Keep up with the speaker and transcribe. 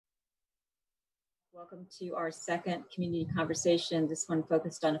Welcome to our second community conversation, this one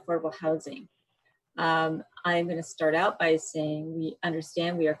focused on affordable housing. I'm going to start out by saying we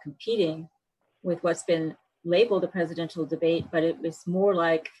understand we are competing with what's been labeled a presidential debate, but it was more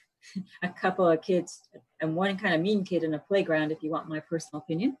like a couple of kids and one kind of mean kid in a playground, if you want my personal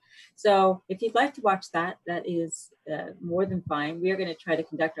opinion. So if you'd like to watch that, that is more than fine. We are going to try to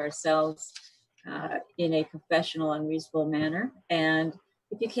conduct ourselves in a professional and reasonable manner. And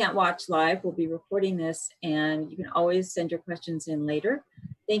if you can't watch live, we'll be recording this and you can always send your questions in later.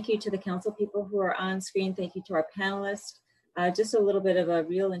 Thank you to the council people who are on screen. Thank you to our panelists. Just a little bit of a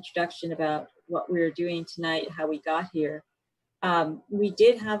real introduction about what we're doing tonight, how we got here. We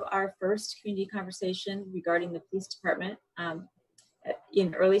did have our first community conversation regarding the police department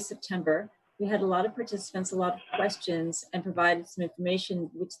in early September. We had a lot of participants, a lot of questions, and provided some information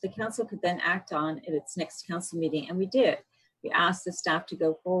which the council could then act on at its next council meeting, and we did. We asked the staff to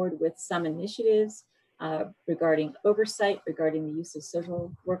go forward with some initiatives regarding oversight, regarding the use of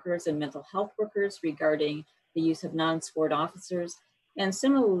social workers and mental health workers, regarding the use of non-sworn officers. And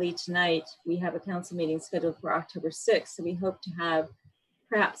similarly, tonight, we have a council meeting scheduled for October 6th. So we hope to have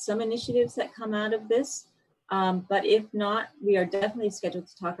perhaps some initiatives that come out of this. But if not, we are definitely scheduled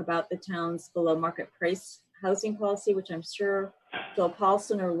to talk about the town's below market price housing policy, which I'm sure Phil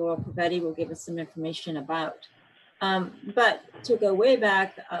Paulson or Laurel Prevetti will give us some information about. But to go way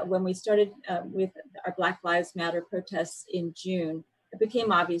back, when we started with our Black Lives Matter protests in June, it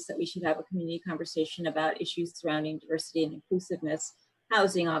became obvious that we should have a community conversation about issues surrounding diversity and inclusiveness.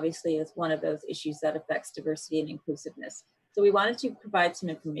 Housing, obviously, is one of those issues that affects diversity and inclusiveness. So we wanted to provide some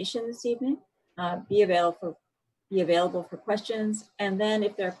information this evening, be available for questions, and then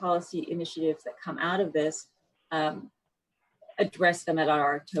if there are policy initiatives that come out of this, address them at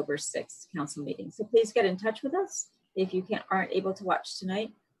our October 6th council meeting. So please get in touch with us if you aren't able to watch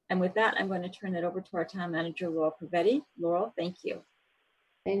tonight. And with that, I'm going to turn it over to our town manager, Laurel Prevetti. Laurel, thank you.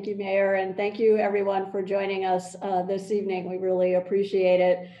 Thank you, Mayor, and thank you everyone for joining us this evening. We really appreciate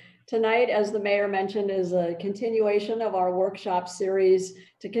it. Tonight, as the Mayor mentioned, is a continuation of our workshop series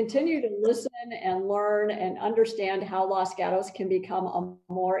to continue to listen and learn and understand how Los Gatos can become a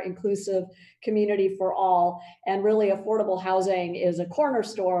more inclusive community for all. And really, affordable housing is a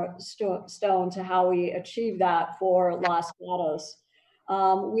cornerstone to how we achieve that for Los Gatos.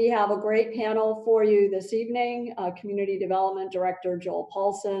 We have a great panel for you this evening. Community Development Director Joel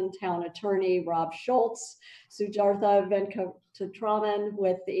Paulson, Town Attorney Rob Schultz, Sujatha Venkatraman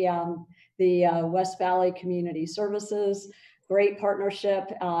with the West Valley Community Services. Great partnership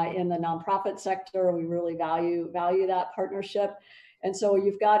in the nonprofit sector. We really value that partnership. And so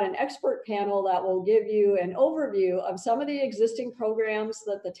you've got an expert panel that will give you an overview of some of the existing programs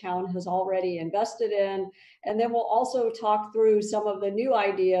that the town has already invested in. And then we'll also talk through some of the new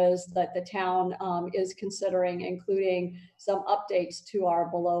ideas that the town is considering, including some updates to our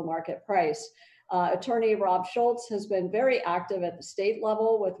below market price. Attorney Rob Schultz has been very active at the state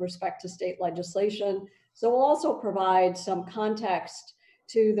level with respect to state legislation. So we'll also provide some context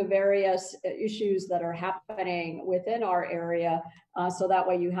to the various issues that are happening within our area. So that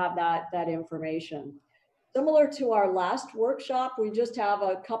way you have that information. Similar to our last workshop, we just have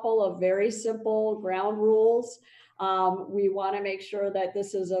a couple of very simple ground rules. We want to make sure that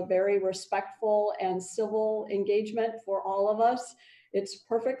this is a very respectful and civil engagement for all of us. It's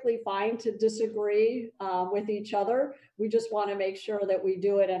perfectly fine to disagree with each other. We just want to make sure that we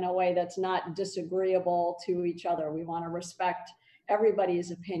do it in a way that's not disagreeable to each other. We want to respect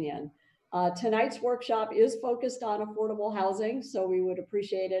everybody's opinion. Tonight's workshop is focused on affordable housing, so we would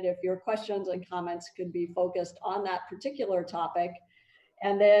appreciate it if your questions and comments could be focused on that particular topic.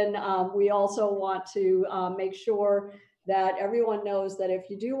 And then we also want to make sure that everyone knows that if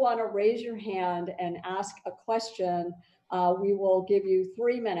you do want to raise your hand and ask a question, we will give you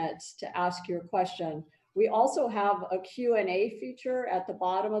 3 minutes to ask your question. We also have a Q&A feature at the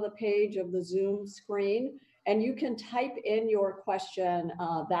bottom of the page of the Zoom screen, and you can type in your question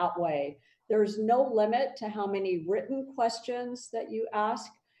that way. There's no limit to how many written questions that you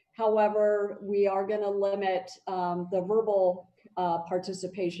ask. However, we are going to limit the verbal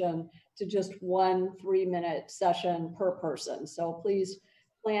participation to just 1 3-minute session per person. So please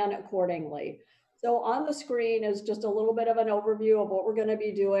plan accordingly. So on the screen is just a little bit of an overview of what we're going to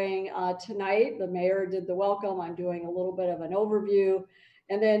be doing tonight. The Mayor did the welcome. I'm doing a little bit of an overview.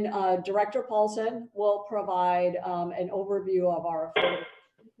 And then Director Paulson will provide an overview of our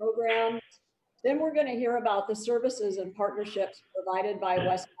program. Then we're going to hear about the services and partnerships provided by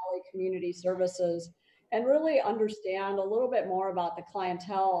West Valley Community Services and really understand a little bit more about the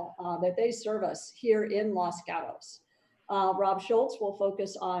clientele that they service here in Los Gatos. Rob Schultz will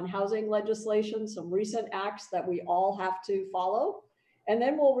focus on housing legislation, some recent acts that we all have to follow. And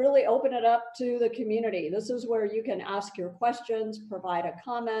then we'll really open it up to the community. This is where you can ask your questions, provide a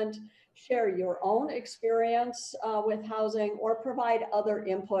comment, share your own experience with housing, or provide other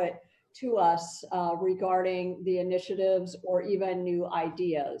input to us regarding the initiatives or even new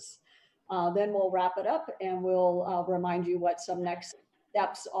ideas. Then we'll wrap it up and we'll remind you what some next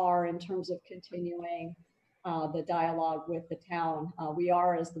steps are in terms of continuing the dialogue with the town. We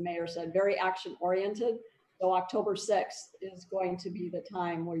are, as the mayor said, very action oriented. So October 6th is going to be the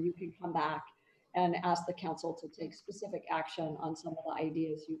time where you can come back and ask the council to take specific action on some of the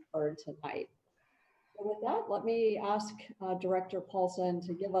ideas you've heard tonight. So with that, let me ask Director Paulson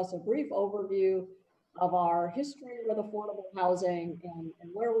to give us a brief overview of our history with affordable housing and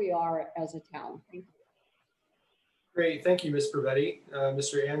where we are as a town. Thank you. Great, thank you, Ms. Prevetti.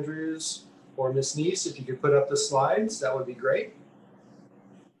 Mr. Andrews or Ms. Neese, if you could put up the slides, that would be great.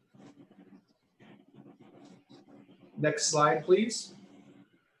 Next slide, please.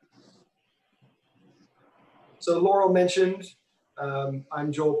 So Laurel mentioned,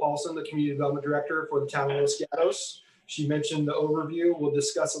 I'm Joel Paulson, the Community Development Director for the town of Los Gatos. She mentioned the overview. We'll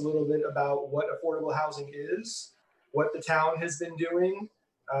discuss a little bit about what affordable housing is, what the town has been doing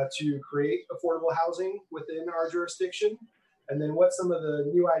to create affordable housing within our jurisdiction, and then what some of the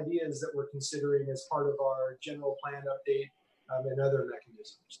new ideas that we're considering as part of our general plan update and other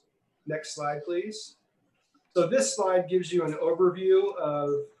mechanisms. Next slide, please. So this slide gives you an overview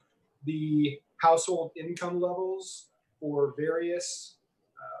of the household income levels for various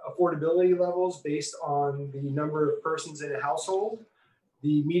affordability levels based on the number of persons in a household.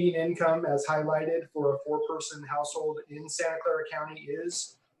 The median income, as highlighted for a 4-person household in Santa Clara County,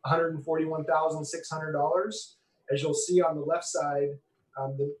 is $141,600. As you'll see on the left side,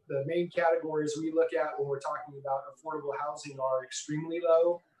 the main categories we look at when we're talking about affordable housing are extremely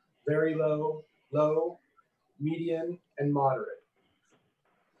low, very low, low, median, and moderate.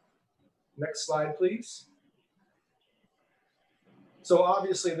 Next slide, please. So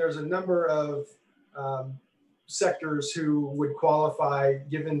obviously there's a number of sectors who would qualify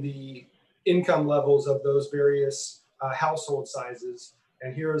given the income levels of those various household sizes.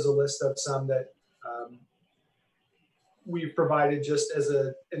 And here is a list of some that we've provided just as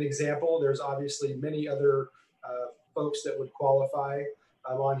an example. There's obviously many other folks that would qualify.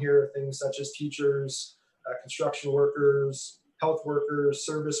 On here are things such as teachers, construction workers, health workers,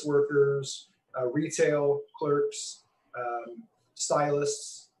 service workers, retail clerks,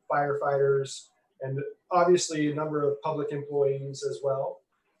 stylists, firefighters, and obviously a number of public employees as well.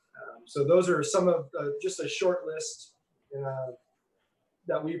 So those are some of just a short list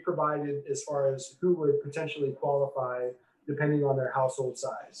that we provided as far as who would potentially qualify depending on their household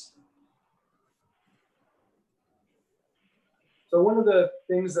size. So one of the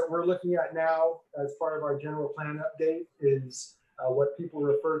things that we're looking at now as part of our general plan update is what people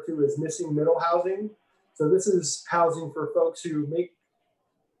refer to as missing middle housing. So this is housing for folks who make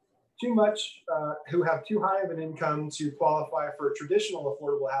too much, who have too high of an income to qualify for traditional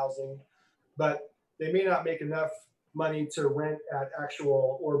affordable housing, but they may not make enough money to rent at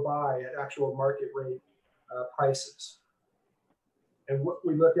actual or buy at actual market rate prices. And what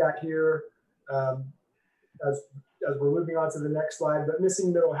we look at here, as we're moving on to the next slide, but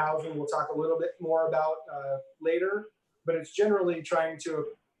missing middle housing, we'll talk a little bit more about later, but it's generally trying to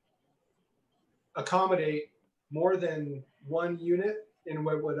accommodate more than one unit in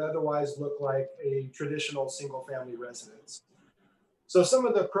what would otherwise look like a traditional single family residence. So some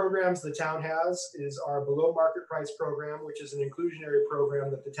of the programs the town has is our below market price program, which is an inclusionary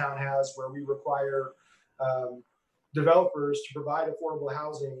program that the town has where we require developers to provide affordable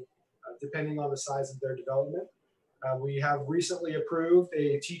housing depending on the size of their development. We have recently approved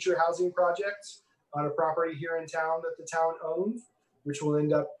a teacher housing project on a property here in town that the town owns, which will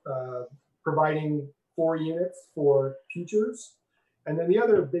end up providing 4 units for teachers. And then the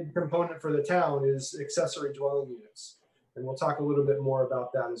other big component for the town is accessory dwelling units. And we'll talk a little bit more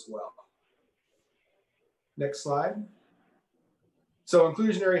about that as well. Next slide. So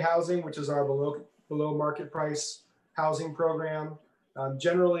inclusionary housing, which is our below market price housing program.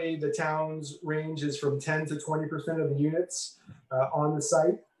 Generally, the town's range is from 10 to 20% of the units on the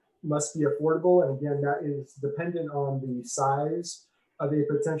site must be affordable. And again, that is dependent on the size of a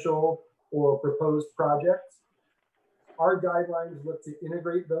potential or proposed project. Our guidelines look to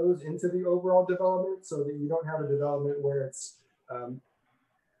integrate those into the overall development so that you don't have a development where it's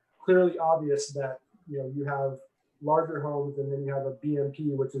clearly obvious that you have larger homes and then you have a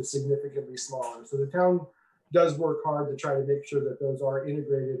BMP, which is significantly smaller. So the town does work hard to try to make sure that those are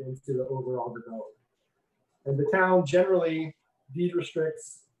integrated into the overall development. And the town generally deed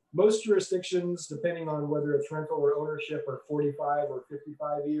restricts. Most jurisdictions, depending on whether it's rental or ownership, are 45 or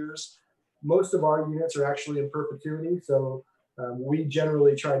 55 years. Most of our units are actually in perpetuity. So we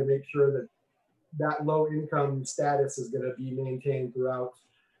generally try to make sure that that low income status is going to be maintained throughout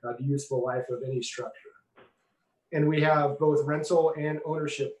the useful life of any structure. And we have both rental and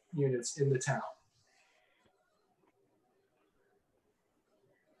ownership units in the town.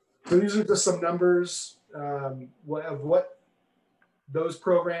 So these are just some numbers of what those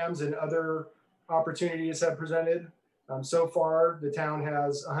programs and other opportunities have presented. So far, the town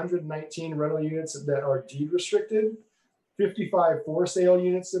has 119 rental units that are deed restricted, 55 for sale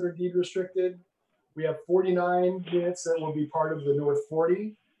units that are deed restricted. We have 49 units that will be part of the North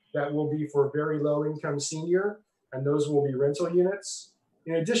 40 that will be for very low income senior, and those will be rental units.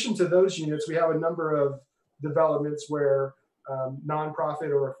 In addition to those units, we have a number of developments where nonprofit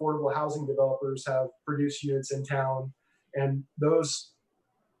or affordable housing developers have produced units in town, and those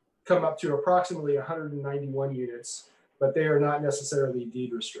come up to approximately 191 units, but they are not necessarily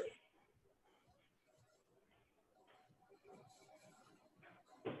deed restricted.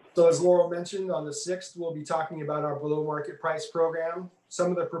 So as Laurel mentioned, on the 6th, we'll be talking about our below market price program. Some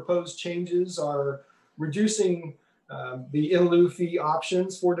of the proposed changes are reducing the in lieu fee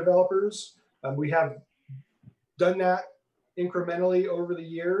options for developers. We have done that incrementally over the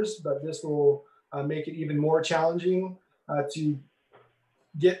years, but this will make it even more challenging to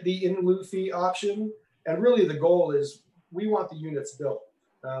get the in lieu fee option. And really the goal is we want the units built.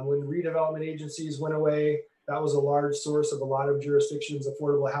 When redevelopment agencies went away, that was a large source of a lot of jurisdictions'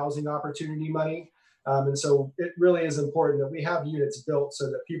 affordable housing opportunity money. And so it really is important that we have units built so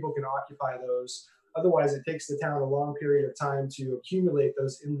that people can occupy those. Otherwise, it takes the town a long period of time to accumulate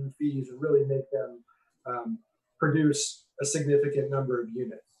those in lieu fees and really make them produce a significant number of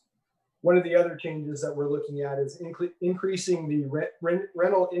units. One of the other changes that we're looking at is increasing the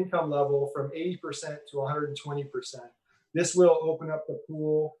rental income level from 80% to 120%. This will open up the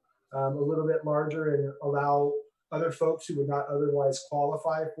pool a little bit larger and allow other folks who would not otherwise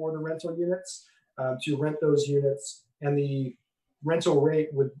qualify for the rental units to rent those units, and the rental rate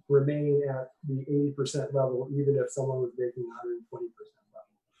would remain at the 80% level even if someone was making 120% level.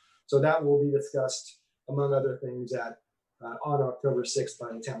 So that will be discussed, among other things, on October 6th by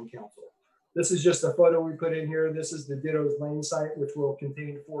the town council. This is just a photo we put in here. This is the Ditto's Lane site, which will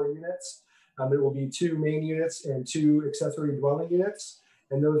contain 4 units. There will be 2 main units and 2 accessory dwelling units,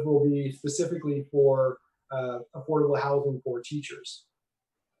 and those will be specifically for affordable housing for teachers.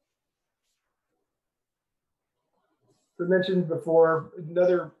 As I mentioned before,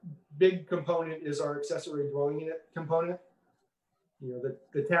 another big component is our accessory dwelling unit component. You know,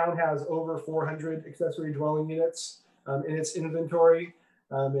 the town has over 400 accessory dwelling units in its inventory,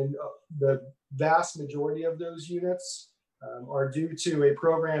 and the vast majority of those units are due to a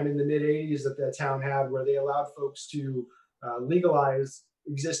program in the mid-'80s that the town had, where they allowed folks to legalize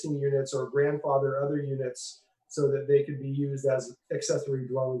existing units or grandfather other units so that they could be used as accessory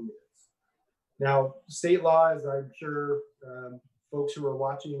dwelling units. Now, state law, as I'm sure folks who are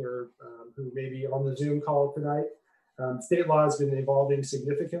watching or who may be on the Zoom call tonight, state law has been evolving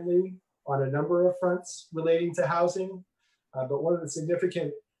significantly on a number of fronts relating to housing. But one of the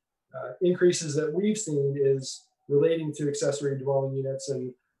significant increases that we've seen is relating to accessory dwelling units.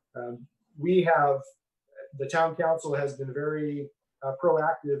 And the town council has been very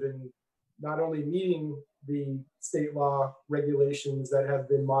proactive in not only meeting the state law regulations that have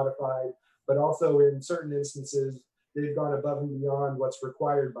been modified, but also in certain instances, they've gone above and beyond what's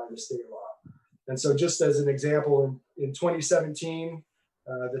required by the state law. And so just as an example, in 2017,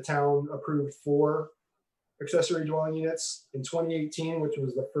 the town approved 4 accessory dwelling units. In 2018, which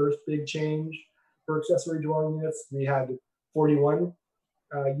was the first big change for accessory dwelling units, we had 41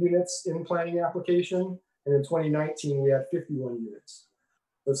 units in planning application. And in 2019, we had 51 units.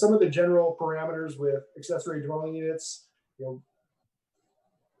 So some of the general parameters with accessory dwelling units, you know,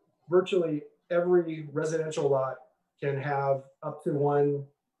 virtually every residential lot can have up to 1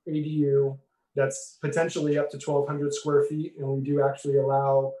 ADU that's potentially up to 1,200 square feet. And we do actually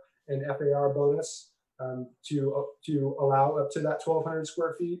allow an FAR bonus to allow up to that 1,200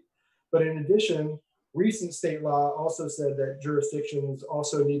 square feet. But in addition, recent state law also said that jurisdictions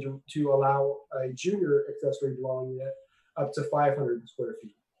also need to allow a junior accessory dwelling unit up to 500 square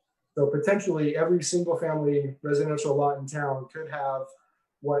feet. So potentially every single family residential lot in town could have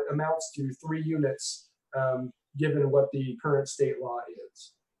what amounts to 3 units, given what the current state law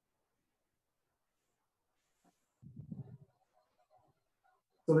is.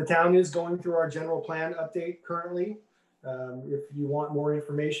 So the town is going through our general plan update currently. If you want more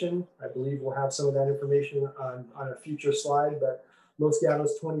information, I believe we'll have some of that information on a future slide, but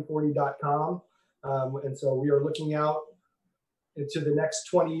losgatos2040.com. And so we are looking out into the next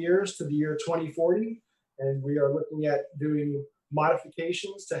 20 years to the year 2040. And we are looking at doing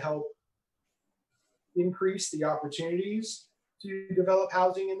modifications to help increase the opportunities to develop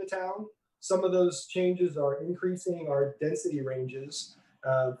housing in the town. Some of those changes are increasing our density ranges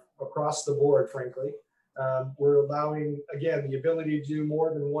across the board, frankly. We're allowing, again, the ability to do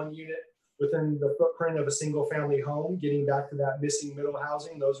more than one unit within the footprint of a single family home, getting back to that missing middle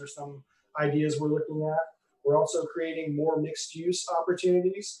housing. Those are some ideas we're looking at. We're also creating more mixed use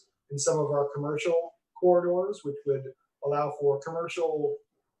opportunities in some of our commercial corridors, which would allow for commercial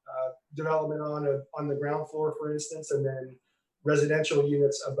development on the ground floor, for instance, and then residential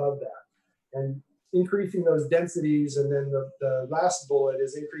units above that. And increasing those densities, and then the last bullet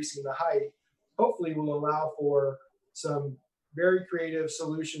is increasing the height, hopefully will allow for some very creative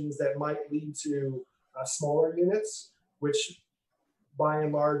solutions that might lead to smaller units, which by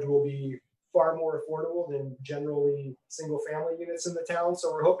and large will be far more affordable than generally single family units in the town.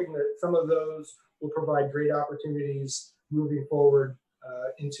 So we're hoping that some of those will provide great opportunities moving forward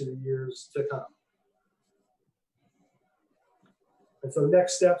into the years to come. And so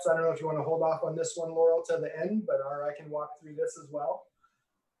next steps, I don't know if you want to hold off on this one, Laurel, to the end, but I can walk through this as well.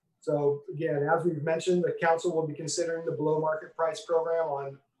 So again, as we've mentioned, the council will be considering the below market price program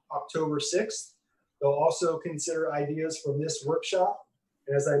on October 6th. They'll also consider ideas from this workshop.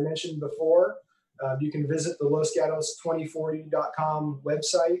 And as I mentioned before, you can visit the losgatos2040.com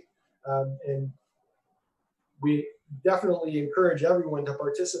website. And we definitely encourage everyone to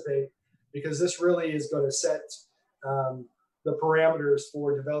participate, because this really is going to set the parameters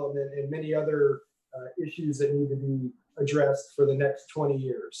for development and many other issues that need to be addressed for the next 20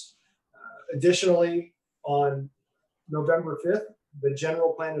 years. Additionally, on November 5th, the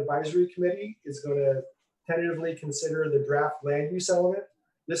General Plan Advisory Committee is going to tentatively consider the draft land use element.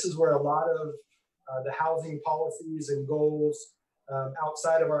 This is where a lot of the housing policies and goals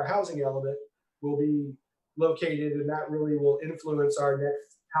outside of our housing element will be located, and that really will influence our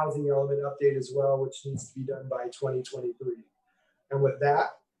next housing element update as well, which needs to be done by 2023. And with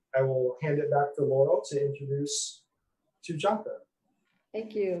that, I will hand it back to Laurel to introduce Sujatha.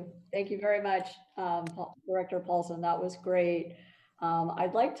 Thank you. Thank you very much, Director Paulson. That was great.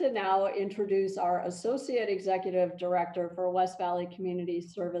 I'd like to now introduce our Associate Executive Director for West Valley Community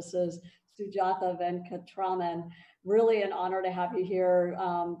Services, Sujatha Venkatraman. Really an honor to have you here.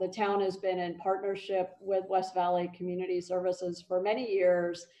 The town has been in partnership with West Valley Community Services for many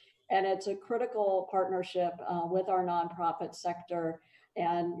years, and it's a critical partnership with our nonprofit sector.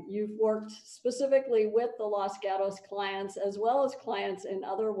 And you've worked specifically with the Los Gatos clients, as well as clients in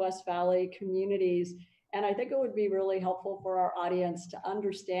other West Valley communities. And I think it would be really helpful for our audience to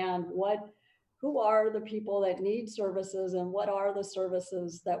understand who are the people that need services and what are the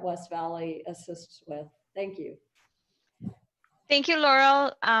services that West Valley assists with. Thank you. Thank you,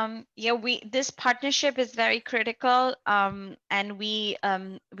 Laurel. This partnership is very critical, and we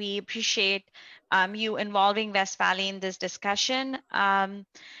appreciate you involving West Valley in this discussion.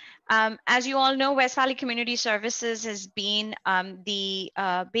 As you all know, West Valley Community Services has been the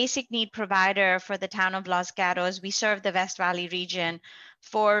basic need provider for the town of Los Gatos. We serve the West Valley region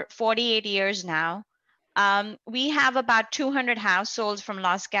for 48 years now. We have about 200 households from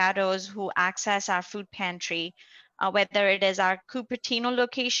Los Gatos who access our food pantry, whether it is our Cupertino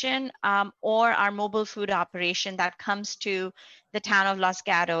location or our mobile food operation that comes to the town of Los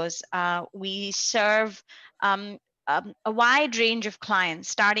Gatos. We serve a wide range of clients,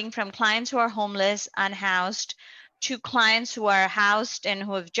 starting from clients who are homeless, unhoused, to clients who are housed and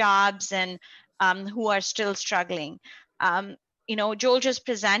who have jobs and who are still struggling. Joel just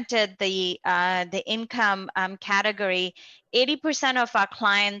presented the income category. 80% of our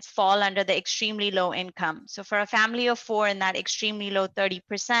clients fall under the extremely low income. So for a family of four, in that extremely low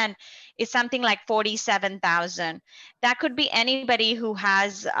 30% is something like $47,000. That could be anybody who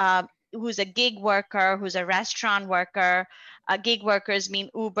has who's a gig worker, who's a restaurant worker. Gig workers mean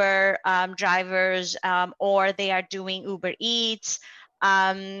Uber drivers, or they are doing Uber Eats,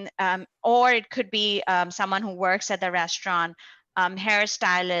 or it could be someone who works at the restaurant,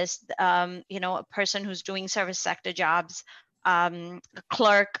 hairstylist, a person who's doing service sector jobs, a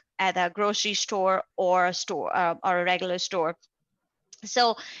clerk at a grocery store or a store or a regular store.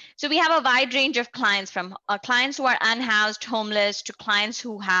 So we have a wide range of clients, from clients who are unhoused, homeless, to clients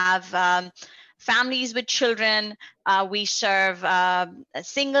who have families with children. We serve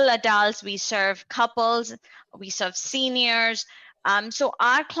single adults, we serve couples, we serve seniors. So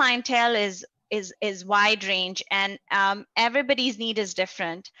our clientele is is wide range, and everybody's need is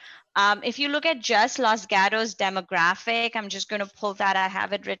different. If you look at just Los Gatos demographic, I'm just going to pull that. I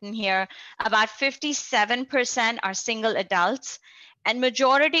have it written here. About 57% are single adults, and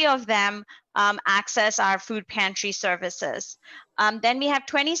majority of them access our food pantry services. Then we have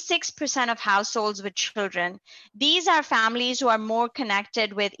 26% of households with children. These are families who are more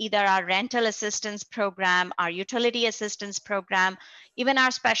connected with either our rental assistance program, our utility assistance program, even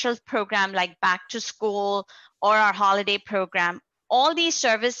our special program like back to school or our holiday program. All these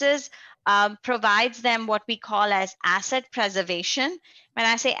services provides them what we call as asset preservation. When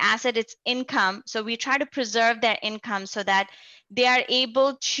I say asset, it's income. So we try to preserve their income so that they are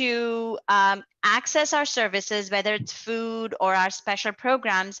able to access our services, whether it's food or our special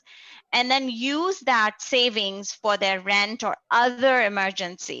programs, and then use that savings for their rent or other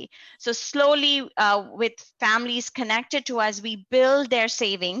emergency. So slowly, with families connected to us, we build their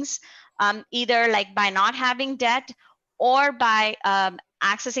savings, either like by not having debt or by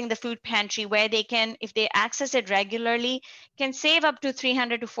accessing the food pantry, where they can, if they access it regularly, can save up to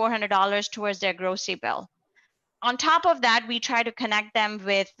 $300 to $400 towards their grocery bill. On top of that, we try to connect them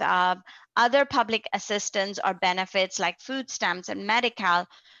with other public assistance or benefits like food stamps and Medi-Cal.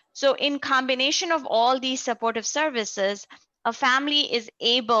 So in combination of all these supportive services, a family is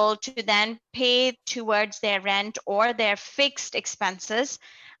able to then pay towards their rent or their fixed expenses,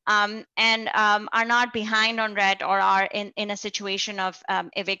 and are not behind on rent or are in a situation of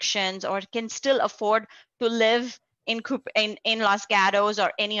evictions, or can still afford to live in Los Gatos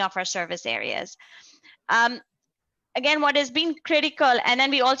or any of our service areas. Again, what has been critical, and then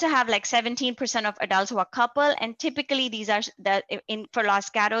we also have like 17% of adults who are couple, and typically these are for Los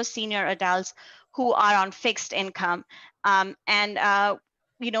Gatos senior adults who are on fixed income.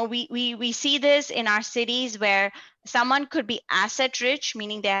 We see this in our cities where someone could be asset rich,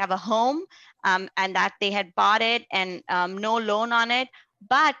 meaning they have a home and that they had bought it and no loan on it,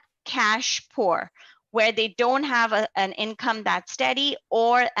 but cash poor, where they don't have an income that's steady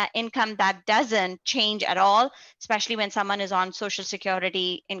or an income that doesn't change at all, especially when someone is on Social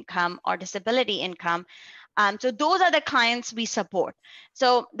Security income or disability income. So those are the clients we support.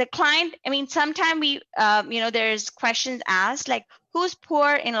 So the client, I mean, sometimes there's questions asked like, who's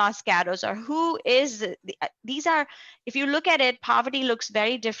poor in Los Gatos, or who is, these are, if you look at it, poverty looks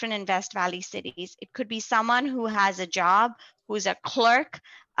very different in West Valley cities. It could be someone who has a job, who's a clerk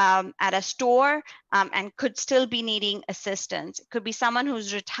at a store and could still be needing assistance. It could be someone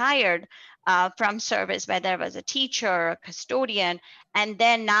who's retired from service, whether it was a teacher or a custodian, and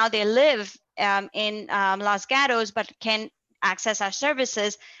then now they live in Los Gatos, but can access our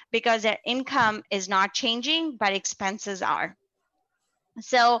services because their income is not changing, but expenses are.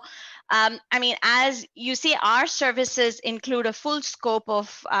 So, as you see, our services include a full scope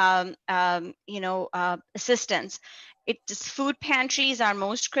of, assistance. Food pantries are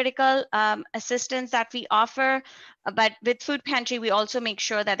most critical assistance that we offer, but with food pantry, we also make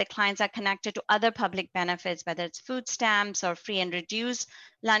sure that the clients are connected to other public benefits, whether it's food stamps or free and reduced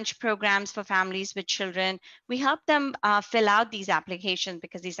lunch programs for families with children. We help them fill out these applications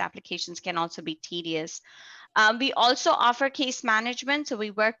because these applications can also be tedious. We also offer case management. So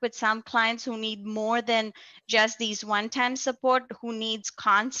we work with some clients who need more than just these one-time support, who needs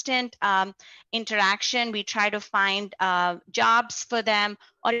constant interaction. We try to find jobs for them,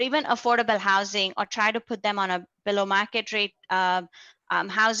 or even affordable housing, or try to put them on a below market rate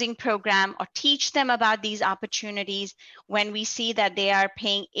housing program, or teach them about these opportunities when we see that they are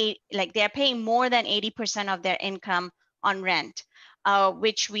paying more than 80% of their income on rent.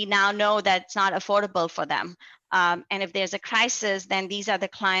 Which we now know that's not affordable for them. And if there's a crisis, then these are the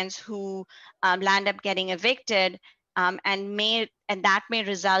clients who land up getting evicted, and that may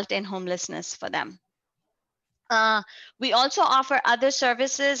result in homelessness for them. We also offer other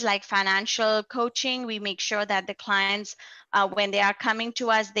services like financial coaching. We make sure that the clients, when they are coming to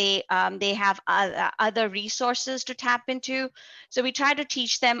us, they have other resources to tap into. So we try to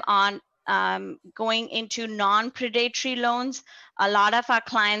teach them on going into non-predatory loans. A lot of our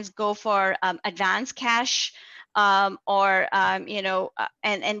clients go for advanced cash, and what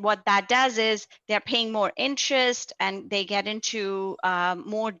that does is they're paying more interest and they get into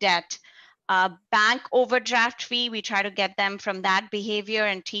more debt. Bank overdraft fee, we try to get them from that behavior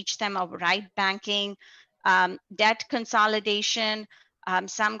and teach them of right banking. Debt consolidation.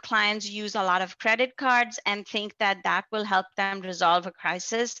 Some clients use a lot of credit cards and think that that will help them resolve a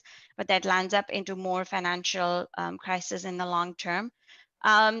crisis, but that lands up into more financial crisis in the long term.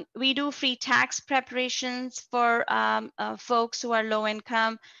 We do free tax preparations for folks who are low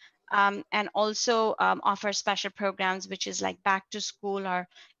income. and also offer special programs, which is like Back to School or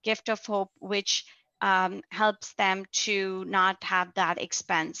Gift of Hope, which helps them to not have that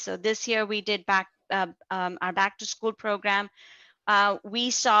expense. So this year we did our Back to School program.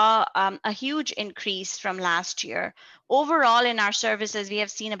 We saw a huge increase from last year. Overall, in our services, we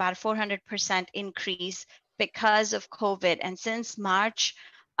have seen about 400% increase because of COVID. And since March,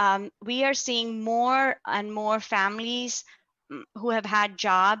 we are seeing more and more families who have had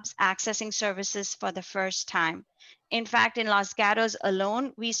jobs accessing services for the first time. In fact, in Los Gatos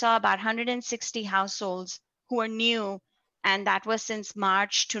alone, we saw about 160 households who are new, and that was since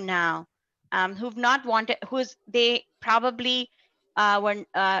March to now, who've not wanted, they probably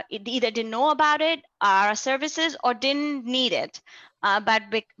either didn't know about it, our services, or didn't need it. But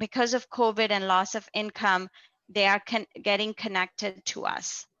because of COVID and loss of income, they are getting connected to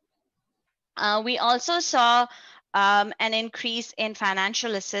us. We also saw an increase in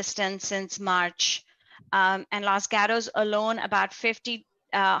financial assistance since March. And Los Gatos alone, about 50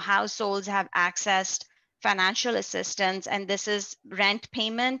 households have accessed financial assistance, and this is rent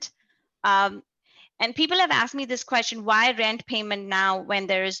payment. And people have asked me this question, why rent payment now when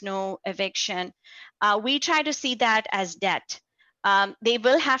there is no eviction? We try to see that as debt. They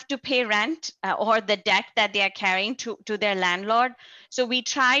will have to pay rent or the debt that they are carrying to their landlord. So we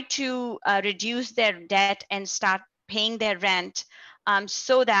try to reduce their debt and start paying their rent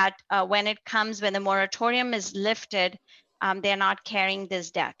so that when the moratorium is lifted, they're not carrying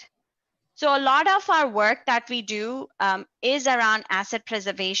this debt. So a lot of our work that we do is around asset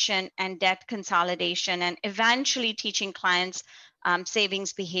preservation and debt consolidation, and eventually teaching clients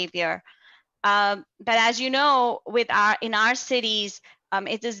savings behavior. But as you know, in our cities,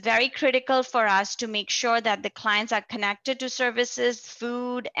 it is very critical for us to make sure that the clients are connected to services,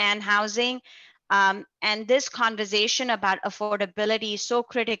 food, and housing. And this conversation about affordability is so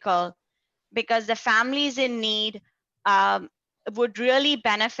critical because the families in need would really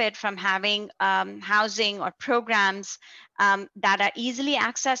benefit from having housing or programs that are easily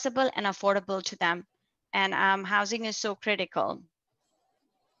accessible and affordable to them. And housing is so critical.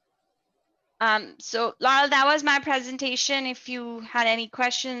 So Laurel, that was my presentation. If you had any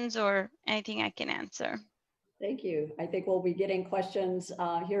questions or anything I can answer. Thank you. I think we'll be getting questions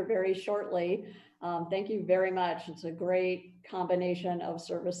here very shortly. Thank you very much. It's a great combination of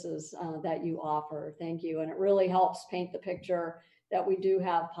services that you offer. Thank you. And it really helps paint the picture that we do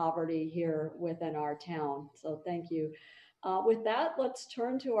have poverty here within our town. So thank you. With that, let's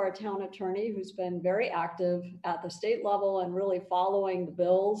turn to our town attorney, who's been very active at the state level and really following the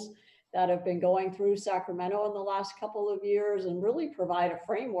bills that have been going through Sacramento in the last couple of years and really provide a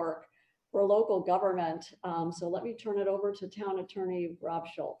framework for local government. So let me turn it over to Town Attorney Rob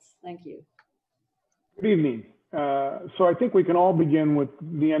Schultz. Thank you. Good evening. So I think we can all begin with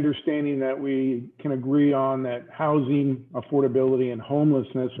the understanding that we can agree on that housing, affordability, and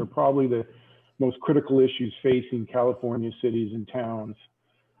homelessness are probably the most critical issues facing California cities and towns.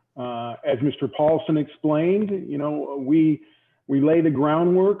 As Mr. Paulson explained, you know, we lay the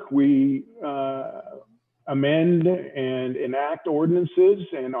groundwork, we amend and enact ordinances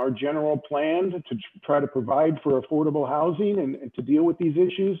and our general plan to try to provide for affordable housing and to deal with these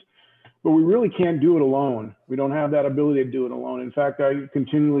issues. But we really can't do it alone. We don't have that ability to do it alone. In fact, I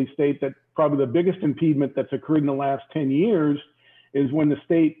continually state that probably the biggest impediment that's occurred in the last 10 years is when the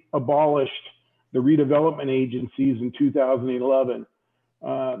state abolished the redevelopment agencies in 2011.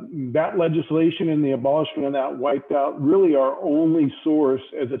 That legislation and the abolishment of that wiped out really our only source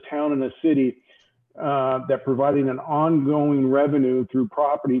as a town and a city that providing an ongoing revenue through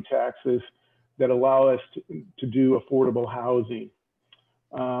property taxes that allow us to do affordable housing.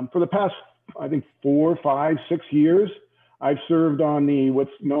 For the past, I think, 4, 5, 6 years, I've served on what's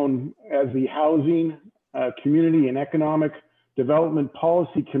known as the Housing, Community, and Economic Development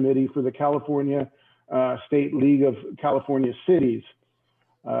Policy Committee for the California State League of California Cities.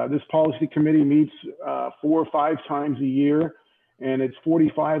 This policy committee meets 4 or 5 times a year, and it's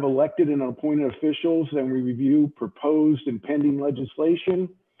 45 elected and appointed officials, and we review proposed and pending legislation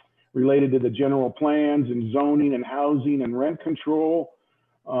related to the general plans and zoning and housing and rent control,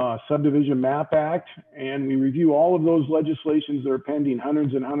 Subdivision Map Act, and we review all of those legislations that are pending,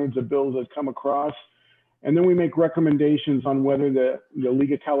 hundreds and hundreds of bills that come across, and then we make recommendations on whether the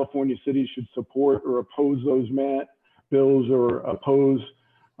League of California Cities should support or oppose those bills or oppose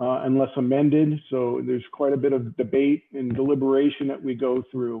unless amended. So there's quite a bit of debate and deliberation that we go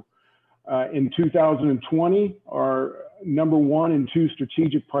through. In 2020, our number 1 and 2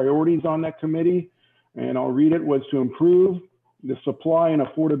 strategic priorities on that committee, and I'll read it, was to improve the supply and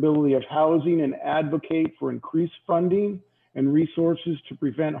affordability of housing and advocate for increased funding and resources to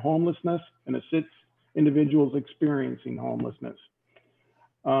prevent homelessness and assist individuals experiencing homelessness.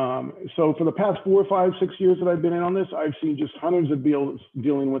 So for the past 4, 5, 6 years that I've been in on this, I've seen just hundreds of bills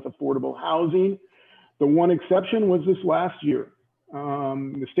dealing with affordable housing. The one exception was this last year.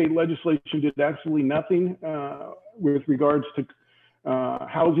 The state legislation did absolutely nothing with regards to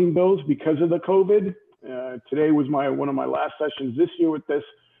housing bills because of the COVID. Today was one of my last sessions this year with this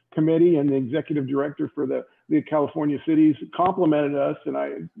committee, and the executive director for the California cities complimented us, and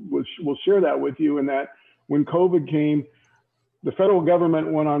I will share that with you, in that when COVID came, the federal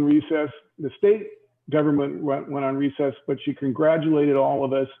government went on recess, the state government went on recess, but she congratulated all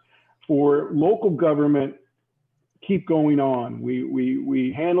of us for local government keep going on.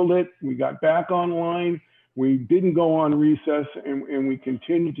 We handled it, we got back online, we didn't go on recess, and we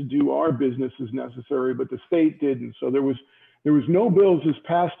continued to do our business as necessary, but the state didn't. So there was no bills this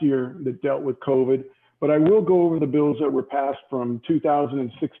past year that dealt with COVID, but I will go over the bills that were passed from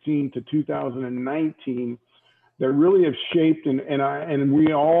 2016 to 2019 that really have shaped, and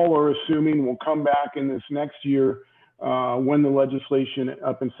we all are assuming will come back in this next year when the legislation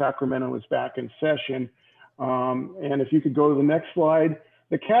up in Sacramento is back in session. And if you could go to the next slide,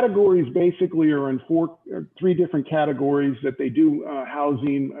 the categories basically are in 3 different categories that they do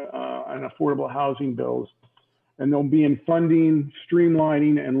housing and affordable housing bills. And they'll be in funding,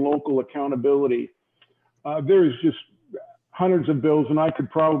 streamlining, and local accountability. There's just hundreds of bills, and I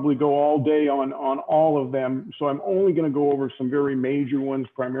could probably go all day on all of them. So I'm only going to go over some very major ones,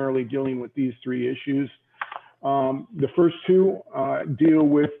 primarily dealing with these 3 issues. The first 2 deal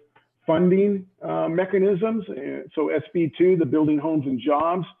with funding mechanisms. So SB 2, the Building Homes and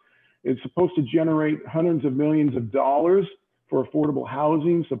Jobs, is supposed to generate hundreds of millions of dollars for affordable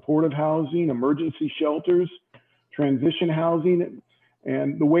housing, supportive housing, emergency shelters, transition housing.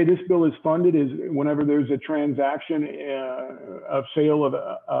 And the way this bill is funded is whenever there's a transaction of sale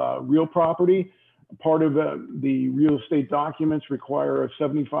of real property, part of the real estate documents require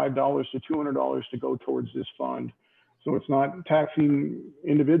 $75 to $200 to go towards this fund. So it's not taxing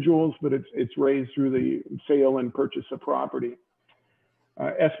individuals, but it's raised through the sale and purchase of property.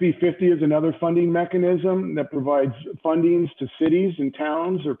 SB 50 is another funding mechanism that provides fundings to cities and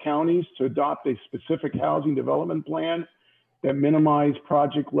towns or counties to adopt a specific housing development plan that minimize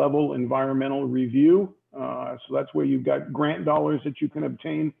project level environmental review. So that's where you've got grant dollars that you can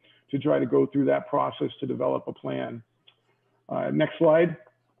obtain to try to go through that process to develop a plan. Next slide.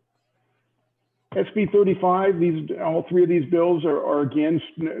 SB 35, all 3 of these bills are again,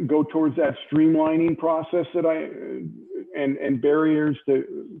 go towards that streamlining process that and barriers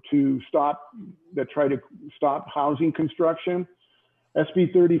to stop, that try to stop housing construction.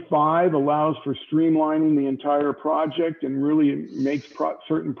 SB 35 allows for streamlining the entire project and really makes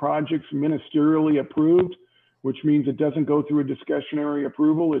certain projects ministerially approved, which means it doesn't go through a discretionary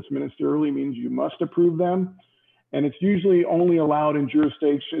approval. It's ministerially, means you must approve them. And it's usually only allowed in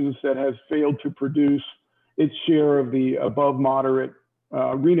jurisdictions that has failed to produce its share of the above moderate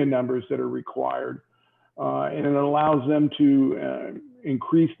RENA numbers that are required. And it allows them to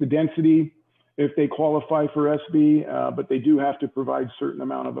increase the density if they qualify for SB, but they do have to provide certain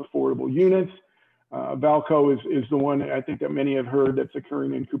amount of affordable units. Valco is the one I think that many have heard that's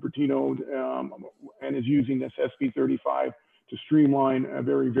occurring in Cupertino and is using this SB 35 to streamline a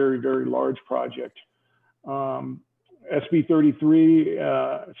very, very, very large project. SB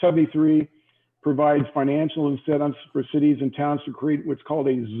 73 provides financial incentives for cities and towns to create what's called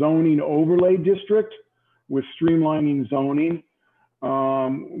a zoning overlay district with streamlining zoning,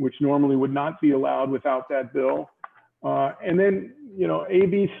 which normally would not be allowed without that bill. And then,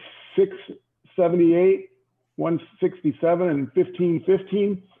 AB 678, 167, and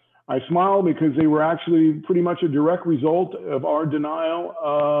 1515, I smile because they were actually pretty much a direct result of our denial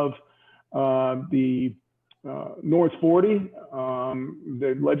of the North 40.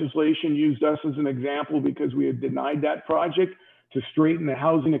 The legislation used us as an example because we had denied that project to straighten the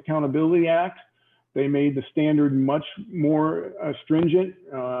Housing Accountability Act. They made the standard much more stringent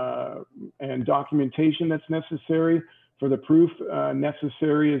and documentation that's necessary for the proof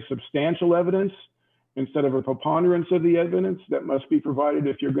necessary is substantial evidence instead of a preponderance of the evidence that must be provided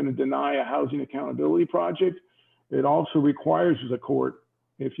if you're going to deny a housing accountability project. It also requires the court,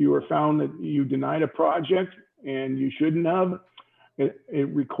 if you are found that you denied a project and you shouldn't have, it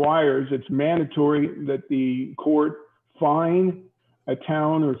requires, it's mandatory that the court fine a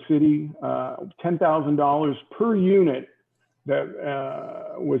town or city $10,000 per unit that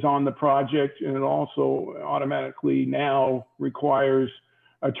was on the project. And it also automatically now requires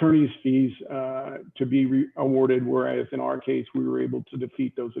attorney's fees to be awarded, whereas in our case, we were able to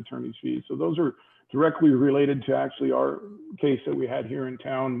defeat those attorney's fees. So those are directly related to actually our case that we had here in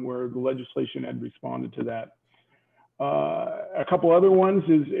town where the legislation had responded to that. A couple other ones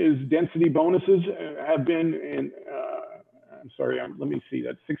is density bonuses have been, and I'm sorry, let me see,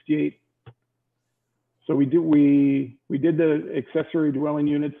 that's 68. So we did the accessory dwelling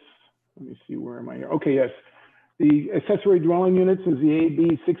units. Let me see, where am I here? Okay, yes. The accessory dwelling units is the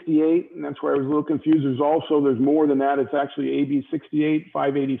AB 68, and that's where I was a little confused. There's more than that. It's actually AB 68,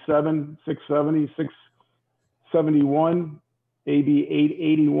 587, 670, 671, AB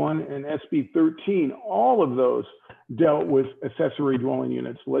 881, and SB 13. All of those dealt with accessory dwelling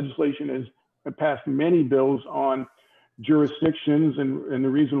units. Legislation has passed many bills on jurisdictions, and the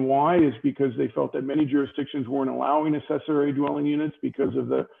reason why is because they felt that many jurisdictions weren't allowing accessory dwelling units because of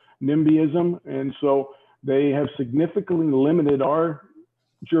the NIMBYism, and so they have significantly limited our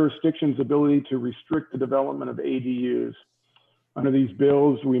jurisdiction's ability to restrict the development of ADUs. Under these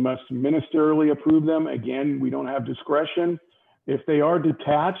bills, we must ministerially approve them. Again, we don't have discretion. If they are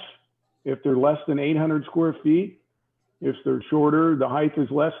detached, if they're less than 800 square feet, if they're shorter, the height is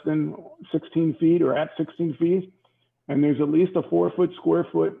less than 16 feet or at 16 feet, and there's at least a 4 foot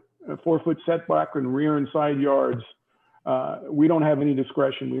setback in rear and side yards, we don't have any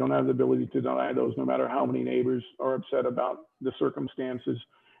discretion. We don't have the ability to deny those, no matter how many neighbors are upset about the circumstances.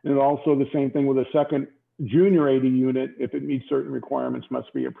 And also the same thing with a second junior AD unit, if it meets certain requirements,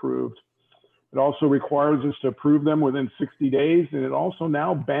 must be approved. It also requires us to approve them within 60 days. And it also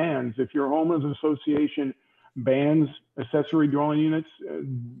now bans, if your homeowners association bans accessory dwelling units,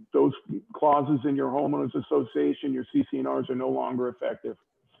 those clauses in your homeowners association, your CC&Rs are no longer effective.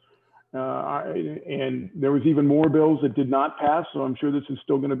 And there was even more bills that did not pass, so I'm sure this is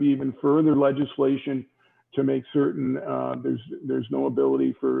still going to be even further legislation to make certain there's no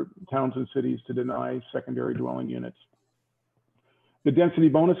ability for towns and cities to deny secondary dwelling units. The density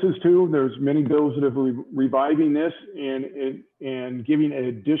bonuses too, there's many bills that are reviving this and giving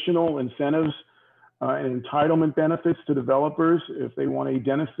additional incentives and entitlement benefits to developers if they want a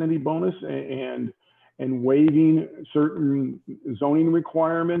density bonus, and waiving certain zoning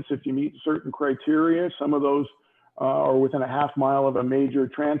requirements if you meet certain criteria. Some of those are within a half mile of a major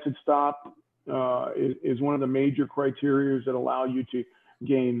transit stop is one of the major criteria that allow you to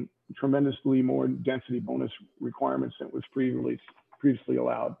gain tremendously more density bonus requirements than was previously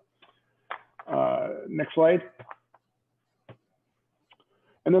allowed. Next slide.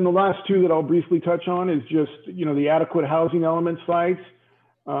 And then the last two that I'll briefly touch on is just, the adequate housing element sites.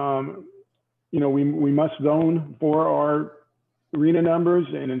 We must zone for our arena numbers,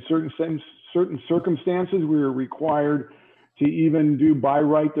 and in certain circumstances, we are required to even do by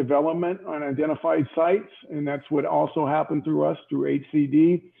right development on identified sites, and that's what also happened through us through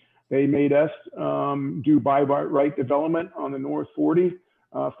HCD. They made us do by right development on the North 40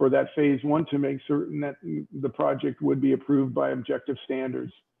 for that phase 1 to make certain that the project would be approved by objective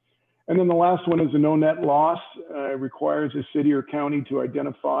standards. And then the last one is the no net loss. It requires a city or county to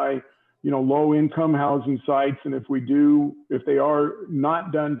identify low income housing sites. And if they are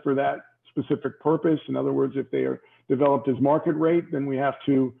not done for that specific purpose, in other words, if they are developed as market rate, then we have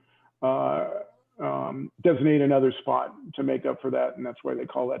to designate another spot to make up for that. And that's why they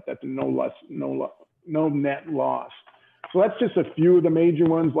call that the no net loss. So that's just a few of the major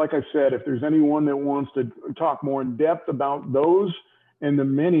ones. Like I said, if there's anyone that wants to talk more in depth about those and the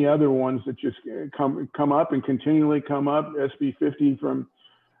many other ones that just come up and continually come up, SB 50 from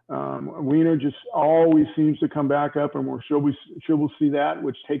Wiener just always seems to come back up, and we'll see that,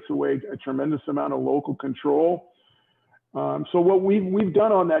 which takes away a tremendous amount of local control. So what we've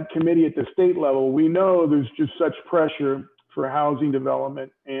done on that committee at the state level, we know there's just such pressure for housing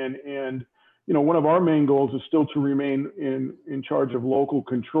development, and one of our main goals is still to remain in charge of local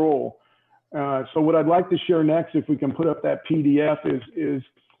control. So what I'd like to share next, if we can put up that PDF, is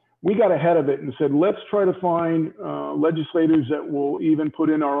we got ahead of it and said, let's try to find legislators that will even put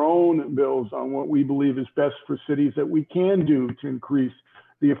in our own bills on what we believe is best for cities that we can do to increase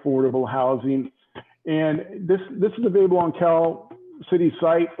the affordable housing. And this is available on Cal City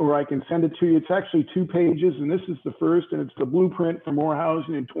site, or I can send it to you. It's actually 2 pages, and this is the first, and it's the blueprint for more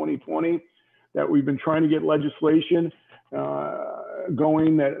housing in 2020 that we've been trying to get legislation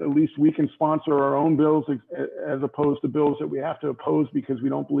going, that at least we can sponsor our own bills as opposed to bills that we have to oppose because we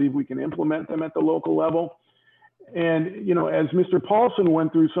don't believe we can implement them at the local level. And, as Mr. Paulson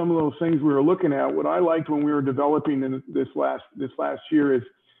went through some of those things we were looking at, what I liked when we were developing in this last year is,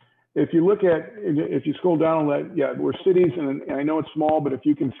 if you scroll down, we're cities, and I know it's small, but if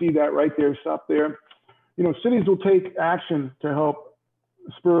you can see that right there, stop there. Cities will take action to help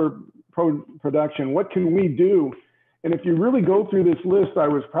spur production? What can we do? And if you really go through this list, I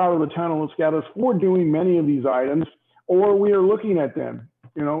was proud of the town of Los Gatos for doing many of these items, or we are looking at them.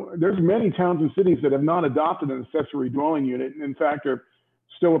 You know, there's many towns and cities that have not adopted an accessory dwelling unit, and in fact are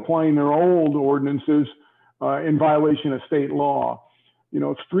still applying their old ordinances in violation of state law. You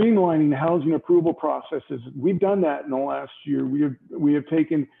know, streamlining housing approval processes. We've done that in the last year. We have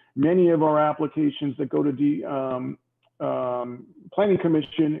taken many of our applications that go to the Planning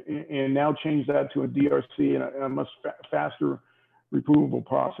Commission and now change that to a DRC and a much faster approval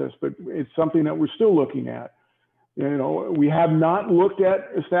process. But it's something that we're still looking at. You know, we have not looked at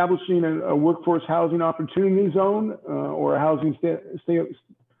establishing a workforce housing opportunity zone or a housing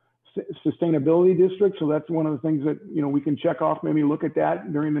sustainability district. So that's one of the things that, you know, we can check off, maybe look at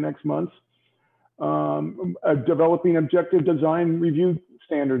that during the next months. Developing objective design review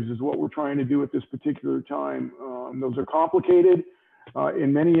standards is what we're trying to do at this particular time. Those are complicated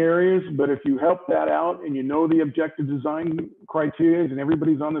in many areas, but if you help that out and you know the objective design criteria and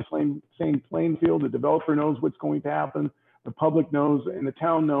everybody's on the same playing field, the developer knows what's going to happen, the public knows, and the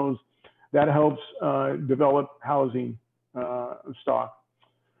town knows, that helps develop housing stock.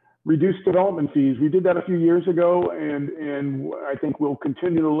 Reduce development fees. We did that a few years ago, and I think we'll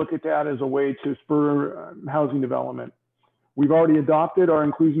continue to look at that as a way to spur housing development. We've already adopted our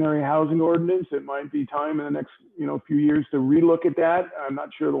inclusionary housing ordinance. It might be time in the next few years to relook at that. I'm not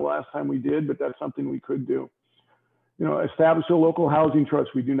sure the last time we did, but that's something we could do. You know, establish a local housing trust.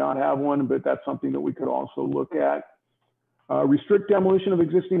 We do not have one, but that's something that we could also look at. Restrict demolition of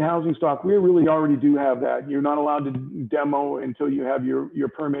existing housing stock. We really already do have that. You're not allowed to demo until you have your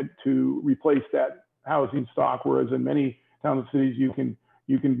permit to replace that housing stock, whereas in many towns and cities, you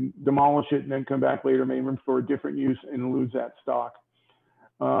can demolish it and then come back later, maybe for a different use, and lose that stock.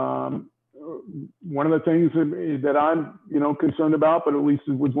 One of the things that I'm concerned about, but at least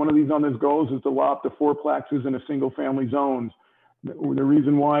it was one of these on this goals, is to allow up to 4 plexes in a single family zones. The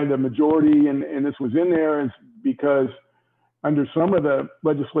reason why the majority and this was in there is because under some of the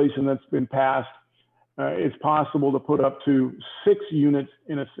legislation that's been passed, it's possible to put up to 6 units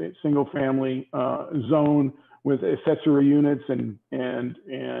in a single family zone with accessory units and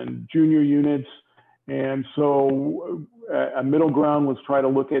junior units. And so a middle ground was try to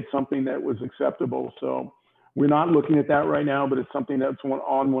look at something that was acceptable. So we're not looking at that right now, but it's something that's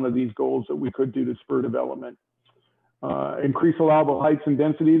on one of these goals that we could do to spur development. Increase allowable heights and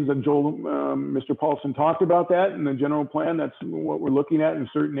densities. And Joel, Mr. Paulson talked about that in the general plan. That's what we're looking at in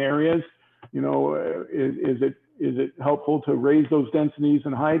certain areas. You know, is it helpful to raise those densities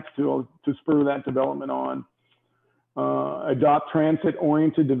and heights to spur that development on? Adopt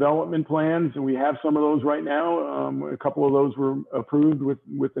transit-oriented development plans, and we have some of those right now. A couple of those were approved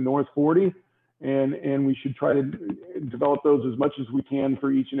with the North 40, and we should try to develop those as much as we can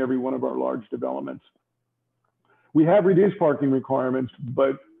for each and every one of our large developments. We have reduced parking requirements,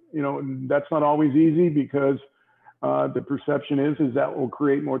 but that's not always easy because the perception is that will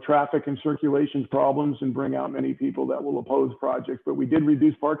create more traffic and circulation problems and bring out many people that will oppose projects. But we did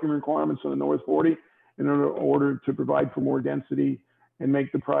reduce parking requirements on the North 40 in order to provide for more density and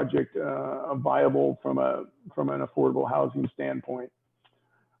make the project viable from an affordable housing standpoint.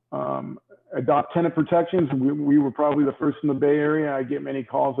 Adopt tenant protections. We were probably the first in the Bay Area. I get many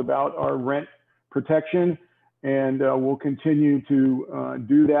calls about our rent protection. And we'll continue to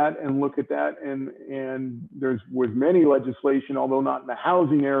do that and look at that. And was many legislation, although not in the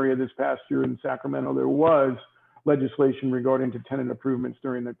housing area this past year in Sacramento, there was legislation regarding to tenant improvements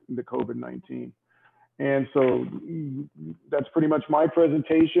during the COVID-19. And so that's pretty much my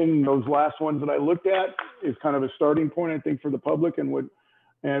presentation. Those last ones that I looked at is kind of a starting point, I think, for the public and what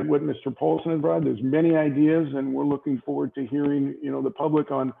Mr. Paulson has brought. There's many ideas, and we're looking forward to hearing, the public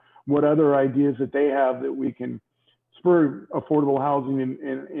on what other ideas that they have that we can spur affordable housing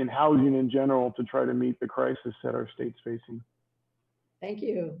and housing in general to try to meet the crisis that our state's facing. Thank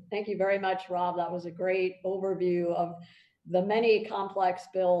you. Thank you very much, Rob. That was a great overview of the many complex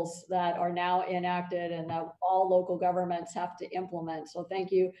bills that are now enacted and that all local governments have to implement. So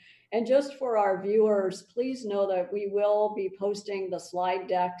thank you. And just for our viewers, please know that we will be posting the slide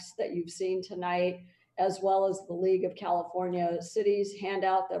decks that you've seen tonight, as well as the League of California Cities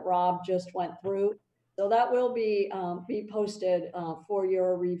handout that Rob just went through. So that will be posted for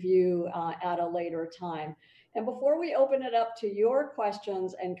your review at a later time. And before we open it up to your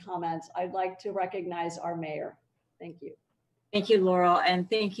questions and comments, I'd like to recognize our mayor. Thank you. Thank you, Laurel, and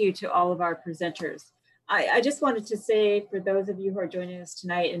thank you to all of our presenters. I just wanted to say, for those of you who are joining us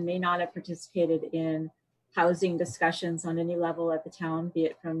tonight and may not have participated in housing discussions on any level at the town, be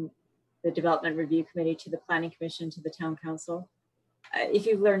it from the Development Review Committee to the Planning Commission to the Town Council, if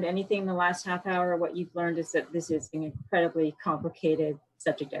you've learned anything in the last half hour, what you've learned is that this is an incredibly complicated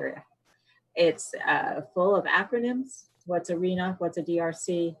subject area. It's full of acronyms. What's a RENA? What's a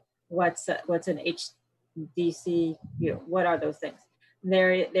DRC? What's an HDC? What are those things?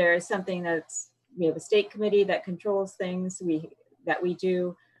 There is something we have a state committee that controls things that we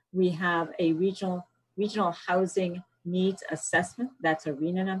do. We have a regional housing needs assessment. That's a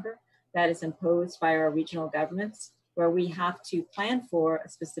RENA number that is imposed by our regional governments, where we have to plan for a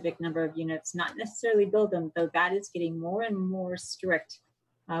specific number of units, not necessarily build them, though that is getting more and more strict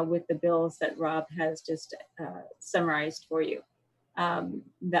with the bills that Rob has just summarized for you.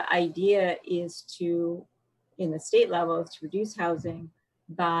 The idea is to, in the state level, to reduce housing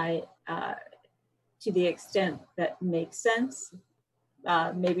by, to the extent that makes sense,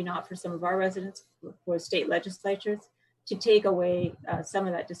 maybe not for some of our residents, for state legislatures, to take away some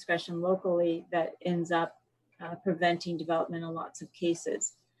of that discretion locally that ends up preventing development in lots of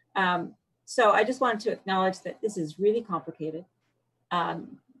cases. So I just wanted to acknowledge that this is really complicated.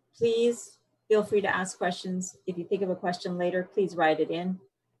 Please feel free to ask questions. If you think of a question later, please write it in.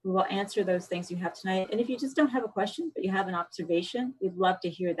 We will answer those things you have tonight. And if you just don't have a question, but you have an observation, we'd love to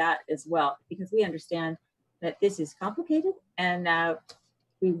hear that as well, because we understand that this is complicated, and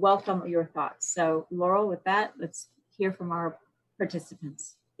we welcome your thoughts. So Laurel, with that, let's hear from our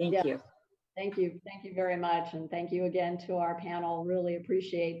participants. Thank you. Thank you. Thank you very much. And thank you again to our panel. Really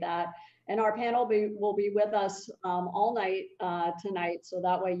appreciate that. And our panel will be with us all night tonight, so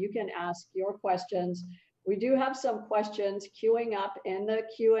that way you can ask your questions. We do have some questions queuing up in the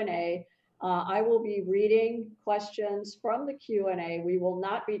Q&A. I will be reading questions from the Q&A. We will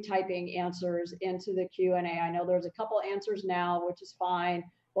not be typing answers into the Q&A. I know there's a couple answers now, which is fine,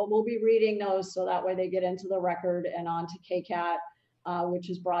 but we'll be reading those so that way they get into the record and onto KCAT, which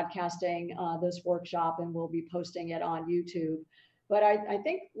is broadcasting this workshop, and we'll be posting it on YouTube. But I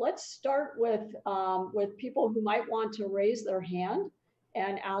think let's start with people who might want to raise their hand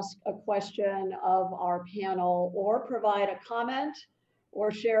and ask a question of our panel, or provide a comment,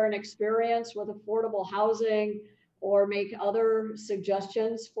 or share an experience with affordable housing, or make other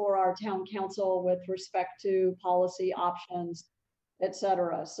suggestions for our town council with respect to policy options,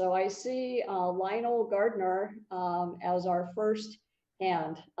 etc. So I see Lionel Gardner as our first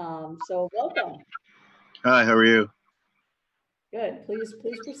hand. So welcome. Hi, how are you? Good. Please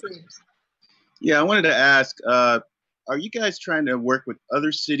proceed. Yeah, I wanted to ask, are you guys trying to work with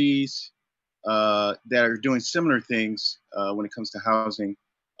other cities that are doing similar things when it comes to housing?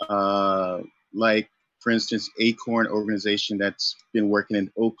 Like, for instance, Acorn organization that's been working in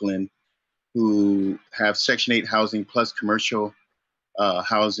Oakland, who have Section 8 housing plus commercial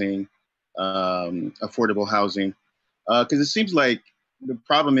housing, affordable housing. Because it seems like the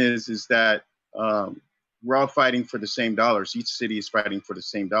problem is that we're all fighting for the same dollars. Each city is fighting for the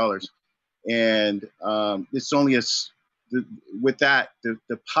same dollars. And it's only with that,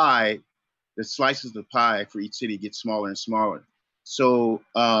 the pie, the slices of the pie for each city get smaller and smaller. So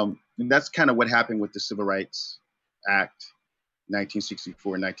and that's kind of what happened with the Civil Rights Act,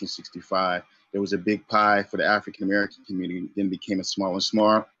 1964, 1965. There was a big pie for the African-American community, then became a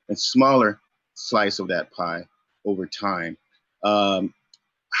smaller and smaller slice of that pie over time.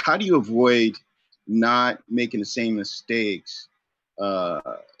 How do you avoid not making the same mistakes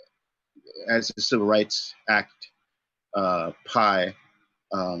as the Civil Rights Act pie,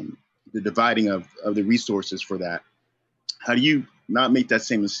 the dividing of the resources for that? How do you not make that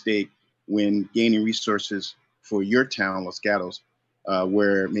same mistake when gaining resources for your town, Los Gatos,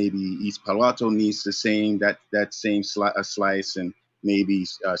 where maybe East Palo Alto needs the same same slice, and maybe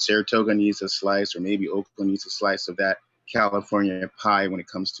Saratoga needs a slice, or maybe Oakland needs a slice of that California pie when it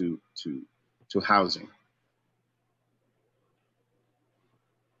comes to housing?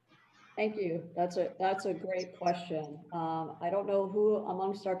 Thank you. That's a great question. I don't know who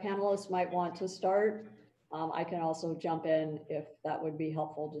amongst our panelists might want to start. I can also jump in if that would be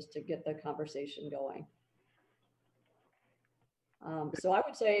helpful, just to get the conversation going. So I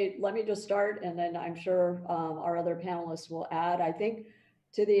would say, let me just start, and then I'm sure our other panelists will add. I think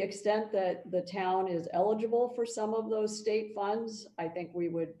to the extent that the town is eligible for some of those state funds, I think we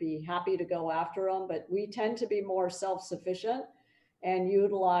would be happy to go after them, but we tend to be more self-sufficient and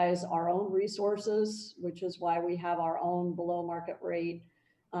utilize our own resources, which is why we have our own below market rate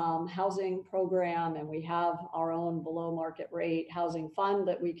housing program, and we have our own below market rate housing fund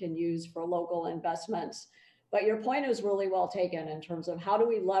that we can use for local investments. But your point is really well taken in terms of how do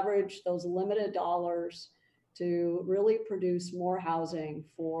we leverage those limited dollars to really produce more housing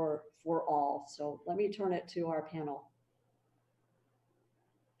for all. So let me turn it to our panel.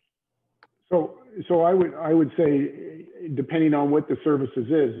 So I would say, depending on what the services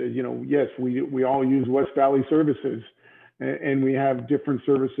is, you know, yes, we all use West Valley services, and we have different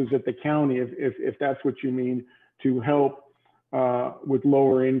services at the county, if that's what you mean, to help with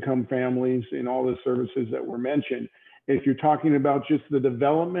lower income families and all the services that were mentioned. If you're talking about just the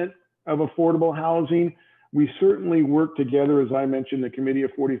development of affordable housing, we certainly work together, as I mentioned, the Committee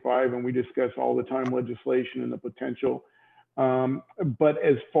of 45, and we discuss all the time legislation and the potential. But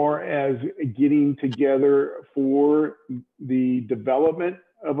as far as getting together for the development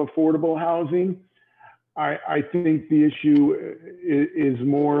of affordable housing, I think the issue is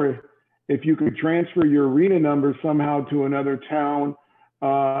more if you could transfer your arena numbers somehow to another town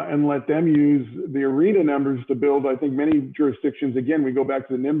and let them use the arena numbers to build. I think many jurisdictions, again, we go back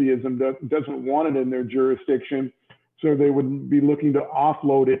to the NIMBYism, doesn't want it in their jurisdiction. So they would be looking to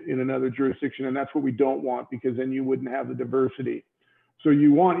offload it in another jurisdiction. And that's what we don't want, because then you wouldn't have the diversity. So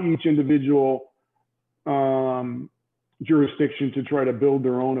you want each individual jurisdiction to try to build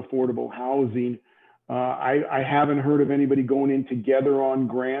their own affordable housing. I haven't heard of anybody going in together on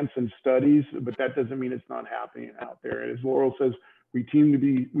grants and studies, but that doesn't mean it's not happening out there. And as Laurel says, we seem to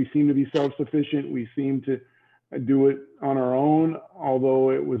be self-sufficient. We seem to do it on our own,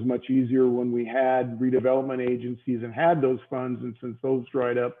 although it was much easier when we had redevelopment agencies and had those funds. And since those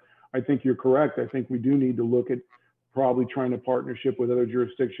dried up, I think you're correct. I think we do need to look at probably trying to partnership with other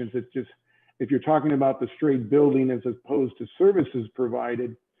jurisdictions. It's just, if you're talking about the straight building as opposed to services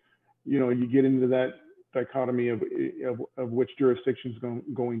provided, you know, you get into that dichotomy of which jurisdiction is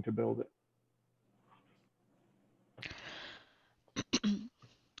going to build it.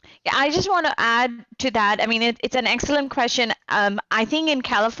 Yeah, I just want to add to that. I mean, it's an excellent question. I think in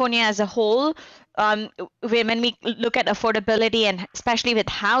California as a whole, when we look at affordability and especially with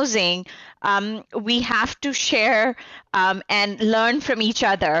housing, we have to share and learn from each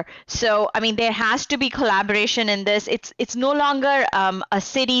other. So, I mean, there has to be collaboration in this. It's no longer a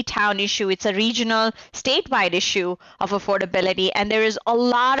city-town issue. It's a regional, statewide issue of affordability. And there is a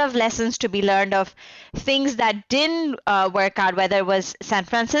lot of lessons to be learned of things that didn't work out, whether it was San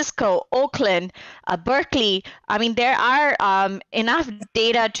Francisco, Oakland, Berkeley. I mean, there are enough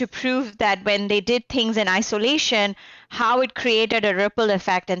data to prove that when they did things in isolation, how it created a ripple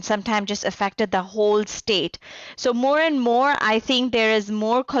effect and sometimes just affected the whole state. So more and more, I think there is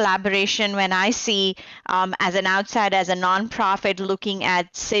more collaboration when I see as an outsider, as a nonprofit looking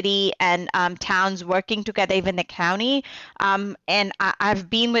at city and towns working together, even the county. And I've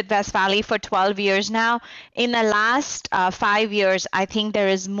been with West Valley for 12 years now. In the last 5 years, I think there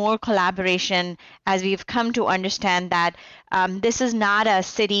is more collaboration as we've come to understand that this is not a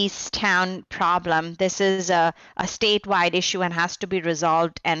city-town problem. This is a statewide issue and has to be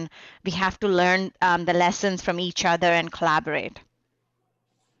resolved, and we have to learn the lessons from each other and collaborate.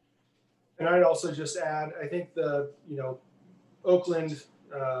 And I'd also just add, I think Oakland,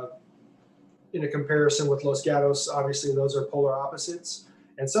 in a comparison with Los Gatos, obviously those are polar opposites.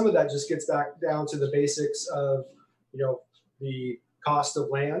 And some of that just gets back down to the basics of, the cost of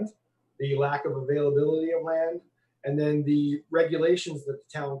land, the lack of availability of land, and then the regulations that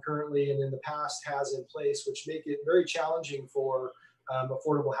the town currently and in the past has in place, which make it very challenging for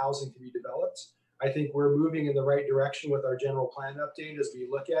affordable housing to be developed. I think we're moving in the right direction with our general plan update as we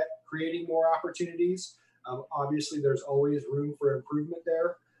look at creating more opportunities. Obviously, there's always room for improvement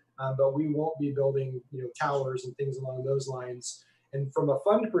there, but we won't be building towers and things along those lines. And from a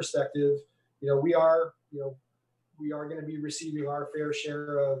fund perspective, we are going to be receiving our fair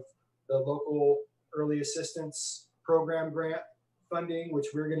share of the local early assistance program grant funding, which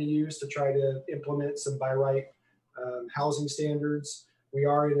we're going to use to try to implement some by right housing standards. We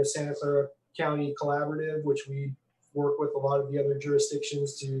are in a Santa Clara County collaborative, which we work with a lot of the other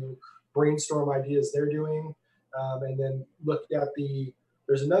jurisdictions to brainstorm ideas they're doing. And then look at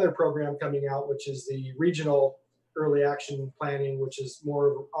there's another program coming out, which is the regional early action planning, which is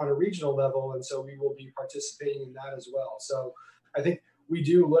more on a regional level. And so we will be participating in that as well. So I think we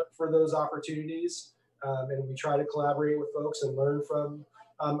do look for those opportunities, and we try to collaborate with folks and learn from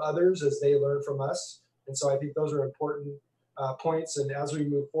others as they learn from us. And so I think those are important points. And as we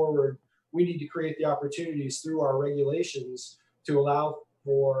move forward, we need to create the opportunities through our regulations to allow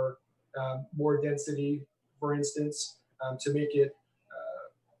for more density, for instance, to make it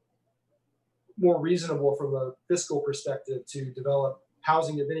more reasonable from a fiscal perspective to develop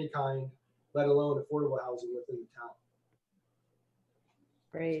housing of any kind, let alone affordable housing within the town.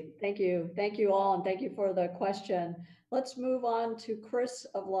 Great, thank you. Thank you all, and thank you for the question. Let's move on to Chris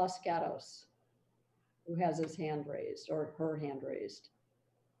of Los Gatos, who has his hand raised, or her hand raised.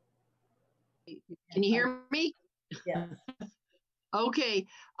 Can you hear me? Yes. Okay,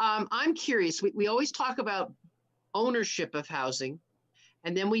 I'm curious. We always talk about ownership of housing,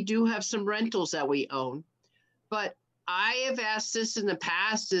 and then we do have some rentals that we own. But I have asked this in the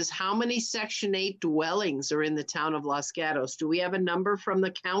past, is how many Section 8 dwellings are in the town of Los Gatos? Do we have a number from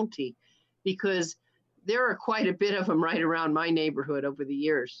the county? Because there are quite a bit of them right around my neighborhood over the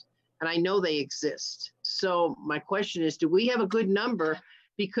years, and I know they exist. So my question is, do we have a good number?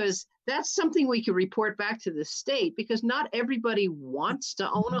 Because that's something we can report back to the state, because not everybody wants to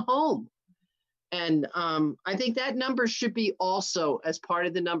own a home. And I think that number should be also as part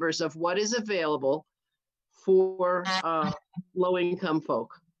of the numbers of what is available for low-income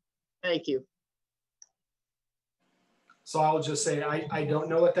folk. Thank you. So I'll just say, I don't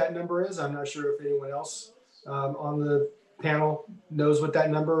know what that number is. I'm not sure if anyone else on the panel knows what that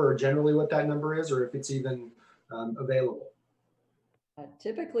number, or generally what that number is, or if it's even available.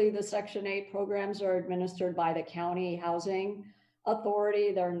 Typically, the Section 8 programs are administered by the county housing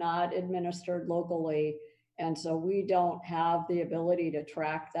authority. They're not administered locally. And so we don't have the ability to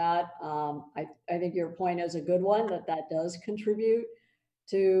track that. I think your point is a good one, that does contribute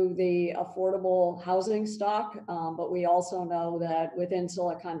to the affordable housing stock. But we also know that within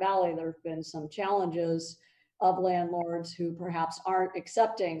Silicon Valley, there have been some challenges of landlords who perhaps aren't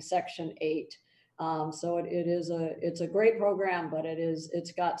accepting Section 8. So it's a great program, but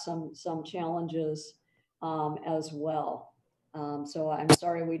it's got some challenges as well. So I'm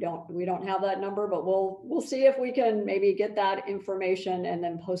sorry we don't have that number, but we'll see if we can maybe get that information and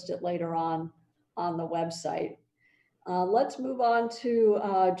then post it later on the website. Let's move on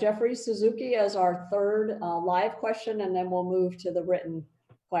to Jeffrey Suzuki as our third live question, and then we'll move to the written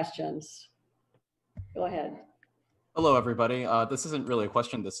questions. Go ahead. Hello, everybody. This isn't really a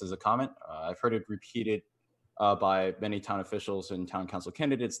question. This is a comment. I've heard it repeated by many town officials and town council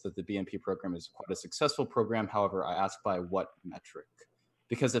candidates that the BMP program is quite a successful program. However, I ask by what metric?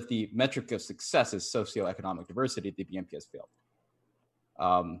 Because if the metric of success is socioeconomic diversity, the BMP has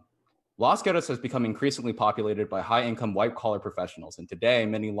failed. Los Gatos has become increasingly populated by high-income white-collar professionals, and today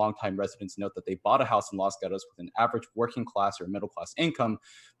many longtime residents note that they bought a house in Los Gatos with an average working class or middle-class income,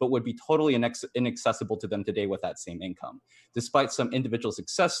 but would be totally inaccessible to them today with that same income. Despite some individual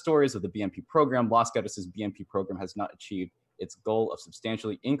success stories of the BMP program, Los Gatos' BMP program has not achieved its goal of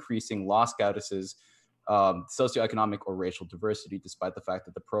substantially increasing Los Gatos' socioeconomic or racial diversity, despite the fact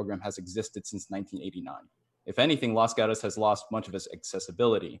that the program has existed since 1989. If anything, Los Gatos has lost much of its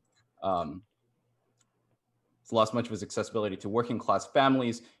accessibility. It's lost much of its accessibility to working class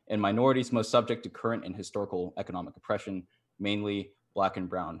families and minorities most subject to current and historical economic oppression, mainly Black and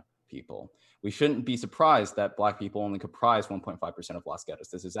brown people. We shouldn't be surprised that Black people only comprise 1.5% of Los Gatos.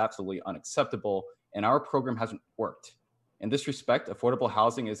 This is absolutely unacceptable, and our program hasn't worked. In this respect, affordable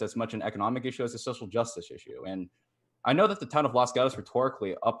housing is as much an economic issue as a social justice issue. And I know that the town of Los Gatos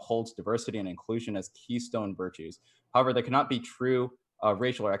rhetorically upholds diversity and inclusion as keystone virtues. However, there cannot be true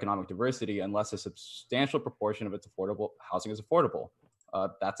racial or economic diversity unless a substantial proportion of its affordable housing is affordable.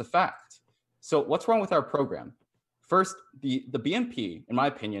 That's a fact. So what's wrong with our program? First, the BMP, in my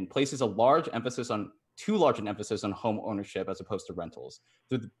opinion, places too large an emphasis on home ownership as opposed to rentals.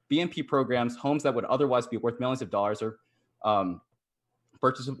 Through the BMP programs, homes that would otherwise be worth millions of dollars are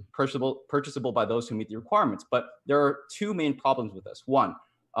purchasable by those who meet the requirements. But there are two main problems with this. One,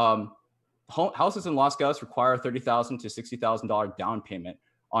 houses in Los Gatos require $30,000 to $60,000 down payment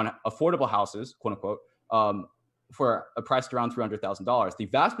on affordable houses, quote unquote, for a price around $300,000. The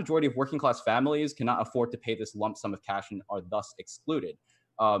vast majority of working class families cannot afford to pay this lump sum of cash and are thus excluded.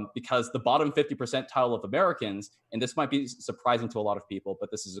 Because the bottom 50 percentile of Americans, and this might be surprising to a lot of people,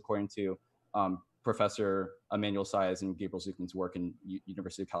 but this is according to Professor Emmanuel Saez and Gabriel Zuckman's work in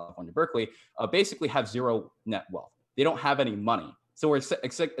University of California, Berkeley, basically have zero net wealth. They don't have any money. So we're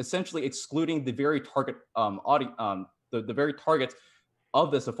essentially excluding the very target the very targets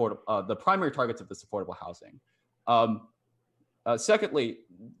of this the primary targets of this affordable housing. Secondly,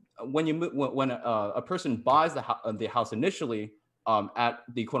 when a person buys the house initially at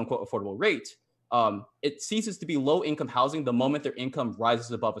the quote unquote affordable rate, it ceases to be low income housing the moment their income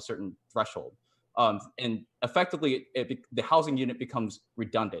rises above a certain threshold. And effectively, the housing unit becomes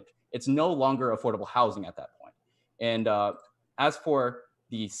redundant. It's no longer affordable housing at that point. And as for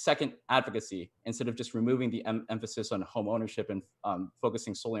the second advocacy, instead of just removing the emphasis on home ownership and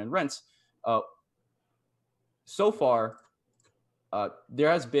focusing solely on rents, so far, there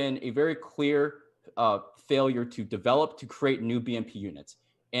has been a very clear failure to create new BMP units.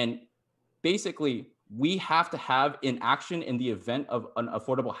 And basically, we have to have inaction in the event of an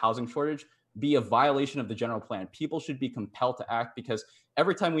affordable housing shortage be a violation of the general plan. People should be compelled to act, because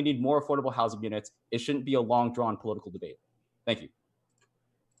every time we need more affordable housing units, it shouldn't be a long drawn political debate. Thank you.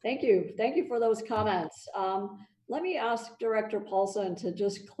 Thank you. Thank you for those comments. Let me ask Director Paulson to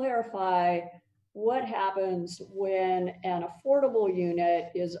just clarify what happens when an affordable unit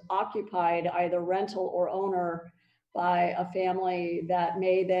is occupied, either rental or owner, by a family that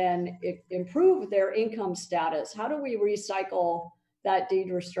may then improve their income status. How do we recycle that deed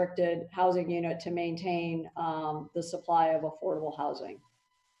restricted housing unit to maintain the supply of affordable housing?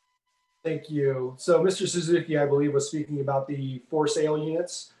 Thank you. So Mr. Suzuki, I believe, was speaking about the for sale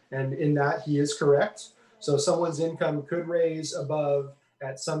units, and in that he is correct. So someone's income could raise above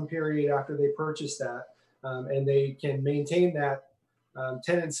at some period after they purchase that, and they can maintain that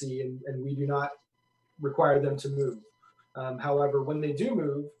tenancy, and we do not require them to move. However, when they do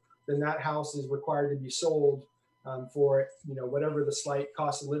move, then that house is required to be sold for whatever the slight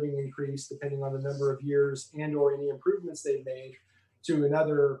cost of living increase, depending on the number of years and or any improvements they've made, to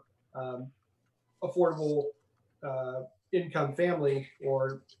another affordable income family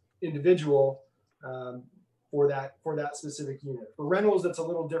or individual for that specific unit. For rentals, that's a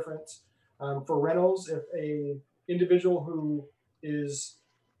little different. For rentals, if a individual who is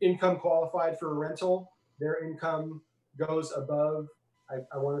income qualified for a rental, their income goes above,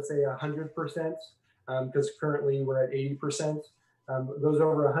 I want to say 100%, because currently we're at 80%, goes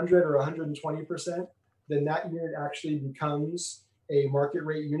over 100 or 120%, then that unit actually becomes a market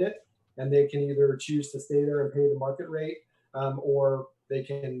rate unit, and they can either choose to stay there and pay the market rate, or they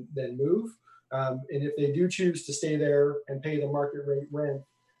can then move. And if they do choose to stay there and pay the market rate rent,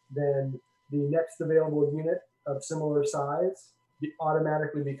 then the next available unit of similar size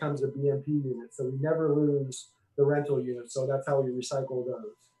automatically becomes a BMP unit. So we never lose the rental unit. So that's how we recycle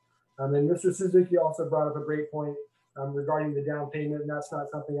those. And Mr. Suzuki also brought up a great point regarding the down payment, and that's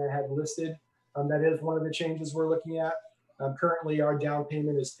not something I had listed. That is one of the changes we're looking at. Currently, our down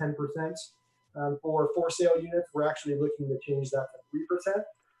payment is 10%. For sale units, we're actually looking to change that to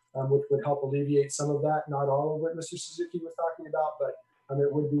 3%, which would help alleviate some of that. Not all of what Mr. Suzuki was talking about, but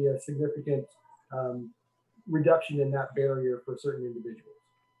it would be a significant reduction in that barrier for certain individuals.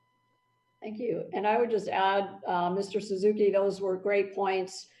 Thank you. And I would just add, Mr. Suzuki, those were great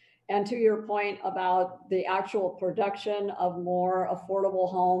points. And to your point about the actual production of more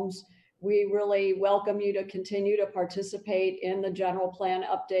affordable homes, we really welcome you to continue to participate in the general plan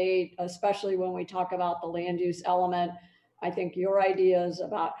update, especially when we talk about the land use element. I think your ideas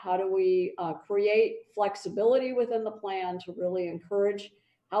about how do we create flexibility within the plan to really encourage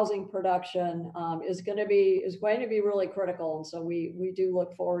housing production is going to be really critical. And so we do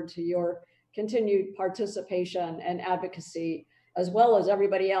look forward to your continued participation and advocacy, as well as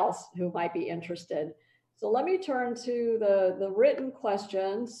everybody else who might be interested. So let me turn to the written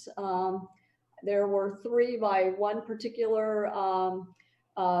questions. There were 3 by one particular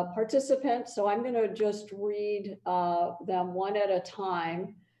participant. So I'm going to just read them one at a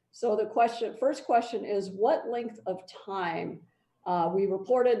time. So the first question is, what length of time? We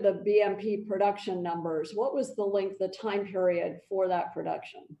reported the BMP production numbers. What was the time period for that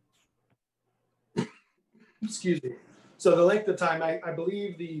production? Excuse me. So the length of time, I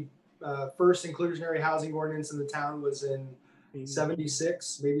believe the first inclusionary housing ordinance in the town was in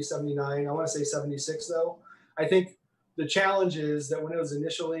 76, maybe 79. I want to say 76 though. I think the challenge is that when it was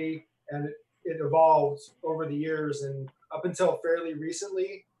initially, and it evolved over the years, and up until fairly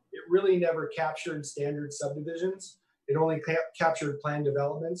recently, it really never captured standard subdivisions. It only captured planned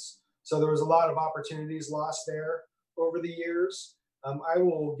developments. So there was a lot of opportunities lost there over the years. I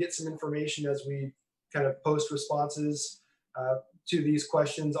will get some information as we kind of post responses to these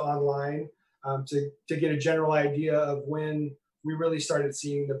questions online to get a general idea of when we really started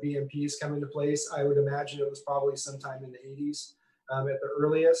seeing the BMPs come into place. I would imagine it was probably sometime in the 80s at the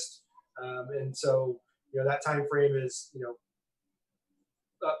earliest. And so, that time frame is,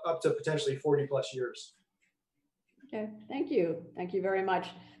 up to potentially 40 plus years. Okay, thank you. Thank you very much.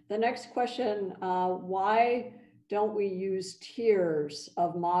 The next question, why don't we use tiers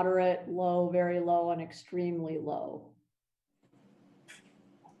of moderate, low, very low, and extremely low?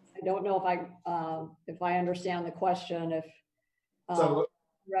 I don't know if I understand the question,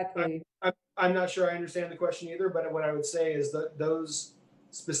 correctly. I'm not sure I understand the question either, but what I would say is that those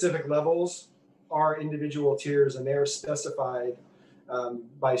specific levels are individual tiers, and they are specified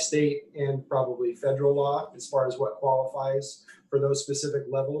by state and probably federal law as far as what qualifies for those specific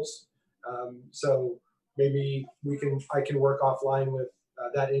levels. So maybe I can work offline with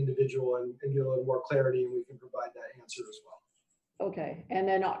that individual and get a little more clarity, and we can provide that answer as well. Okay, and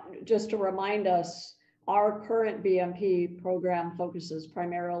then just to remind us, our current BMP program focuses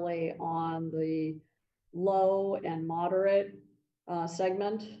primarily on the low and moderate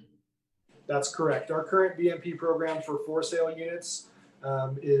segment. That's correct. Our current BMP program for sale units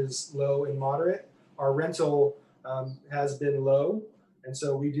is low and moderate. Our rental has been low. And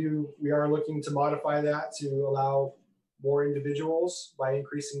so we are looking to modify that to allow more individuals by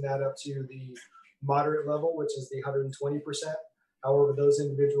increasing that up to the moderate level, which is the 120%. However, those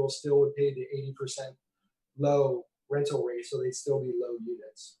individuals still would pay the 80% low rental rate, so they'd still be low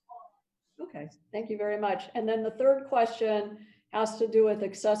units. Okay, thank you very much. And then the third question has to do with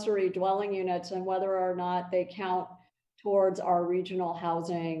accessory dwelling units and whether or not they count towards our regional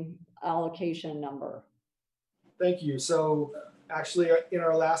housing allocation number. Thank you. So actually in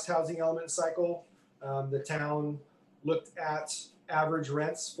our last housing element cycle, the town looked at average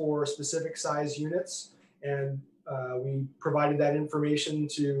rents for specific size units, and we provided that information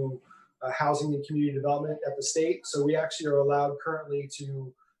to housing and community development at the state. So we actually are allowed currently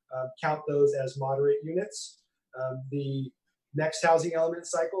to count those as moderate units. The next housing element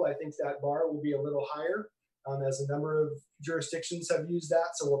cycle, I think that bar will be a little higher as a number of jurisdictions have used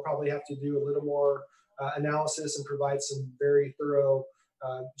that. So we'll probably have to do a little more analysis and provide some very thorough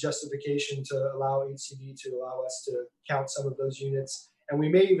justification to allow HCD to allow us to count some of those units. And we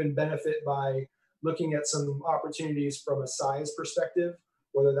may even benefit by looking at some opportunities from a size perspective,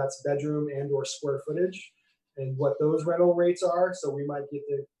 whether that's bedroom and or square footage, and what those rental rates are. So we might get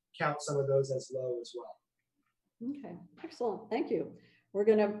to count some of those as low as well. Okay, excellent. Thank you. We're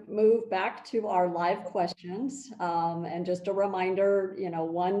going to move back to our live questions. And just a reminder,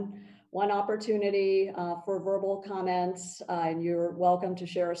 one opportunity for verbal comments, and you're welcome to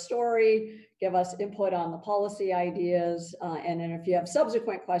share a story, give us input on the policy ideas, and then if you have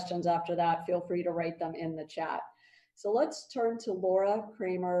subsequent questions after that, feel free to write them in the chat. So let's turn to Laura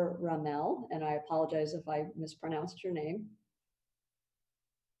Kramer-Ramel, and I apologize if I mispronounced your name.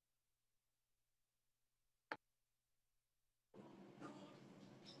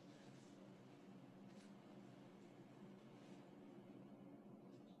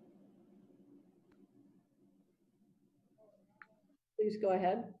 Please go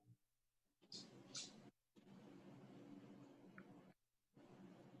ahead.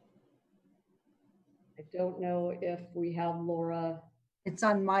 I don't know if we have Laura. It's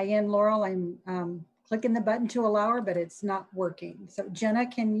on my end, Laurel. I'm clicking the button to allow her, but it's not working. So Jenna,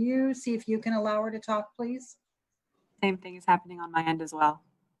 can you see if you can allow her to talk, please? Same thing is happening on my end as well.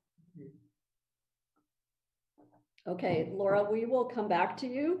 Okay, Laura, we will come back to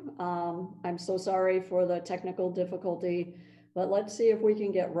you. I'm so sorry for the technical difficulty, but let's see if we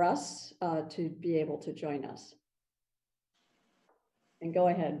can get Russ to be able to join us. And go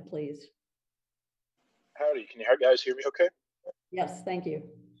ahead, please. Howdy, can you guys hear me okay? Yes, thank you.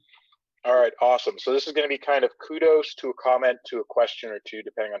 All right, awesome. So this is going to be kind of kudos to a comment to a question or two,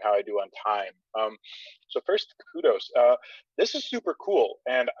 depending on how I do on time. So first, kudos. This is super cool,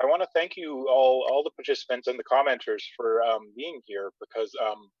 and I want to thank you all the participants and the commenters for being here, because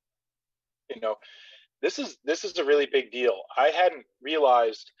this is a really big deal. I hadn't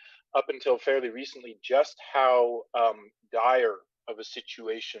realized up until fairly recently just how dire of a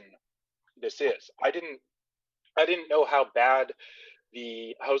situation this is. I didn't know how bad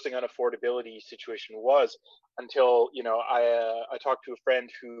the housing unaffordability situation was until I talked to a friend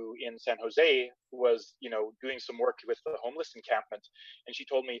who in San Jose was doing some work with the homeless encampment, and she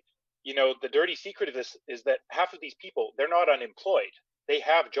told me, the dirty secret of this is that half of these people, they're not unemployed, they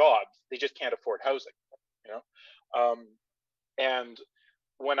have jobs, they just can't afford housing. And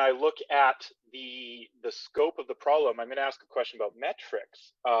when I look at the scope of the problem, I'm going to ask a question about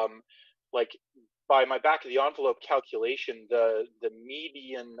metrics. Like, by my back of the envelope calculation, the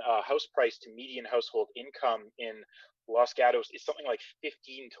median house price to median household income in Los Gatos is something like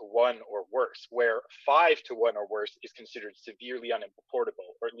 15 to 1 or worse, where 5 to 1 or worse is considered severely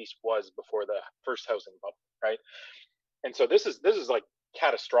unaffordable, or at least was before the first housing bubble, right? And so this is like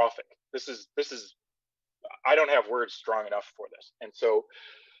catastrophic. This is I don't have words strong enough for this. And so,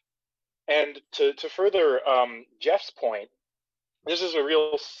 and to further Jeff's point, this is a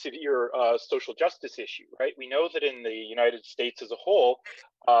real severe social justice issue, right? We know that in the United States as a whole,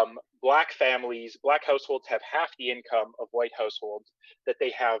 Black families, Black households have half the income of white households, that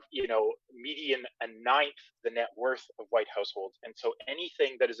they have, median a ninth the net worth of white households. And so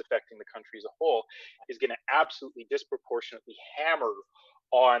anything that is affecting the country as a whole is going to absolutely disproportionately hammer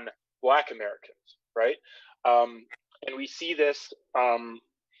on Black Americans, right? And we see this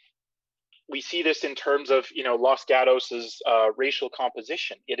in terms of Los Gatos's racial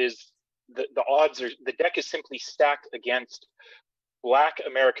composition. It is the odds are, the deck is simply stacked against Black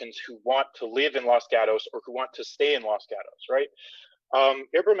Americans who want to live in Los Gatos or who want to stay in Los Gatos, right?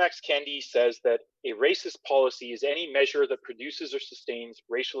 Ibram X. Kendi says that a racist policy is any measure that produces or sustains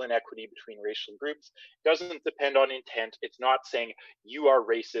racial inequity between racial groups. It doesn't depend on intent. It's not saying you are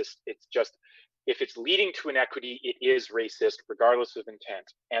racist. It's just if it's leading to inequity, it is racist regardless of intent.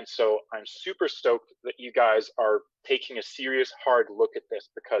 And so I'm super stoked that you guys are taking a serious, hard look at this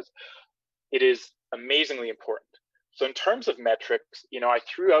because it is amazingly important. So in terms of metrics, I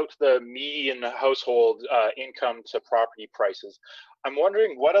threw out the median household income to property prices. I'm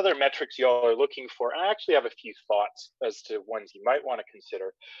wondering what other metrics y'all are looking for. And I actually have a few thoughts as to ones you might want to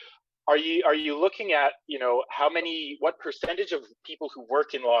consider. Are you looking at, what percentage of people who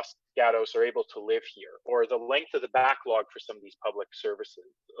work in Los Gatos are able to live here, or the length of the backlog for some of these public services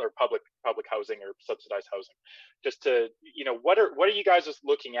or public housing or subsidized housing? Just to, what are you guys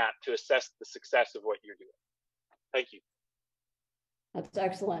looking at to assess the success of what you're doing? Thank you. That's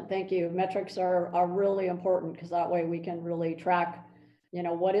excellent. Thank you. Metrics are really important because that way we can really track,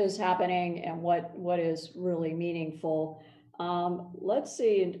 what is happening and what is really meaningful. Let's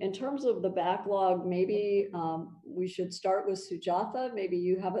see, in terms of the backlog, maybe we should start with Sujatha. Maybe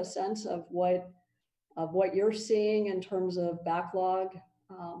you have a sense of what you're seeing in terms of backlog.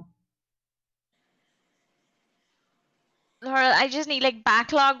 Laurel, I just need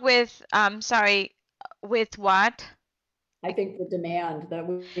backlog with, with what? I think the demand, that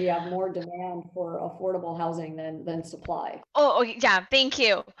we have more demand for affordable housing than supply. Oh, yeah, thank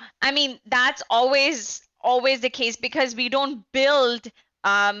you. I mean, that's always the case because we don't build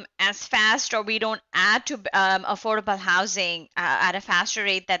as fast, or we don't add to affordable housing at a faster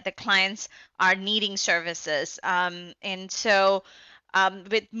rate that the clients are needing services. And so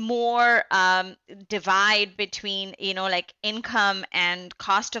with more divide between, income and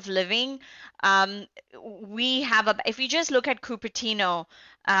cost of living, we have if you just look at Cupertino,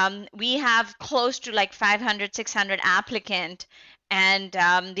 we have close to 500, 600 applicant, and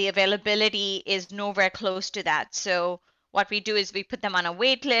the availability is nowhere close to that. So what we do is we put them on a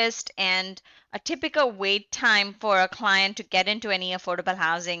wait list, and a typical wait time for a client to get into any affordable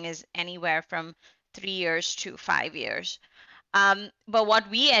housing is anywhere from 3 years to 5 years. But what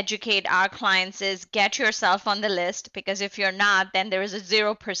we educate our clients is get yourself on the list, because if you're not, then there is a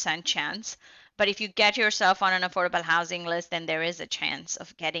 0% chance. But if you get yourself on an affordable housing list, then there is a chance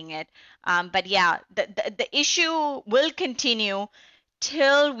of getting it. But yeah, the issue will continue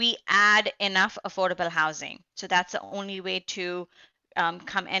till we add enough affordable housing. So that's the only way to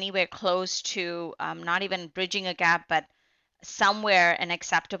come anywhere close to not even bridging a gap, but somewhere an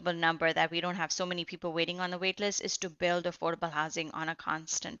acceptable number that we don't have so many people waiting on the wait list, is to build affordable housing on a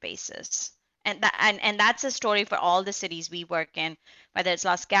constant basis. And that's a story for all the cities we work in, whether it's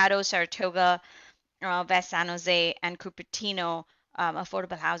Los Gatos, Saratoga, West San Jose, and Cupertino.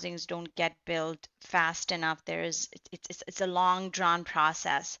 Affordable housings don't get built fast enough. It's a long drawn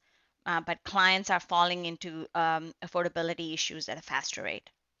process, but clients are falling into affordability issues at a faster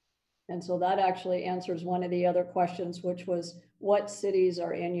rate. And so that actually answers one of the other questions, which was what cities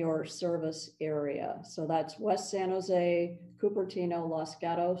are in your service area? So that's West San Jose, Cupertino, Los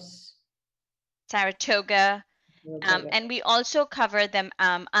Gatos, Saratoga, and we also cover the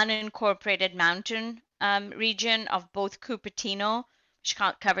unincorporated mountain region of both Cupertino, which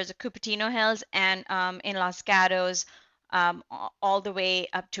covers the Cupertino Hills, and in Los Gatos, all the way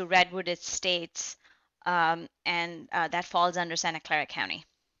up to Redwood Estates, and that falls under Santa Clara County.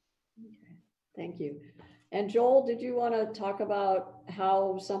 Okay, thank you. And Joel, did you want to talk about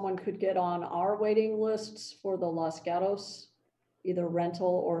how someone could get on our waiting lists for the Los Gatos, either rental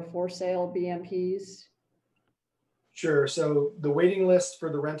or for sale BMPs? Sure. So the waiting lists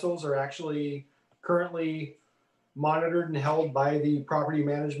for the rentals are actually currently monitored and held by the property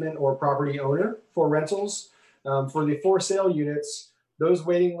management or property owner for rentals. For the for sale units, those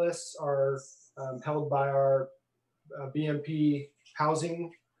waiting lists are held by our BMP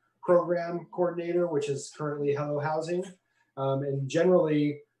housing program coordinator, which is currently Hello Housing. And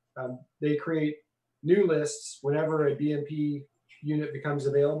generally, they create new lists whenever a BMP unit becomes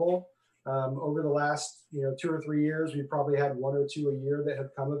available. Over the last 2 or 3 years, we've probably had 1 or 2 a year that have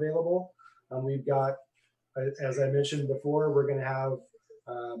come available. We've got, as I mentioned before, we're going to have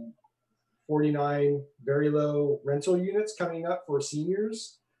 49 very low rental units coming up for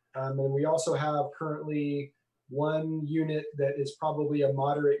seniors. And we also have currently 1 unit that is probably a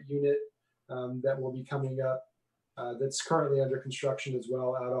moderate unit that will be coming up that's currently under construction as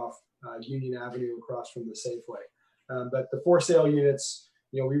well, out off Union Avenue across from the Safeway. But the for sale units,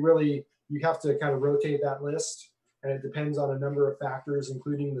 you have to kind of rotate that list, and it depends on a number of factors,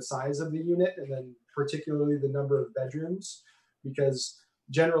 including the size of the unit and then particularly the number of bedrooms, because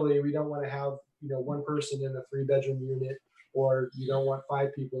generally we don't want to have 1 person in a 3-bedroom unit or you don't want 5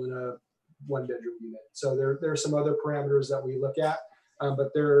 people in a 1-bedroom unit. So there are some other parameters that we look at, but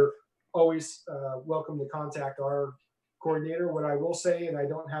they're always welcome to contact our coordinator. What I will say, and I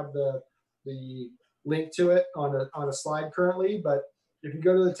don't have the link to it on a slide currently, but if you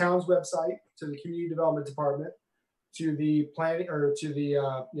go to the town's website, to the community development department, to the planning, or to the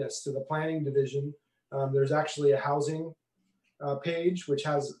to the planning division, there's actually a housing page which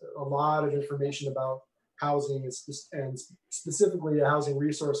has a lot of information about housing, and specifically a housing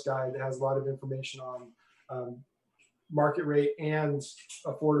resource guide that has a lot of information on market rate and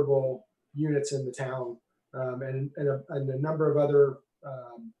affordable units in the town, and a number of other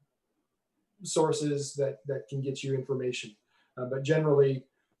sources that can get you information. But generally,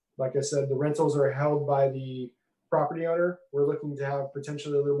 like I said, the rentals are held by the property owner. We're looking to have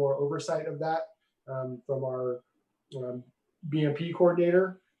potentially a little more oversight of that from our BMP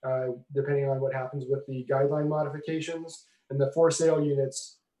coordinator, depending on what happens with the guideline modifications. And the for sale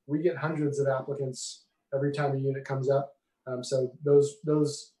units, we get hundreds of applicants every time a unit comes up. So those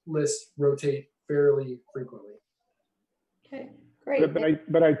lists rotate fairly frequently. Okay, great.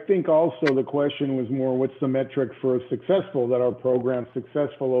 But I think also the question was more, what's the metric for successful, that our program's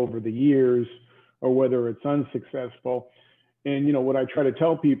successful over the years, or whether it's unsuccessful. And, you know, what I try to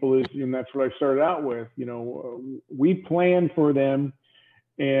tell people is, and that's what I started out with, you know, we plan for them,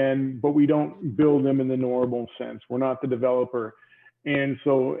 but we don't build them in the normal sense. We're not the developer. And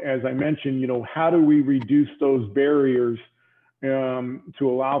so, as I mentioned, you know, how do we reduce those barriers to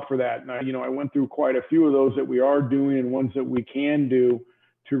allow for that? And I went through quite a few of those that we are doing, and ones that we can do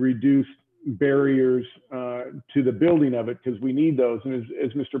to reduce barriers to the building of it, because we need those. And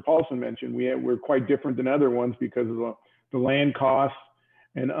as Mr. Paulson mentioned, we're quite different than other ones because of the land costs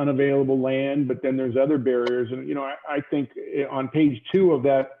and unavailable land, but then there's other barriers. And, you know, I think on page 2 of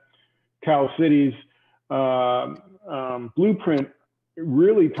that Cal Cities blueprint, it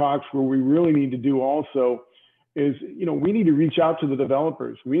really talks where we really need to do also is, you know, we need to reach out to the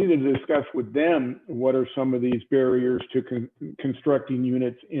developers. We need to discuss with them what are some of these barriers to constructing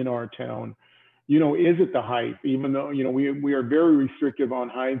units in our town. You know, is it the height? Even though, you know, we are very restrictive on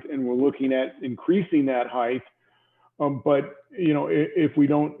height, and we're looking at increasing that height. But, you know, if we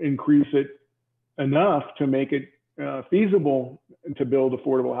don't increase it enough to make it feasible to build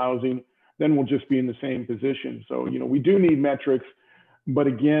affordable housing, then we'll just be in the same position. So, you know, we do need metrics. But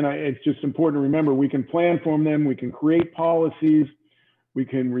again, it's just important to remember, we can plan for them, we can create policies, we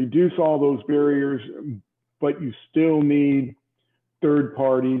can reduce all those barriers, but you still need third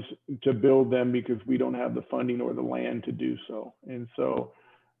parties to build them because we don't have the funding or the land to do so. And so,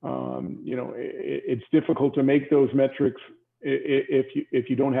 you know, it's difficult to make those metrics if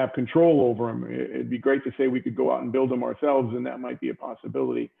you don't have control over them. It'd be great to say we could go out and build them ourselves, and that might be a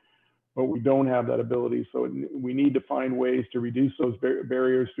possibility. But we don't have that ability. So we need to find ways to reduce those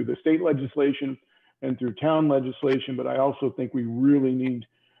barriers through the state legislation and through town legislation. But I also think we really need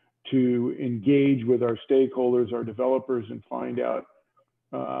to engage with our stakeholders, our developers, and find out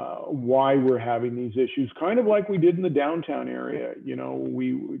why we're having these issues, kind of like we did in the downtown area. You know,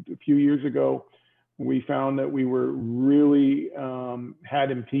 a few years ago, we found that we were really had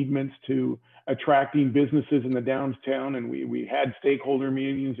impediments to attracting businesses in the downtown, and we had stakeholder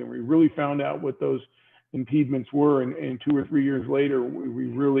meetings, and we really found out what those impediments were. And 2 or 3 years later, we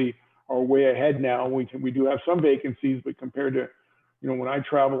really are way ahead now. We do have some vacancies, but compared to, you know, when I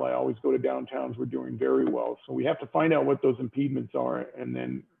travel, I always go to downtowns. We're doing very well. So we have to find out what those impediments are and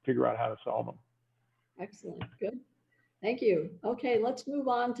then figure out how to solve them. Excellent. Good. Thank you. Okay, let's move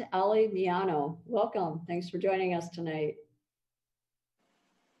on to Ali Miano. Welcome. Thanks for joining us tonight.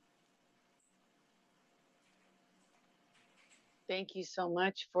 Thank you so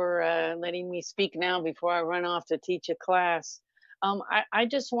much for letting me speak now before I run off to teach a class. I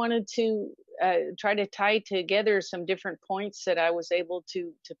just wanted to try to tie together some different points that I was able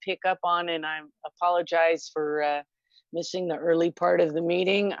to pick up on, and I apologize for missing the early part of the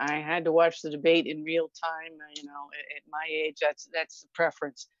meeting. I had to watch the debate in real time. You know, at my age, that's the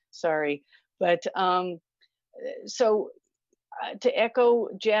preference. Sorry, but so. To echo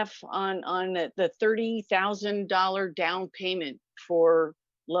Jeff on the $30,000 down payment for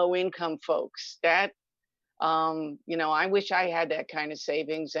low income folks, that you know, I wish I had that kind of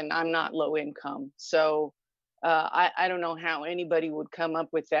savings, and I'm not low income. So I don't know how anybody would come up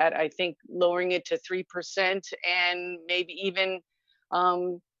with that. I think lowering it to 3% and maybe even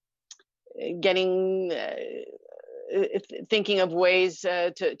thinking of ways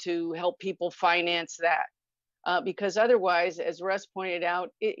to help people finance that. Because otherwise, as Russ pointed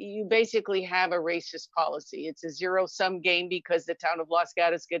out, you basically have a racist policy. It's a zero-sum game because the town of Los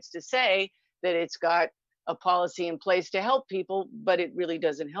Gatos gets to say that it's got a policy in place to help people, but it really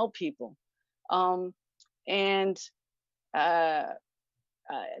doesn't help people. And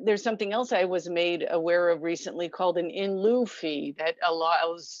there's something else I was made aware of recently called an in lieu fee that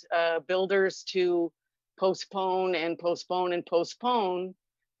allows builders to postpone and postpone and postpone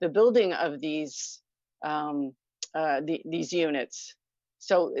the building of these units.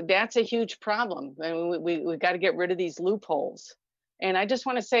 So that's a huge problem. I mean, we've got to get rid of these loopholes. And I just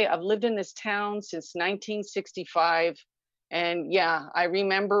want to say, I've lived in this town since 1965. And yeah, I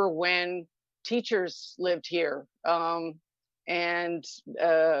remember when teachers lived here, and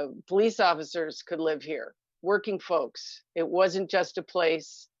police officers could live here, working folks. It wasn't just a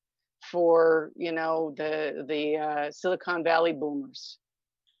place for, you know, the Silicon Valley boomers.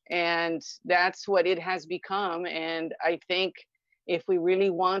 And that's what it has become. And I think if we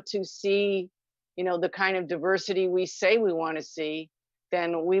really want to see, you know, the kind of diversity we say we want to see,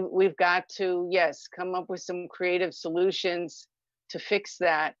 then we've got to, yes, come up with some creative solutions to fix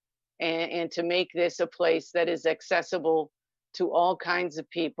that and to make this a place that is accessible to all kinds of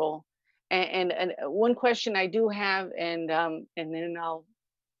people. And one question I do have, and then I'll,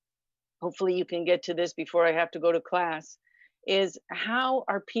 hopefully you can get to this before I have to go to class, is how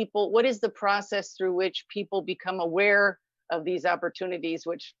are people, what is the process through which people become aware of these opportunities,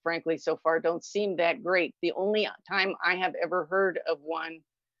 which frankly so far don't seem that great? The only time I have ever heard of one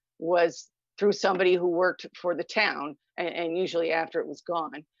was through somebody who worked for the town, and usually after it was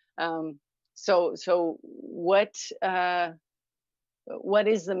gone. So what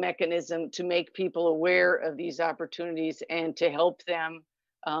is the mechanism to make people aware of these opportunities and to help them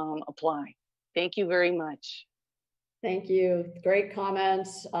apply? Thank you very much. Thank you. Great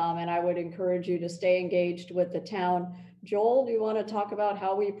comments. And I would encourage you to stay engaged with the town. Joel, do you want to talk about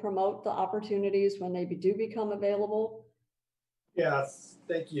how we promote the opportunities when they do become available? Yes,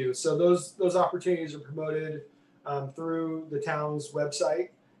 thank you. So those opportunities are promoted through the town's website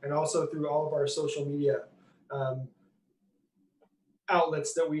and also through all of our social media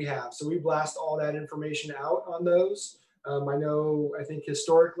outlets that we have. So we blast all that information out on those. I think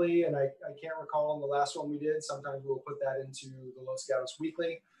historically, and I can't recall in the last one we did, sometimes we'll put that into the Los Gatos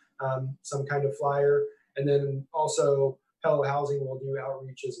Weekly, some kind of flyer. And then also Hello Housing will do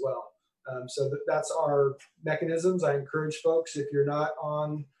outreach as well. So that's our mechanisms. I encourage folks, if you're not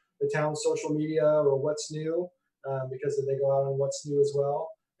on the town's social media or What's New, because they go out on What's New as well,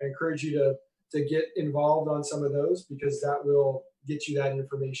 I encourage you to get involved on some of those, because that will get you that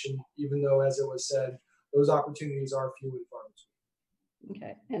information, even though, as it was said, those opportunities are few and far between.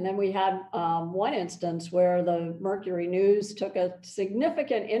 Okay, and then we had one instance where the Mercury News took a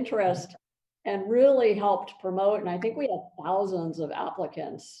significant interest and really helped promote, and I think we had thousands of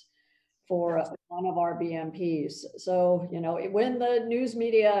applicants for one of our BMPs. So, you know, when the news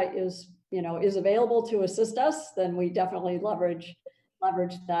media is available to assist us, then we definitely leverage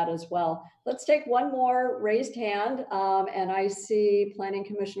that as well. Let's take one more raised hand, and I see Planning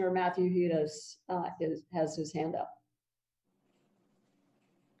Commissioner Matthew Hudas has his hand up.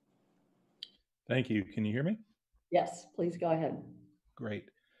 Thank you. Can you hear me? Yes, please go ahead. Great.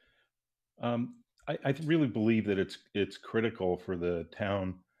 I really believe that it's critical for the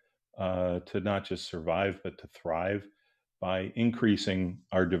town to not just survive, but to thrive by increasing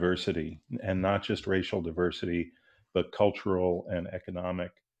our diversity, and not just racial diversity, but cultural and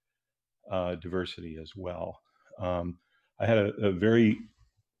economic diversity as well. I had a very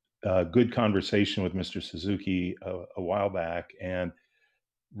good conversation with Mr. Suzuki a while back, and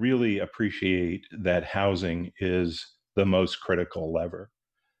really appreciate that housing is the most critical lever.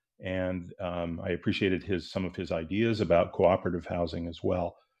 And I appreciated some of his ideas about cooperative housing as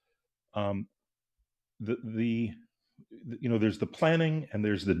well. There's the planning and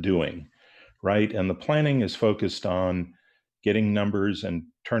there's the doing, right? And the planning is focused on getting numbers and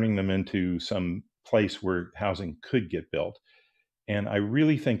turning them into some place where housing could get built. And I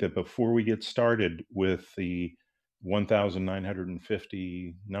really think that before we get started with the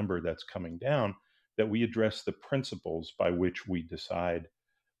 1,950 number that's coming down, that we address the principles by which we decide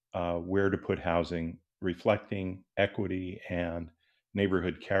where to put housing, reflecting equity and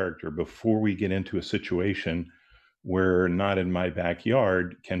neighborhood character, before we get into a situation where not in my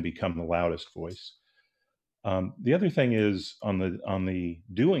backyard can become the loudest voice. The other thing is on the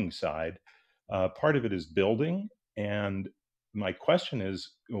doing side, part of it is building. And my question is,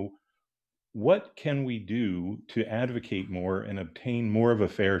 what can we do to advocate more and obtain more of a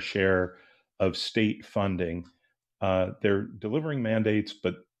fair share of state funding? They're delivering mandates,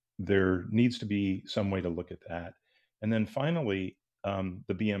 but there needs to be some way to look at that. And then finally,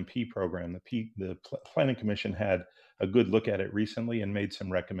 the BMP program, the Planning Commission had a good look at it recently and made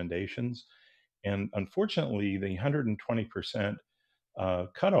some recommendations. And unfortunately, the 120%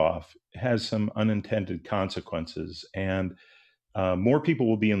 cutoff has some unintended consequences, and more people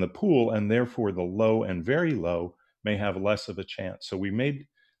will be in the pool, and therefore the low and very low may have less of a chance. So we made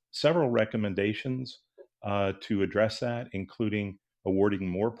several recommendations to address that, including awarding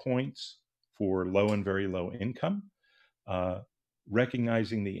more points for low and very low income,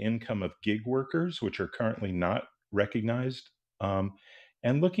 recognizing the income of gig workers, which are currently not recognized,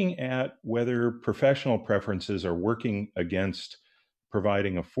 and looking at whether professional preferences are working against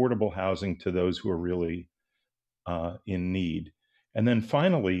providing affordable housing to those who are really in need. And then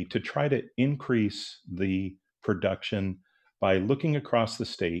finally, to try to increase the production by looking across the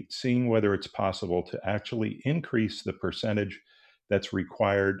state, seeing whether it's possible to actually increase the percentage that's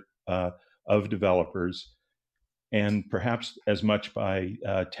required of developers, and perhaps as much by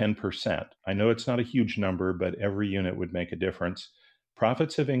 10%. I know it's not a huge number, but every unit would make a difference.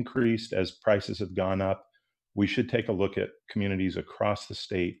 Profits have increased as prices have gone up. We should take a look at communities across the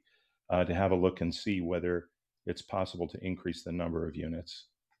state to have a look and see whether it's possible to increase the number of units.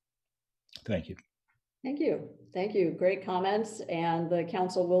 Thank you. Thank you. Thank you. Great comments. And the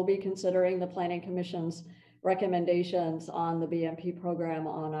council will be considering the Planning Commission's recommendations on the BMP program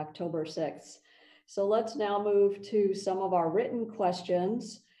on October 6th. So let's now move to some of our written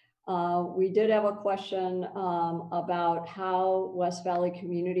questions. We did have a question about how West Valley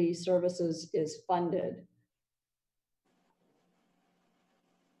Community Services is funded.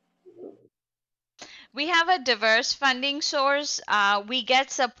 We have a diverse funding source. We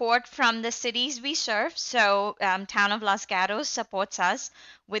get support from the cities we serve. So Town of Los Gatos supports us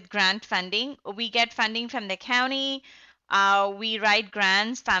with grant funding. We get funding from the county. We write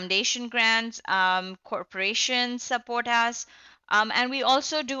grants, foundation grants, corporations support us. And we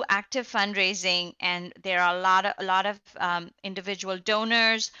also do active fundraising. And there are a lot of individual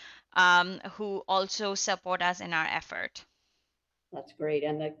donors who also support us in our effort. That's great.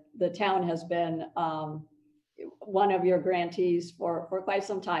 And the town has been one of your grantees for quite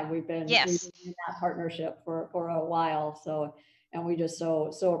some time. We've been in that partnership for a while. So, and we just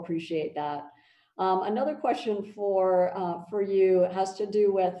so appreciate that. Another question for you has to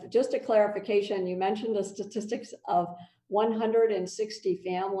do with just a clarification. You mentioned the statistics of 160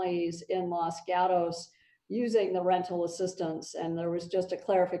 families in Los Gatos using the rental assistance, and there was just a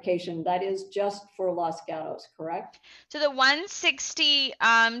clarification that is just for Los Gatos, correct? So the 162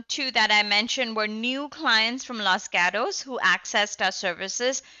 that I mentioned were new clients from Los Gatos who accessed our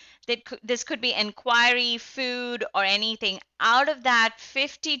services. This could be inquiry, food, or anything. Out of that,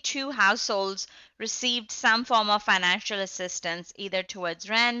 52 households received some form of financial assistance, either towards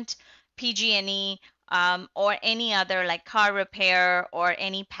rent, PG&E, or any other like car repair or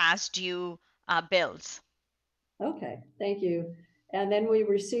any past due bills. Okay, thank you. And then we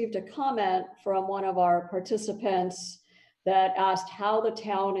received a comment from one of our participants that asked how the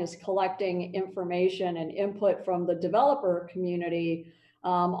town is collecting information and input from the developer community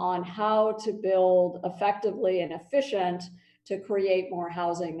on how to build effectively and efficient to create more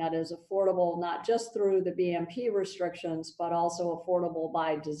housing that is affordable, not just through the BMP restrictions, but also affordable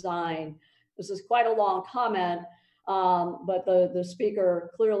by design. This is quite a long comment, but the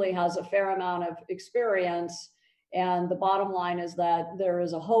speaker clearly has a fair amount of experience. And the bottom line is that there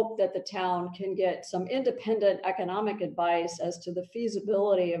is a hope that the town can get some independent economic advice as to the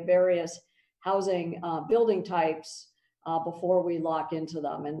feasibility of various housing building types before we lock into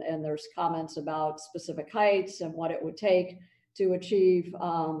them. And there's comments about specific heights and what it would take to achieve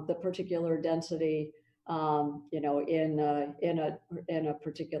the particular density, you know, in a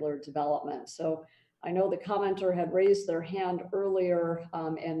particular development. So I know the commenter had raised their hand earlier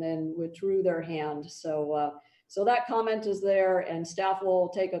and then withdrew their hand. So that comment is there, and staff will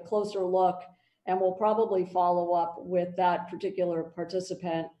take a closer look, and we'll probably follow up with that particular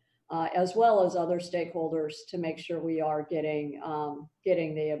participant as well as other stakeholders to make sure we are getting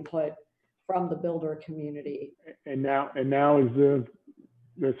the input from the builder community. And now is the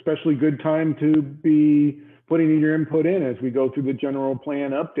especially good time to be putting your input in as we go through the general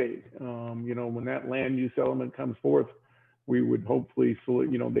plan update. You know, when that land use element comes forth, we would hopefully,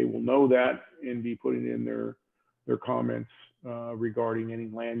 you know, they will know that and be putting in their comments regarding any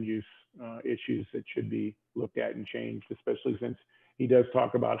land use issues that should be looked at and changed, especially since he does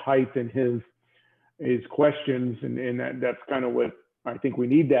talk about height in his questions, and that's kind of what I think we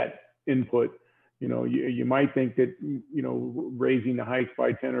need, that input. You know, you might think that, you know, raising the heights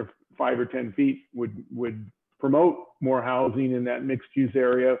by 10 or 5 or 10 feet would promote more housing in that mixed use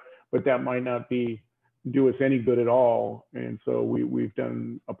area, but that might not do us any good at all. And so we've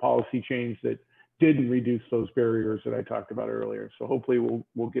done a policy change that didn't reduce those barriers that I talked about earlier. So hopefully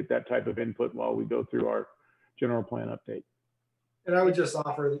we'll get that type of input while we go through our general plan update. And I would just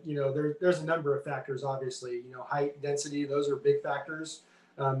offer, you know, there's a number of factors, obviously, you know, height, density, those are big factors,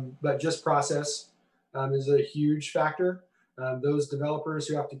 but just process is a huge factor. Those developers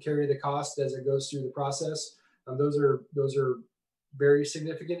who have to carry the cost as it goes through the process, those are very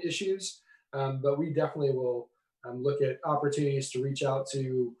significant issues. But we definitely will look at opportunities to reach out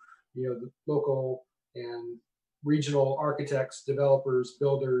to, you know, the local and regional architects, developers,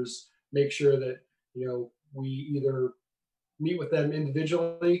 builders, make sure that, you know, we either meet with them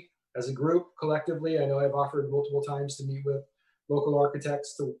individually, as a group, collectively. I know I've offered multiple times to meet with local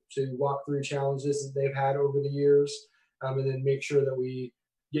architects to walk through challenges that they've had over the years, and then make sure that we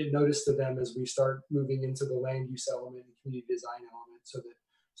get notice to them as we start moving into the land use element and community design element,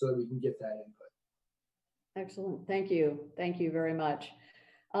 so that we can get that input. Excellent. Thank you. Thank you very much.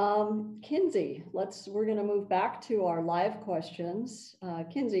 Kinsey, we're going to move back to our live questions.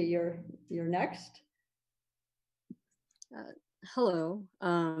 Kinsey, you're next. Hello.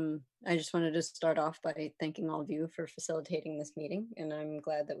 I just wanted to start off by thanking all of you for facilitating this meeting, and I'm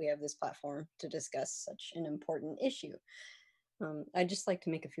glad that we have this platform to discuss such an important issue. I'd just like to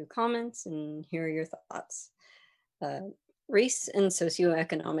make a few comments and hear your thoughts. Race and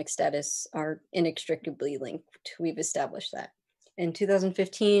socioeconomic status are inextricably linked. We've established that. In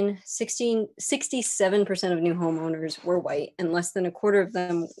 2015, 67% of new homeowners were white, and less than a quarter of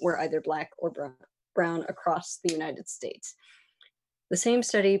them were either Black or brown across the United States. The same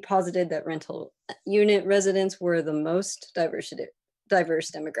study posited that rental unit residents were the most diverse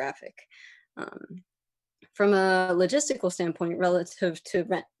demographic. From a logistical standpoint, relative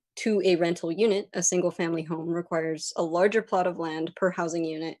to a rental unit, a single family home requires a larger plot of land per housing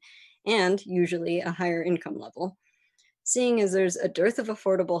unit and usually a higher income level. Seeing as there's a dearth of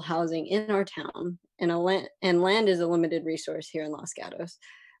affordable housing in our town and land is a limited resource here in Los Gatos,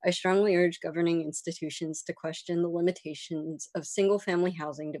 I strongly urge governing institutions to question the limitations of single-family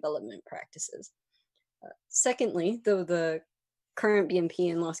housing development practices. Secondly, though the current BMP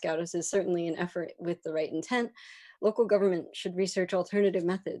in Los Gatos is certainly an effort with the right intent, local government should research alternative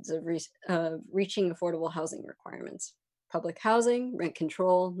methods of reaching affordable housing requirements. Public housing, rent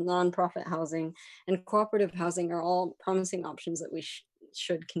control, nonprofit housing, and cooperative housing are all promising options that we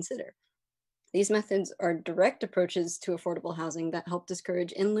should consider. These methods are direct approaches to affordable housing that help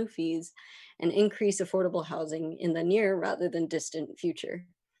discourage in lieu fees and increase affordable housing in the near rather than distant future.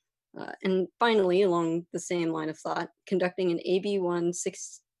 And finally, along the same line of thought, conducting an AB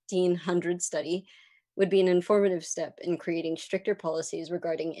 1600 study would be an informative step in creating stricter policies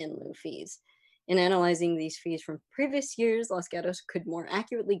regarding in lieu fees. In analyzing these fees from previous years, Los Gatos could more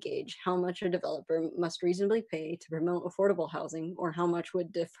accurately gauge how much a developer must reasonably pay to promote affordable housing, or how much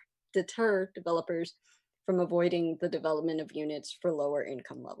would deter developers from avoiding the development of units for lower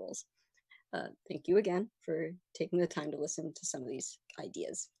income levels. Thank you again for taking the time to listen to some of these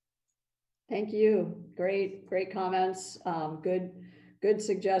ideas. Thank you. Great comments. Good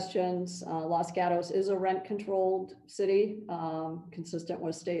suggestions. Los Gatos is a rent-controlled city, consistent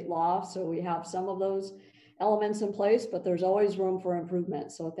with state law. So we have some of those elements in place, but there's always room for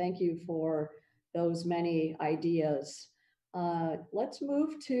improvement. So thank you for those many ideas. Let's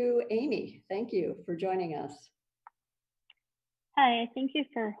move to Amy. Thank you for joining us. Hi, thank you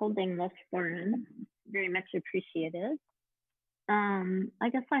for holding this forum. Very much appreciated. I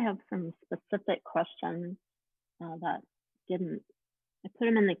guess I have some specific questions that I put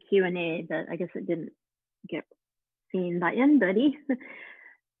them in the Q&A, but I guess it didn't get seen by anybody.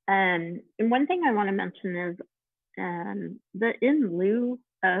 And one thing I want to mention is the in lieu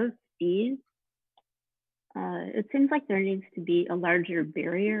of fees. It seems like there needs to be a larger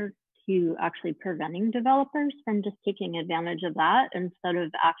barrier to actually preventing developers from just taking advantage of that, instead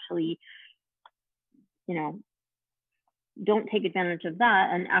of actually, don't take advantage of that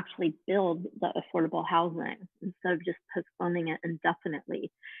and actually build the affordable housing instead of just postponing it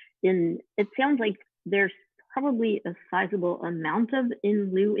indefinitely. It sounds like there's probably a sizable amount of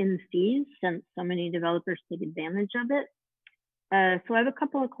in lieu in fees, since so many developers take advantage of it. So I have a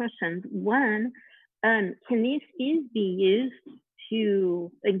couple of questions. One, can these fees be used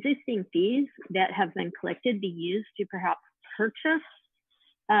to, existing fees that have been collected, be used to perhaps purchase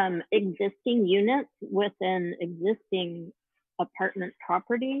existing units within existing apartment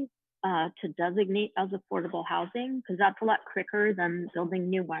properties to designate as affordable housing? Because that's a lot quicker than building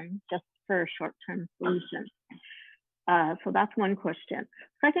new ones just for a short-term solution. So that's one question.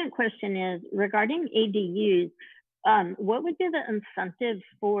 Second question is regarding ADUs. What would be the incentive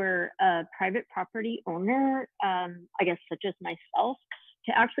for a private property owner, I guess such as myself,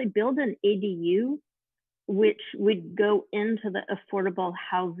 to actually build an ADU, which would go into the affordable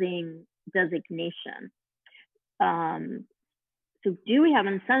housing designation. So do we have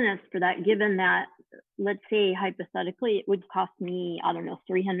incentives for that, given that, let's say hypothetically, it would cost me, I don't know,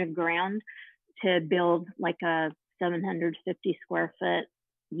 300 grand to build like a 750 square foot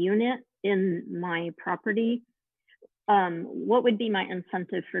unit in my property? What would be my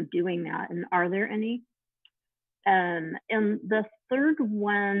incentive for doing that? And are there any? And the third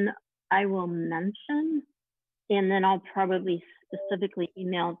one I will mention, and then I'll probably specifically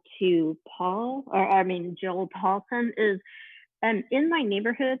email to Joel Paulson, is in my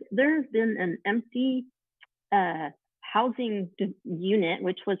neighborhood, there has been an empty housing unit,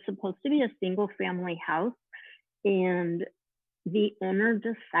 which was supposed to be a single family house. And the owner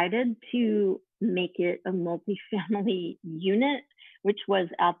decided to make it a multifamily unit, which was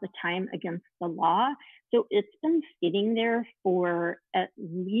at the time against the law. So it's been sitting there for at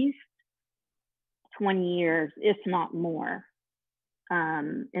least 20 years, if not more.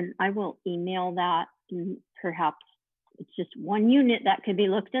 And I will email that, and perhaps it's just one unit that could be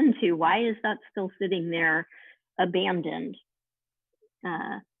looked into. Why is that still sitting there abandoned?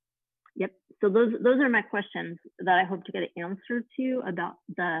 Yep, so those are my questions that I hope to get an answer to about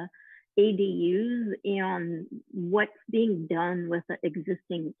the ADUs and what's being done with the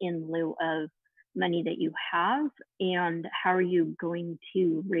existing in lieu of money that you have, and how are you going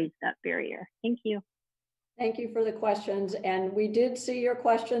to raise that barrier? Thank you. Thank you for the questions. And we did see your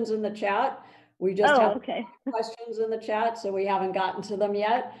questions in the chat. We just have questions in the chat, so we haven't gotten to them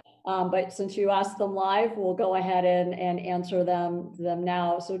yet. But since you asked them live, we'll go ahead and answer them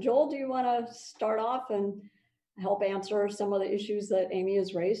now. So Joel, do you want to start off and help answer some of the issues that Amy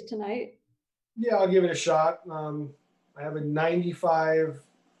has raised tonight? Yeah, I'll give it a shot. I have a 95%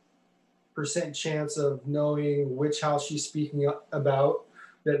 chance of knowing which house she's speaking about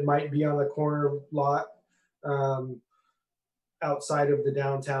that might be on the corner lot outside of the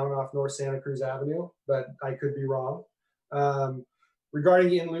downtown off North Santa Cruz Avenue, but I could be wrong.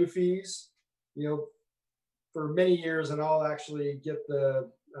 Regarding in lieu fees, for many years, and I'll actually get the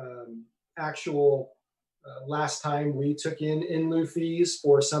actual last time we took in lieu fees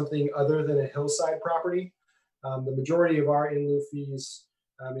for something other than a hillside property. The majority of our in lieu fees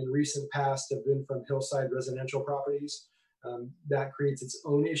in recent past have been from hillside residential properties. That creates its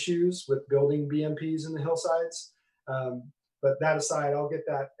own issues with building BMPs in the hillsides. But that aside, I'll get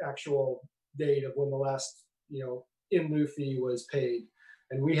that actual date of when the last, in lieu fee was paid.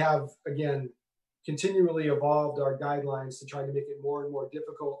 And we have, again, continually evolved our guidelines to try to make it more and more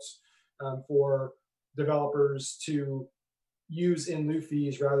difficult for developers to use in lieu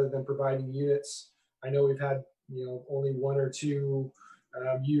fees rather than providing units. I know we've had, only one or two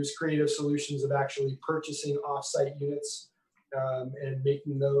use creative solutions of actually purchasing offsite units and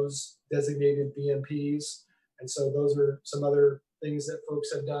making those designated BMPs. And so those are some other things that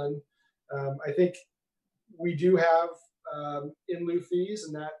folks have done. I think we do have in lieu fees,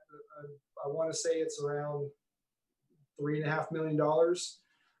 and that I want to say it's around $3.5 million.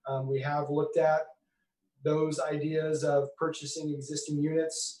 We have looked at those ideas of purchasing existing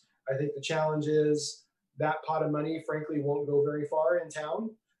units. I think the challenge is that pot of money, frankly, won't go very far in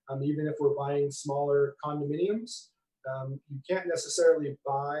town. Even if we're buying smaller condominiums, you can't necessarily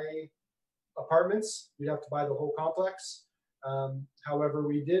buy apartments. You'd have to buy the whole complex. However,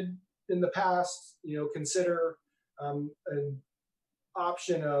 we did in the past, consider an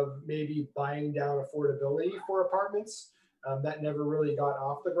option of maybe buying down affordability for apartments. That never really got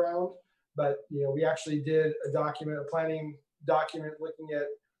off the ground, but we actually did a planning document looking at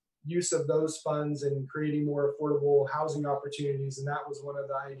use of those funds and creating more affordable housing opportunities, and that was one of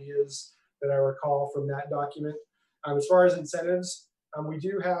the ideas that I recall from that document. As far as incentives, we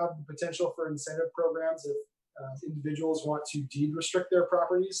do have the potential for incentive programs if individuals want to deed restrict their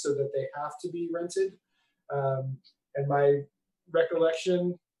properties so that they have to be rented. And my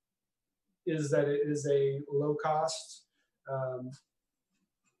recollection is that it is a low-cost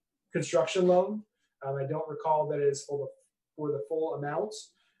construction loan. I don't recall that it is for the full amount.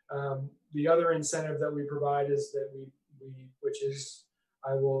 The other incentive that we provide is that which is,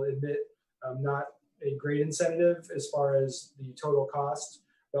 I will admit, not a great incentive as far as the total cost,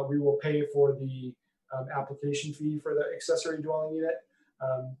 but we will pay for the application fee for the accessory dwelling unit.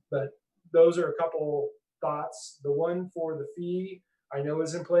 But those are a couple thoughts. The one for the fee I know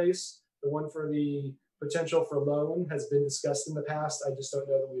is in place. The one for the potential for loan has been discussed in the past. I just don't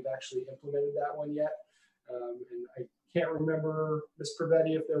know that we've actually implemented that one yet. And I can't remember, Ms.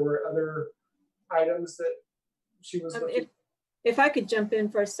 Prevetti, if there were other items that she was looking. If I could jump in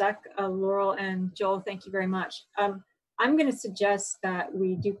for a sec, Laurel and Joel, thank you very much. I'm going to suggest that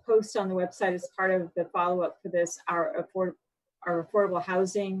we do post on the website as part of the follow-up for this, our affordable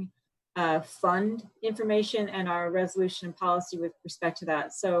housing fund information and our resolution and policy with respect to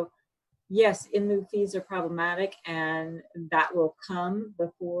that. So yes, in lieu fees are problematic, and that will come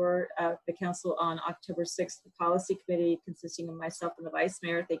before the council on October 6th. The policy committee, consisting of myself and the vice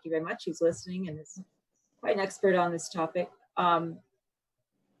mayor, thank you very much, who's listening and is quite an expert on this topic.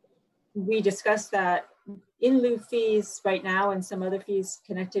 We discussed that in lieu fees right now and some other fees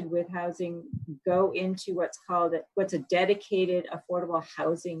connected with housing go into what's a dedicated affordable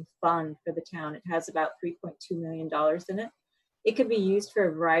housing fund for the town. It has about $3.2 million in it. It could be used for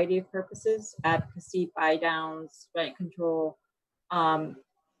a variety of purposes: advocacy, buy downs, rent control.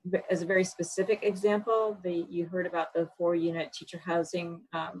 As a very specific example, you heard about the 4-unit teacher housing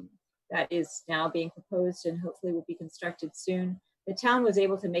that is now being proposed and hopefully will be constructed soon. The town was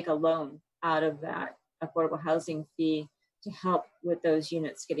able to make a loan out of that affordable housing fee to help with those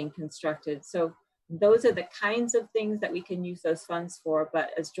units getting constructed. So those are the kinds of things that we can use those funds for.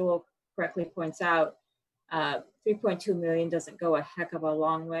 But as Joel correctly points out, 3.2 million doesn't go a heck of a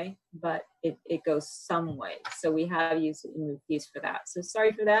long way, but it goes some way. So we have used it in lieu fees for that. So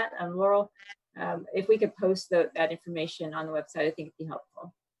sorry for that. Laurel, if we could post that information on the website, I think it'd be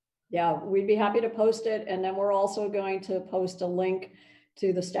helpful. Yeah, we'd be happy to post it. And then we're also going to post a link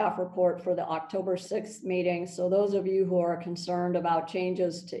to the staff report for the October 6th meeting. So those of you who are concerned about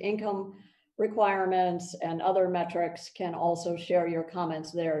changes to income requirements and other metrics can also share your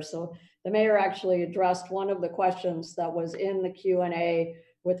comments there. So the mayor actually addressed one of the questions that was in the Q&A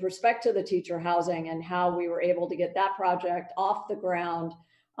with respect to the teacher housing and how we were able to get that project off the ground.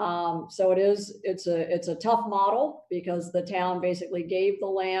 So it's a tough model because the town basically gave the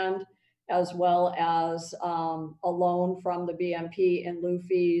land as well as a loan from the BMP in lieu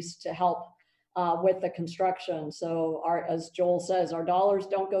fees to help with the construction. So as Joel says, our dollars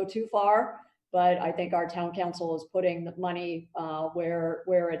don't go too far, but I think our town council is putting the money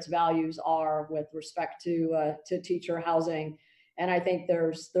where its values are with respect to teacher housing. And I think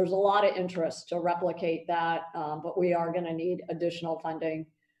there's a lot of interest to replicate that, but we are going to need additional funding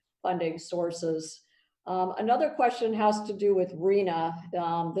sources. Another question has to do with RENA.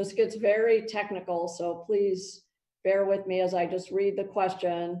 This gets very technical, so please bear with me as I just read the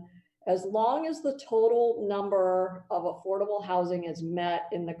question. As long as the total number of affordable housing is met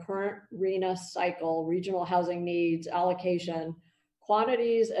in the current RENA cycle, regional housing needs allocation,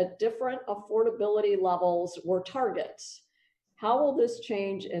 quantities at different affordability levels were targets. How will this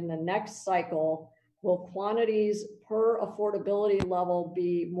change in the next cycle? Will quantities per affordability level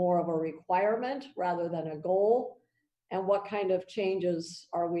be more of a requirement rather than a goal? And what kind of changes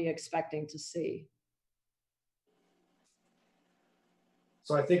are we expecting to see?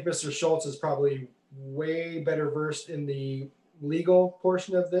 So I think Mr. Schultz is probably way better versed in the legal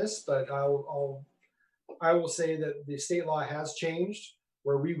portion of this, but I will say that the state law has changed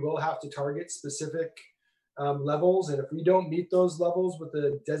where we will have to target specific levels. And if we don't meet those levels with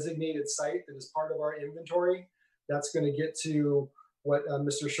a designated site that is part of our inventory, that's going to get to what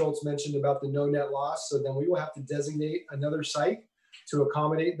Mr. Schultz mentioned about the no net loss. So then we will have to designate another site to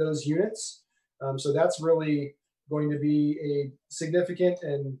accommodate those units. So that's really going to be a significant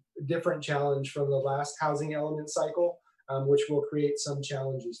and different challenge from the last housing element cycle, which will create some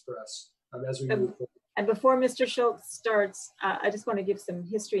challenges for us as we move forward. And before Mr. Schultz starts, I just want to give some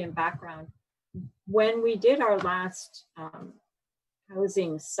history and background. When we did our last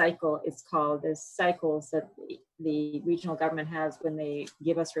housing cycle, it's called, there's cycles that the regional government has when they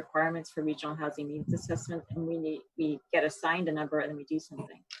give us requirements for regional housing needs assessment, and we get assigned a number and then we do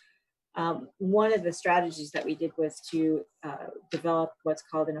something. One of the strategies that we did was to develop what's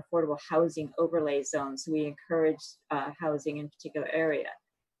called an affordable housing overlay zone. So we encourage housing in a particular area.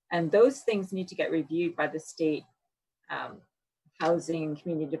 And those things need to get reviewed by the state housing and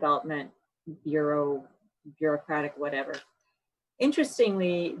community development bureau, bureaucratic, whatever.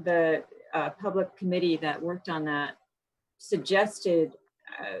 Interestingly, the public committee that worked on that suggested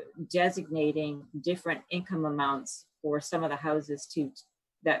designating different income amounts for some of the houses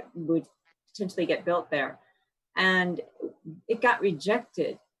that would potentially get built there. And it got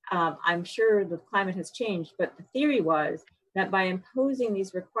rejected. I'm sure the climate has changed, but the theory was that by imposing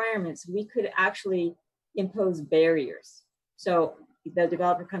these requirements, we could actually impose barriers. So the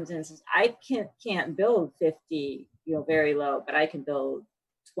developer comes in and says, I can't build 50, very low, but I can build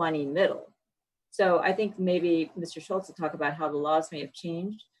 20 middle. So I think maybe Mr. Schultz will talk about how the laws may have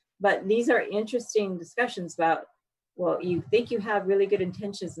changed, but these are interesting discussions about, well, you think you have really good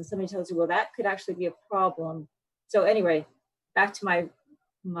intentions and somebody tells you, well, that could actually be a problem. So anyway, back to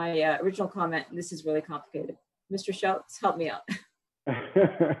my original comment, this is really complicated. Mr. Schultz, help me out.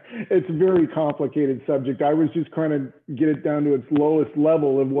 It's a very complicated subject. I was just trying to get it down to its lowest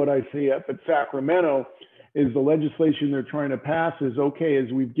level of what I see up at Sacramento is the legislation they're trying to pass is, okay,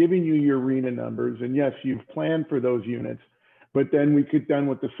 as we've given you your RENA numbers, and yes, you've planned for those units, but then we get done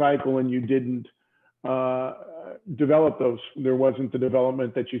with the cycle and you didn't develop those. There wasn't the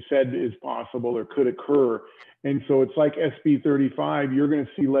development that you said is possible or could occur. And so it's like SB 35, you're going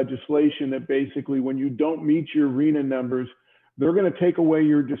to see legislation that basically when you don't meet your RENA numbers, they're going to take away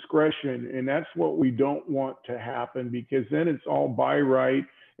your discretion. And that's what we don't want to happen, because then it's all by right,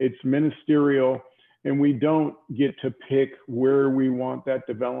 it's ministerial, and we don't get to pick where we want that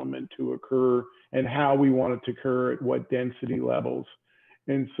development to occur and how we want it to occur at what density levels.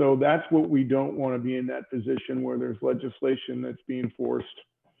 And so that's what we don't want to be in, that position where there's legislation that's being forced.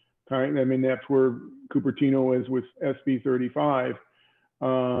 Right? I mean, that's where Cupertino is with SB 35.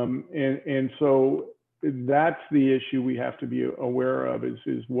 And so that's the issue we have to be aware of is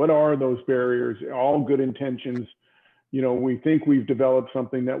what are those barriers? All good intentions. You know, we think we've developed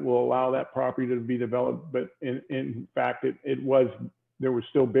something that will allow that property to be developed, but in fact, there were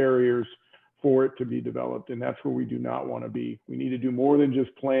still barriers for it to be developed. And that's where we do not want to be. We need to do more than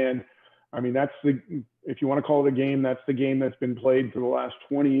just plan. I mean, if you want to call it a game, that's the game that's been played for the last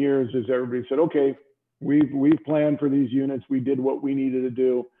 20 years, is everybody said, okay, we've planned for these units. We did what we needed to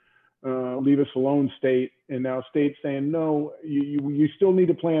do. Leave us alone, state. And now state's saying, no, you still need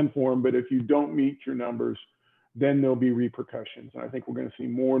to plan for them, but if you don't meet your numbers, then there'll be repercussions. And I think we're going to see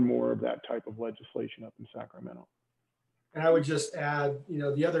more and more of that type of legislation up in Sacramento. And I would just add, you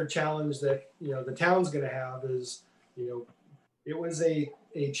know, the other challenge that, you know, the town's going to have is, you know, it was a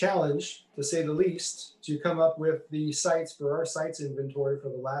challenge, to say the least, to come up with the sites for our sites inventory for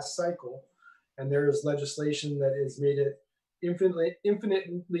the last cycle. And there is legislation that has made it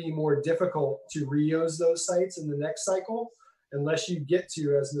infinitely more difficult to reuse those sites in the next cycle, unless you get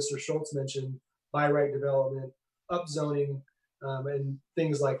to, as Mr. Schultz mentioned, by right development, upzoning, and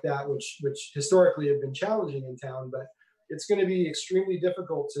things like that, which historically have been challenging in town. But it's going to be extremely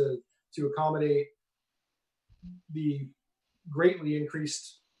difficult to accommodate the greatly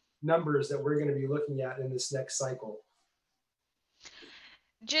increased numbers that we're going to be looking at in this next cycle.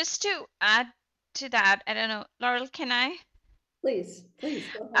 Just to add to that, I don't know, Laurel, can I? Please, go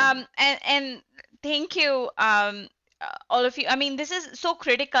ahead. And thank you, all of you. I mean, this is so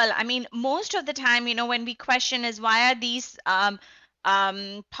critical. I mean, most of the time, you know, when we question is why are these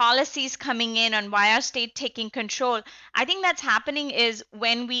policies coming in and why are state taking control, I think that's happening is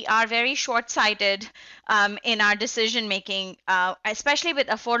when we are very short-sighted in our decision making, especially with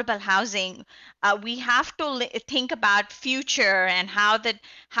affordable housing. We have to think about future and how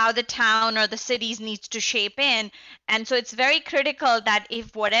the town or the cities needs to shape in. And so it's very critical that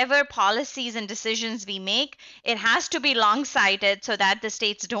if whatever policies and decisions we make, it has to be long-sighted so that the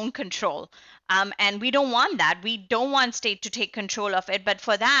states don't control. And we don't want that. We don't want state to take control of it. But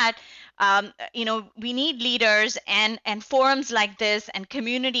for that, you know, we need leaders and forums like this and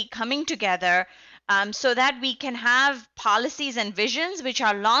community coming together so that we can have policies and visions which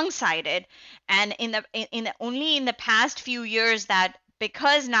are long-sighted. And only in the past few years that,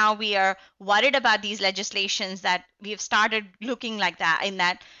 because now we are worried about these legislations, that we have started looking like that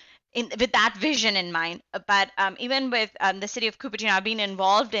with that vision in mind. But even with the city of Cupertino, I've been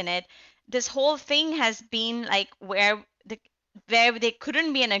involved in it. This whole thing has been like where there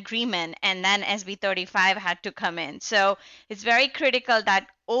couldn't be an agreement, and then SB 35 had to come in. So it's very critical that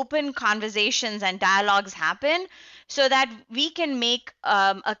open conversations and dialogues happen so that we can make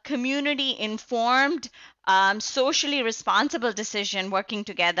a community informed, socially responsible decision working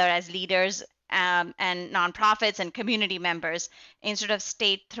together as leaders and nonprofits and community members instead of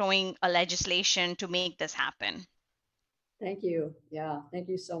state throwing a legislation to make this happen. Thank you. Yeah, thank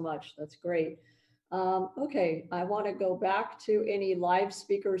you so much. That's great. Okay, I want to go back to any live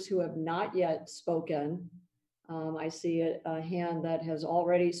speakers who have not yet spoken. I see a hand that has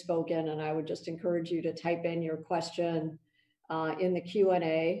already spoken, and I would just encourage you to type in your question in the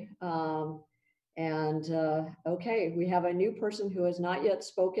Q&A. Okay, we have a new person who has not yet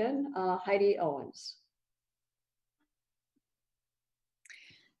spoken, Heidi Owens.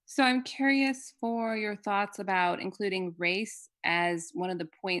 So I'm curious for your thoughts about including race as one of the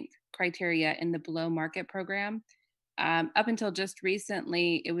point criteria in the below market program. Up until just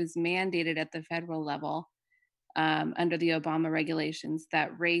recently, it was mandated at the federal level under the Obama regulations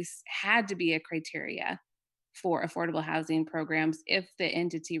that race had to be a criteria for affordable housing programs if the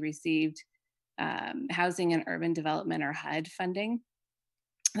entity received Housing and Urban Development or HUD funding.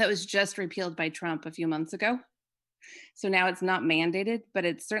 That was just repealed by Trump a few months ago. So now it's not mandated, but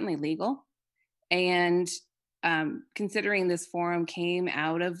it's certainly legal. And considering this forum came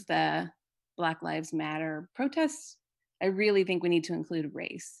out of the Black Lives Matter protests, I really think we need to include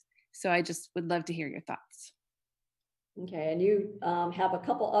race. So I just would love to hear your thoughts. Okay, and you have a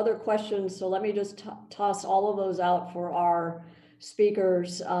couple other questions, so let me just toss all of those out for our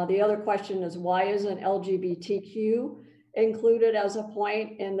speakers. The other question is, why isn't LGBTQ included as a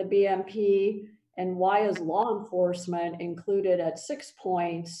point in the BMP? And why is law enforcement included at 6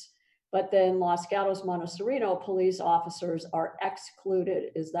 points, but then Los Gatos Montessorino police officers are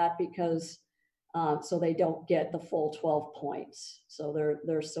excluded? Is that because so they don't get the full 12 points? So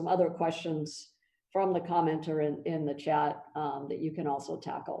there's some other questions from the commenter in the chat that you can also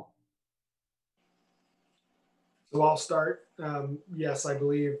tackle. So I'll start. Yes, I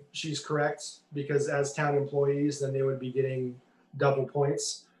believe she's correct, because as town employees, then they would be getting double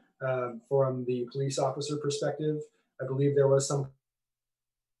points from the police officer perspective. I believe there was some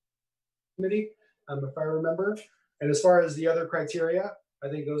committee, if I remember. And as far as the other criteria, I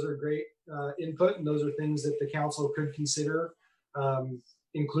think those are great input, and those are things that the council could consider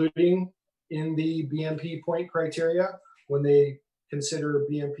including in the BMP point criteria when they consider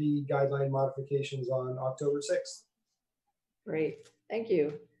BMP guideline modifications on October 6th. Great, thank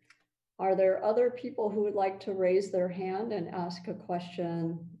you. Are there other people who would like to raise their hand and ask a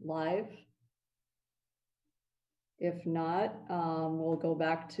question live? If not, we'll go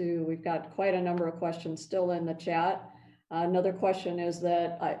back to, we've got quite a number of questions still in the chat. Another question is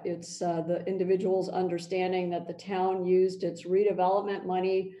that it's the individual's understanding that the town used its redevelopment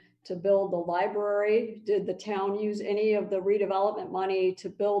money to build the library. Did the town use any of the redevelopment money to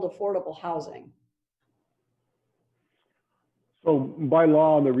build affordable housing? So by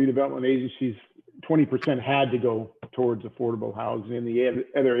law, the redevelopment agencies, 20% had to go towards affordable housing, and the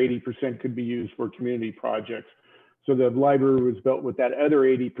other 80% could be used for community projects. So the library was built with that other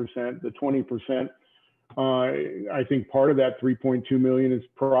 80%, the 20%. I think part of that 3.2 million is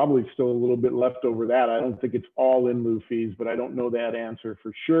probably still a little bit left over that. I don't think it's all in lieu fees, but I don't know that answer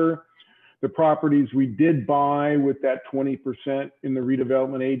for sure. The properties we did buy with that 20% in the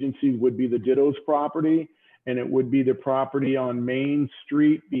redevelopment agency would be the Ditto's property, and it would be the property on Main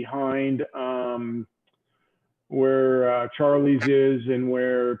Street behind where Charlie's is and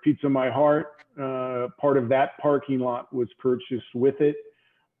where Pizza My Heart. Part of that parking lot was purchased with it.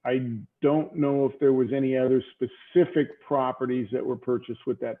 I don't know if there was any other specific properties that were purchased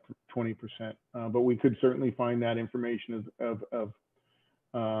with that 20%, but we could certainly find that information of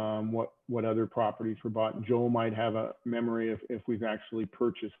what other properties were bought. And Joel might have a memory if we've actually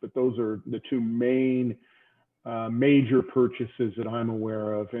purchased, but those are the two main major purchases that I'm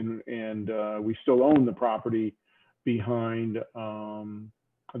aware of, and we still own the property behind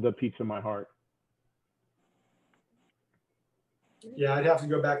the Pizza My Heart. Yeah, I'd have to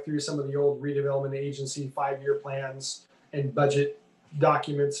go back through some of the old redevelopment agency 5-year plans and budget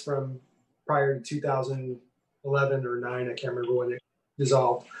documents from prior to 2011 or 9. I can't remember when it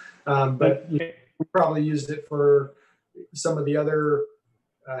dissolved. But we probably used it for some of the other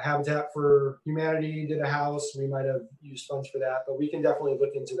Habitat for Humanity did a house. We might have used funds for that, but we can definitely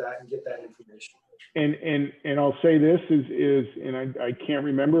look into that and get that information. And I'll say this is and I can't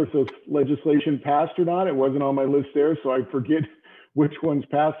remember if those legislation passed or not. It wasn't on my list there, so I forget which ones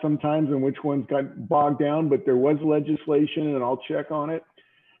passed sometimes and which ones got bogged down, but there was legislation, and I'll check on it.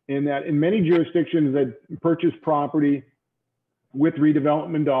 And that in many jurisdictions that purchase property with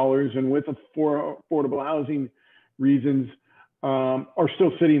redevelopment dollars and with affordable housing reasons are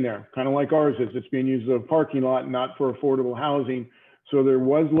still sitting there, kind of like ours is. It's being used as a parking lot, not for affordable housing. So there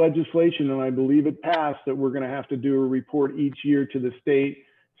was legislation, and I believe it passed, that we're going to have to do a report each year to the state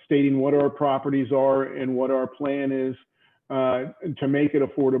stating what our properties are and what our plan is to make it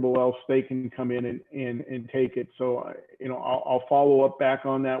affordable, else they can come in and take it. So, I'll follow up back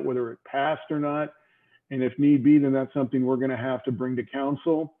on that, whether it passed or not. And if need be, then that's something we're going to have to bring to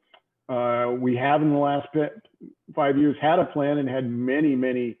council. We have in the last 5 years had a plan and had many,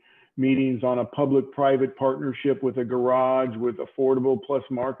 many meetings on a public-private partnership with a garage with affordable plus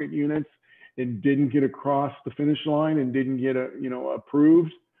market units. It didn't get across the finish line and didn't get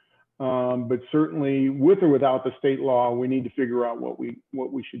approved. But certainly, with or without the state law, we need to figure out what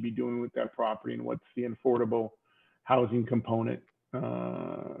we should be doing with that property and what's the affordable housing component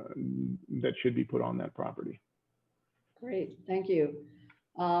that should be put on that property. Great, thank you.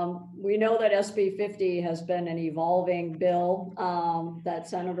 We know that SB 50 has been an evolving bill that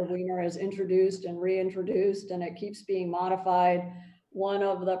Senator Wiener has introduced and reintroduced, and it keeps being modified. One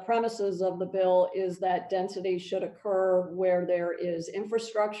of the premises of the bill is that density should occur where there is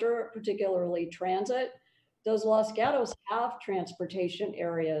infrastructure, particularly transit. Does Los Gatos have transportation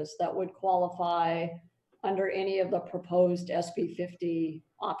areas that would qualify under any of the proposed SB 50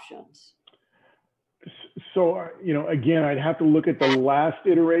 options? So, you know, again, I'd have to look at the last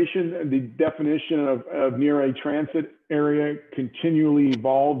iteration. The definition of near a transit area continually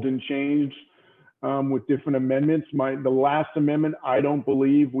evolved and changed with different amendments. The last amendment, I don't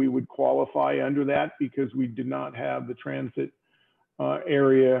believe we would qualify under that because we did not have the transit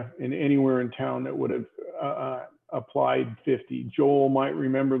area in anywhere in town that would have applied 50. Joel might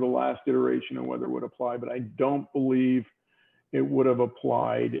remember the last iteration and whether it would apply, but I don't believe it would have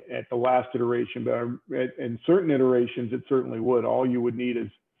applied at the last iteration, but in certain iterations, it certainly would. All you would need is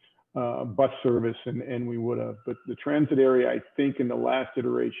bus service, and we would have. But the transit area, I think in the last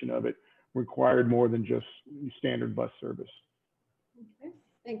iteration of it, required more than just standard bus service. Okay,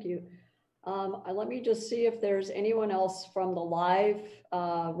 thank you. Let me just see if there's anyone else from the live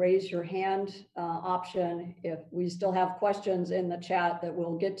raise your hand option. If we still have questions in the chat that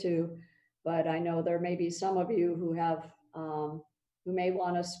we'll get to, but I know there may be some of you who have who may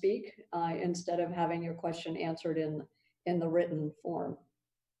want to speak instead of having your question answered in the written form.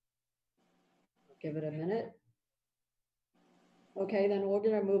 Give it a minute. Okay, then we're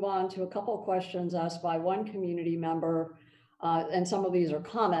going to move on to a couple of questions asked by one community member, and some of these are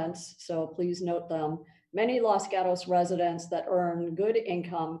comments, so please note them. Many Los Gatos residents that earn good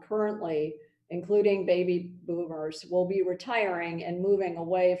income currently, including baby boomers, will be retiring and moving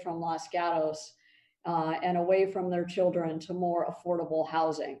away from Los Gatos and away from their children to more affordable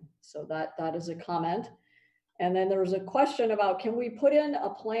housing. So that is a comment. And then there's a question about, can we put in a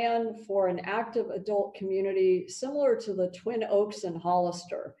plan for an active adult community similar to the Twin Oaks and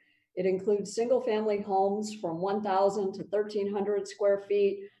Hollister? It includes single family homes from 1,000 to 1,300 square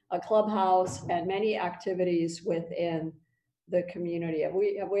feet, a clubhouse, and many activities within the community. Have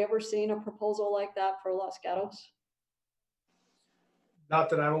we ever seen a proposal like that for Los Gatos?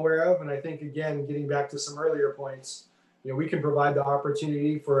 Not that I'm aware of. And I think, again, getting back to some earlier points, you know, we can provide the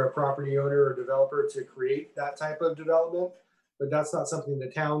opportunity for a property owner or developer to create that type of development, but that's not something the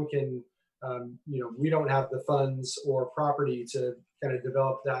town can, you know, we don't have the funds or property to kind of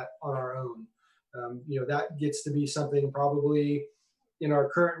develop that on our own. You know, that gets to be something probably in our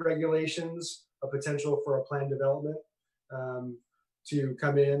current regulations, a potential for a planned development to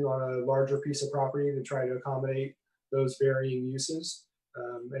come in on a larger piece of property to try to accommodate those varying uses.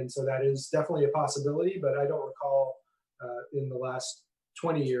 And so that is definitely a possibility, but I don't recall in the last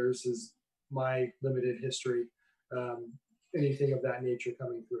 20 years, is my limited history, anything of that nature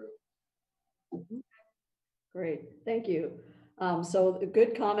coming through. Great, thank you. So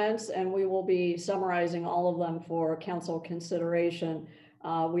good comments, and we will be summarizing all of them for council consideration.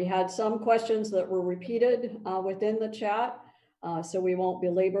 We had some questions that were repeated within the chat, so we won't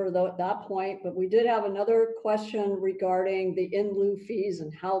belabor that point, but we did have another question regarding the in lieu fees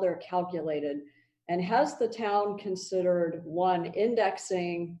and how they're calculated. And has the town considered, one,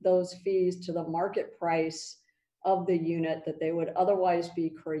 indexing those fees to the market price of the unit that they would otherwise be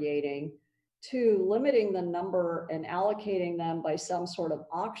creating? Two, limiting the number and allocating them by some sort of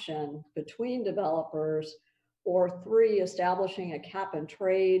auction between developers? Or three, establishing a cap and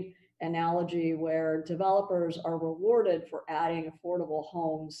trade analogy where developers are rewarded for adding affordable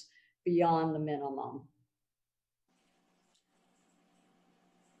homes beyond the minimum?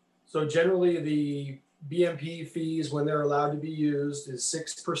 So generally the BMP fees, when they're allowed to be used, is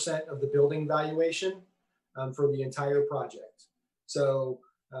 6% of the building valuation for the entire project. So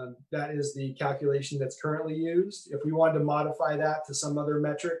that is the calculation that's currently used. If we wanted to modify that to some other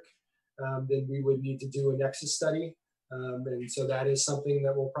metric, then we would need to do a nexus study. And so that is something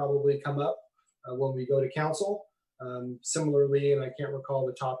that will probably come up when we go to council. Similarly, and I can't recall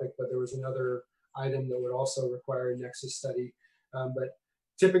the topic, but there was another item that would also require a nexus study. But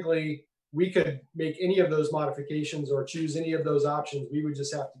typically, we could make any of those modifications or choose any of those options. We would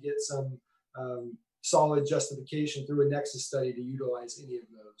just have to get some solid justification through a nexus study to utilize any of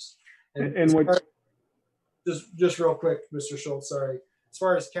those. And what, just real quick, Mr. Schultz, sorry. As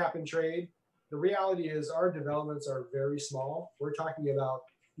far as cap and trade, the reality is our developments are very small. We're talking about,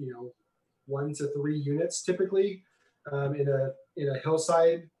 you know, 1 to 3 units typically in a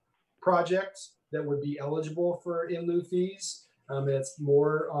hillside project that would be eligible for in lieu fees. It's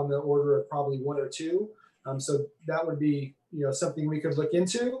more on the order of probably 1 or 2. So that would be, you know, something we could look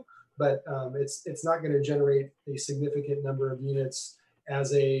into, but it's not going to generate a significant number of units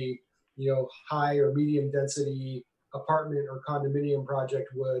as a, you know, high or medium density apartment or condominium project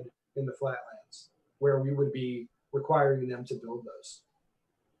would in the flatlands, where we would be requiring them to build those.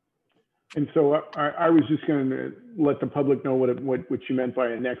 And so I was just going to let the public know what you meant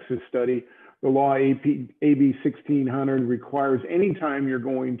by a nexus study. The law AB 1600 requires anytime you're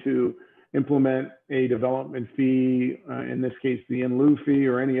going to implement a development fee, in this case, the in lieu fee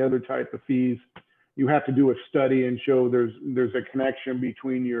or any other type of fees, you have to do a study and show there's a connection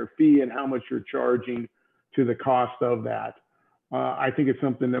between your fee and how much you're charging to the cost of that. I think it's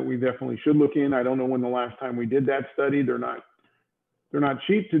something that we definitely should look in. I don't know when the last time we did that study. They're not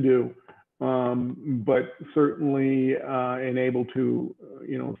cheap to do, but certainly able to,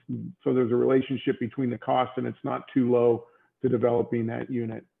 so there's a relationship between the cost and it's not too low to developing that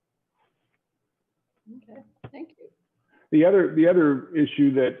unit. Okay, thank you. The other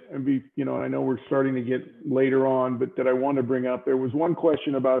issue that, I know we're starting to get later on, but that I want to bring up, there was one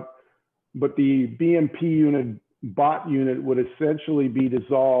question about, but the BMP unit, bot unit would essentially be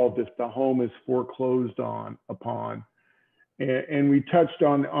dissolved if the home is foreclosed upon. And we touched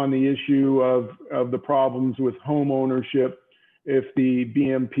on the issue of the problems with home ownership. If the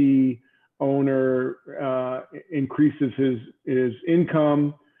BMP owner increases his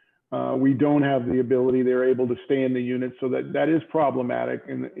income, we don't have the ability, they're able to stay in the unit. So that is problematic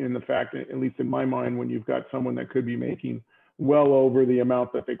in the fact that, at least in my mind, when you've got someone that could be making well over the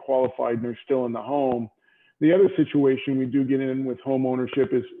amount that they qualified and they're still in the home. The other situation we do get in with home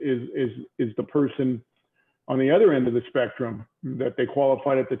ownership is the person on the other end of the spectrum that they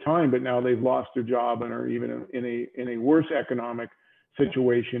qualified at the time, but now they've lost their job and are even in a worse economic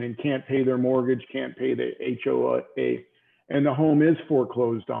situation and can't pay their mortgage, can't pay the HOA, and the home is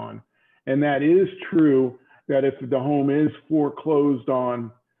foreclosed on. And that is true that if the home is foreclosed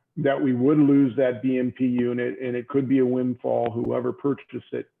on, that we would lose that BMP unit, and it could be a windfall, whoever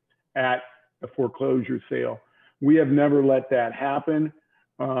purchased it at a foreclosure sale. We have never let that happen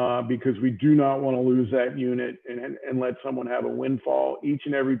because we do not want to lose that unit and let someone have a windfall. Each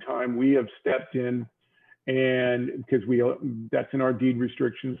and every time we have stepped in, and because that's in our deed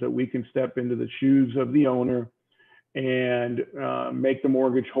restrictions, that we can step into the shoes of the owner and make the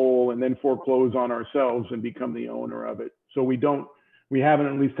mortgage whole and then foreclose on ourselves and become the owner of it. So we haven't,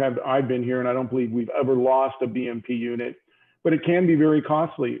 at least I've been here, and I don't believe we've ever lost a BMP unit, but it can be very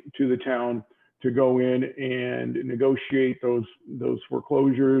costly to the town to go in and negotiate those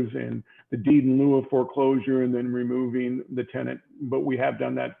foreclosures and the deed in lieu of foreclosure and then removing the tenant. But we have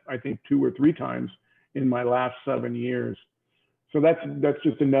done that, I think, 2 or 3 times in my last 7 years. So that's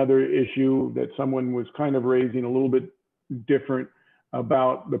just another issue that someone was kind of raising, a little bit different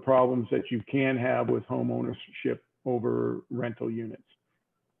about the problems that you can have with home ownership over rental units.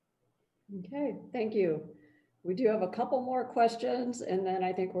 Okay, thank you. We do have a couple more questions, and then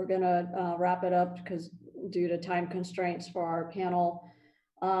I think we're going to wrap it up because due to time constraints for our panel.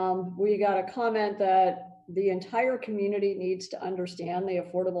 We got a comment that the entire community needs to understand the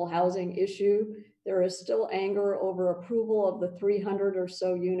affordable housing issue. There is still anger over approval of the 300 or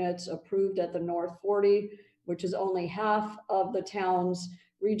so units approved at the North 40, which is only half of the town's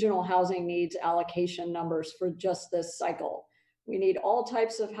regional housing needs allocation numbers for just this cycle. We need all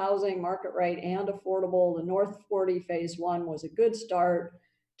types of housing, market rate and affordable. The North 40 phase 1 was a good start.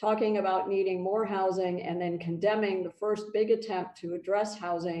 Talking about needing more housing and then condemning the first big attempt to address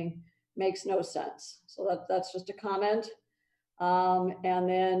housing makes no sense. So that's just a comment. And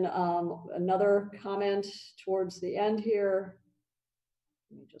then another comment towards the end here.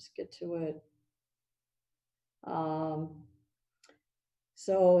 Let me just get to it.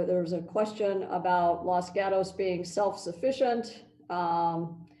 So there's a question about Los Gatos being self-sufficient. A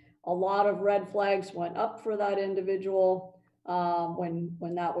lot of red flags went up for that individual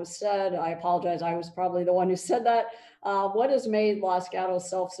when that was said. I apologize, I was probably the one who said that. What has made Los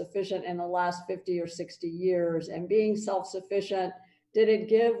Gatos self-sufficient in the last 50 or 60 years? And being self-sufficient, did it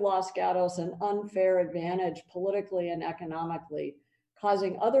give Los Gatos an unfair advantage politically and economically,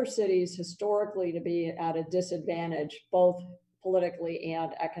 causing other cities historically to be at a disadvantage, both politically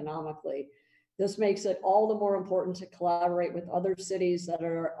and economically? This makes it all the more important to collaborate with other cities that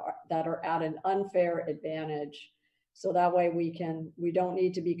are at an unfair advantage. So that way we don't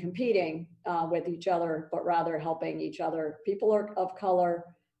need to be competing with each other, but rather helping each other. People of color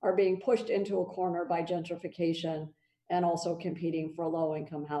are being pushed into a corner by gentrification and also competing for low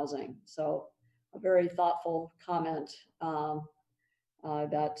income housing. So a very thoughtful comment that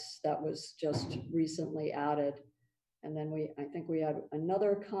was just recently added. And then I think we had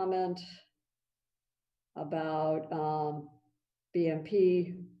another comment about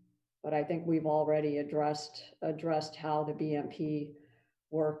BMP, but I think we've already addressed how the BMP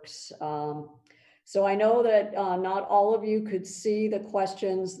works. So I know that not all of you could see the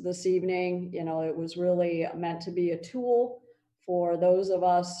questions this evening. You know, it was really meant to be a tool for those of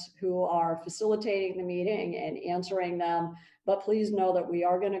us who are facilitating the meeting and answering them. But please know that we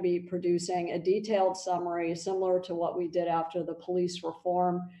are going to be producing a detailed summary similar to what we did after the police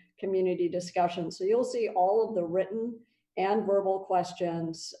reform community discussion. So you'll see all of the written and verbal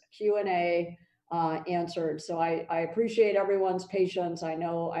questions, Q&A answered. So I appreciate everyone's patience. I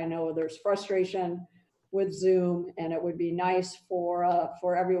know there's frustration with Zoom, and it would be nice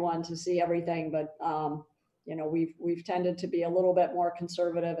for everyone to see everything, but you know, we've tended to be a little bit more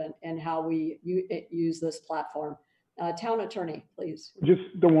conservative in how we use this platform. Town attorney, please. Just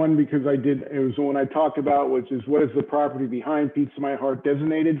the one, because it was the one I talked about, which is what is the property behind Pizza My Heart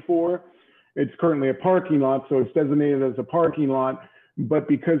designated for? It's currently a parking lot, so it's designated as a parking lot, but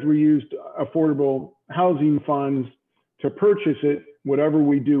because we used affordable housing funds to purchase it, whatever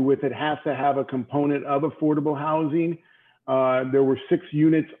we do with it has to have a component of affordable housing. There were 6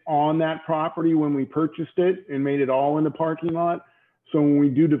 units on that property when we purchased it and made it all in the parking lot. So when we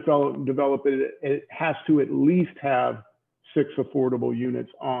do develop it, it has to at least have 6 affordable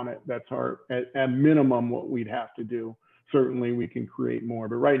units on it. That's at minimum what we'd have to do. Certainly we can create more,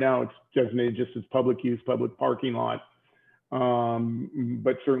 but right now it's designated just as public use, public parking lot.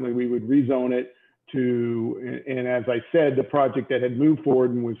 But certainly we would rezone it to, and as I said, the project that had moved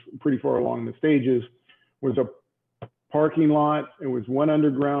forward and was pretty far along the stages was a parking lot. It was one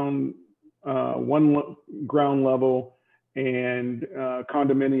underground, one ground level, and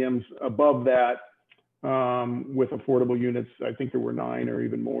condominiums above that with affordable units. I think there were 9 or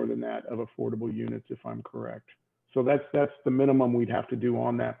even more than that of affordable units, if I'm correct. So that's the minimum we'd have to do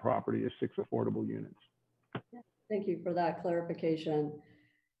on that property is 6 affordable units. Thank you for that clarification.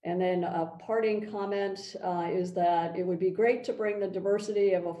 And then a parting comment is that it would be great to bring the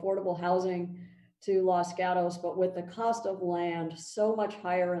diversity of affordable housing to Los Gatos, but with the cost of land so much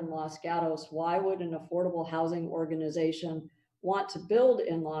higher in Los Gatos, why would an affordable housing organization want to build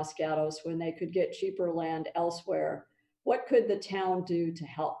in Los Gatos when they could get cheaper land elsewhere? What could the town do to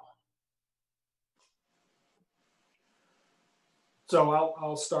help? So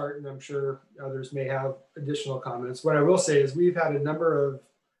I'll start, and I'm sure others may have additional comments. What I will say is we've had a number of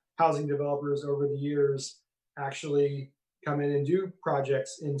housing developers over the years actually come in and do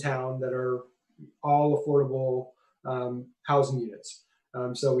projects in town that are all affordable housing units.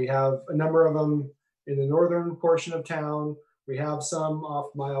 So we have a number of them in the northern portion of town. We have some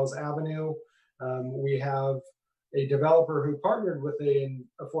off Miles Avenue. We have a developer who partnered with an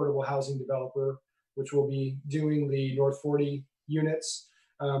affordable housing developer, which will be doing the North 40 units.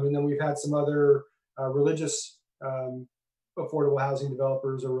 And then we've had some other religious affordable housing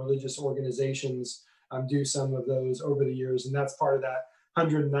developers or religious organizations do some of those over the years. And that's part of that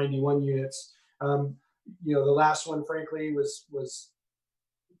 191 units. You know, the last one, frankly, was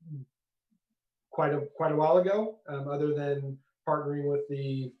quite a while ago, other than partnering with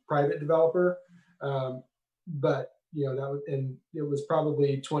the private developer. But you know, and it was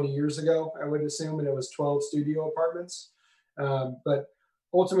probably 20 years ago, I would assume, and it was 12 studio apartments. But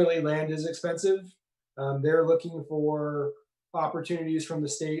ultimately, land is expensive. They're looking for opportunities from the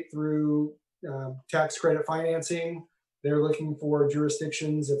state through tax credit financing. They're looking for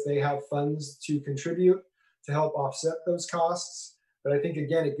jurisdictions, if they have funds, to contribute to help offset those costs. But I think,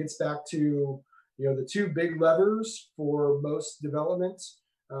 again, it gets back to, you know, the 2 big levers for most development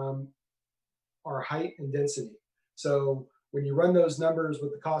are height and density. So when you run those numbers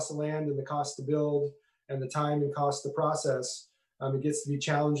with the cost of land and the cost to build and the time and cost to process, it gets to be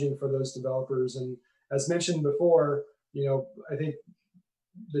challenging for those developers. And as mentioned before, you know, I think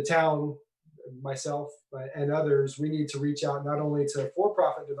the town, myself and others, we need to reach out not only to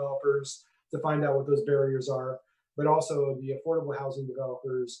for-profit developers to find out what those barriers are, but also the affordable housing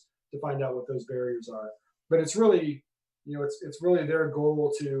developers to find out what those barriers are. But it's really, you know, it's really their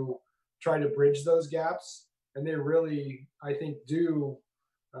goal to try to bridge those gaps. And they really, I think, do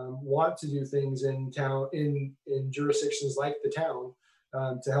want to do things in town, in jurisdictions like the town,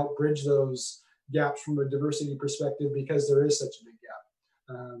 to help bridge those gaps from a diversity perspective, because there is such a big gap.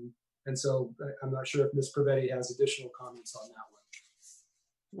 And so I'm not sure if Ms. Prevetti has additional comments on that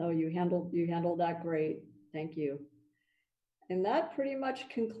one. No, you handled that great. Thank you. And that pretty much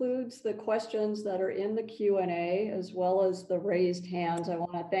concludes the questions that are in the Q&A, as well as the raised hands. I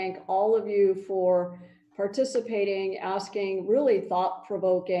want to thank all of you for participating, asking really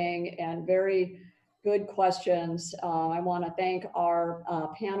thought-provoking and very good questions. I want to thank our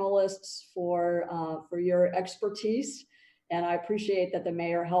panelists for your expertise. And I appreciate that the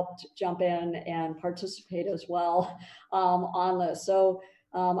mayor helped jump in and participate as well on this. So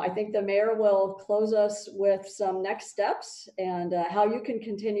I think the mayor will close us with some next steps and how you can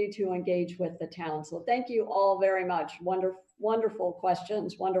continue to engage with the town. So thank you all very much. Wonderful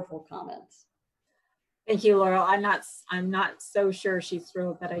questions, wonderful comments. Thank you, Laurel. I'm not so sure she's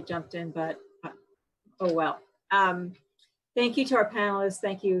thrilled that I jumped in, but oh well. Thank you to our panelists.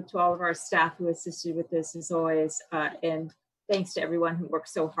 Thank you to all of our staff who assisted with this as always. And thanks to everyone who worked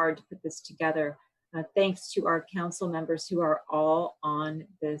so hard to put this together. Thanks to our council members who are all on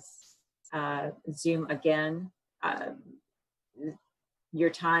this Zoom again. Your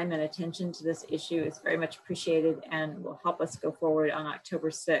time and attention to this issue is very much appreciated and will help us go forward on October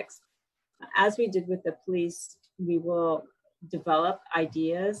 6th. As we did with the police, we will develop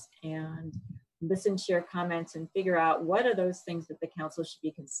ideas and listen to your comments and figure out what are those things that the council should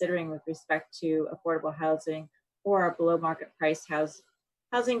be considering with respect to affordable housing or our below market price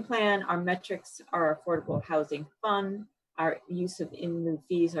housing plan, our metrics, our affordable housing fund, our use of in-lieu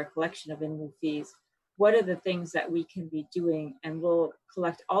fees, our collection of in-lieu fees. What are the things that we can be doing? And we'll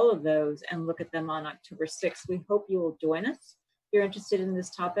collect all of those and look at them on October 6th. We hope you will join us if you're interested in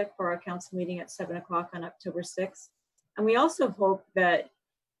this topic for our council meeting at 7 o'clock on October 6th. And we also hope that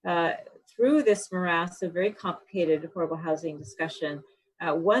through this morass of very complicated affordable housing discussion,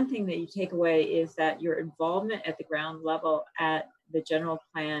 one thing that you take away is that your involvement at the ground level at the general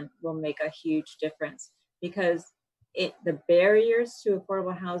plan will make a huge difference, because the barriers to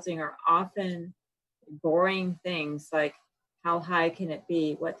affordable housing are often boring things like how high can it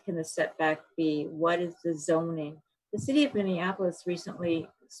be? What can the setback be? What is the zoning? The city of Minneapolis recently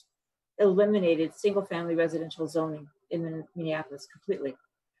eliminated single family residential zoning in Minneapolis completely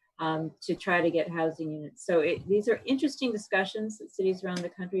to try to get housing units. So these are interesting discussions that cities around the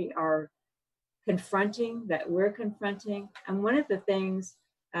country are confronting, that we're confronting. And one of the things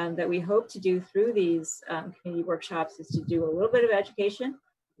that we hope to do through these community workshops is to do a little bit of education,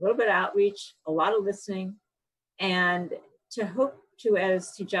 a little bit of outreach, a lot of listening, and to hope to,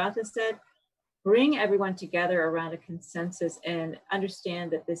 as Sujatha said, bring everyone together around a consensus and understand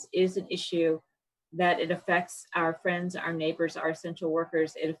that this is an issue, that it affects our friends, our neighbors, our essential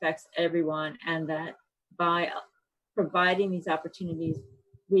workers, it affects everyone, and that by providing these opportunities,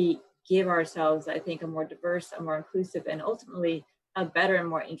 we give ourselves, I think, a more diverse, a more inclusive, and ultimately a better and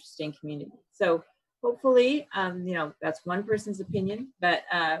more interesting community. So hopefully, that's one person's opinion, but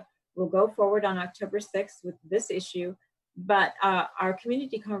we'll go forward on October 6th with this issue. But our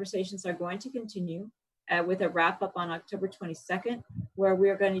community conversations are going to continue with a wrap up on October 22nd, where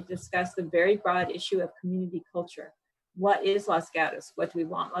we're going to discuss the very broad issue of community culture. What is Los Gatos? What do we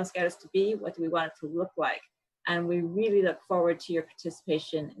want Los Gatos to be? What do we want it to look like? And we really look forward to your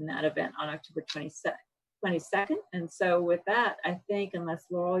participation in that event on October 22nd. And so with that, I think, unless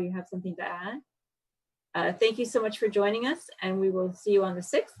Laurel, you have something to add, thank you so much for joining us, and we will see you on the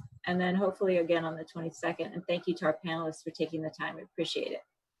 6th, and then hopefully again on the 22nd. And thank you to our panelists for taking the time. We appreciate it.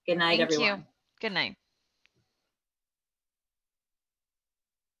 Good night, everyone. Thank you. Good night.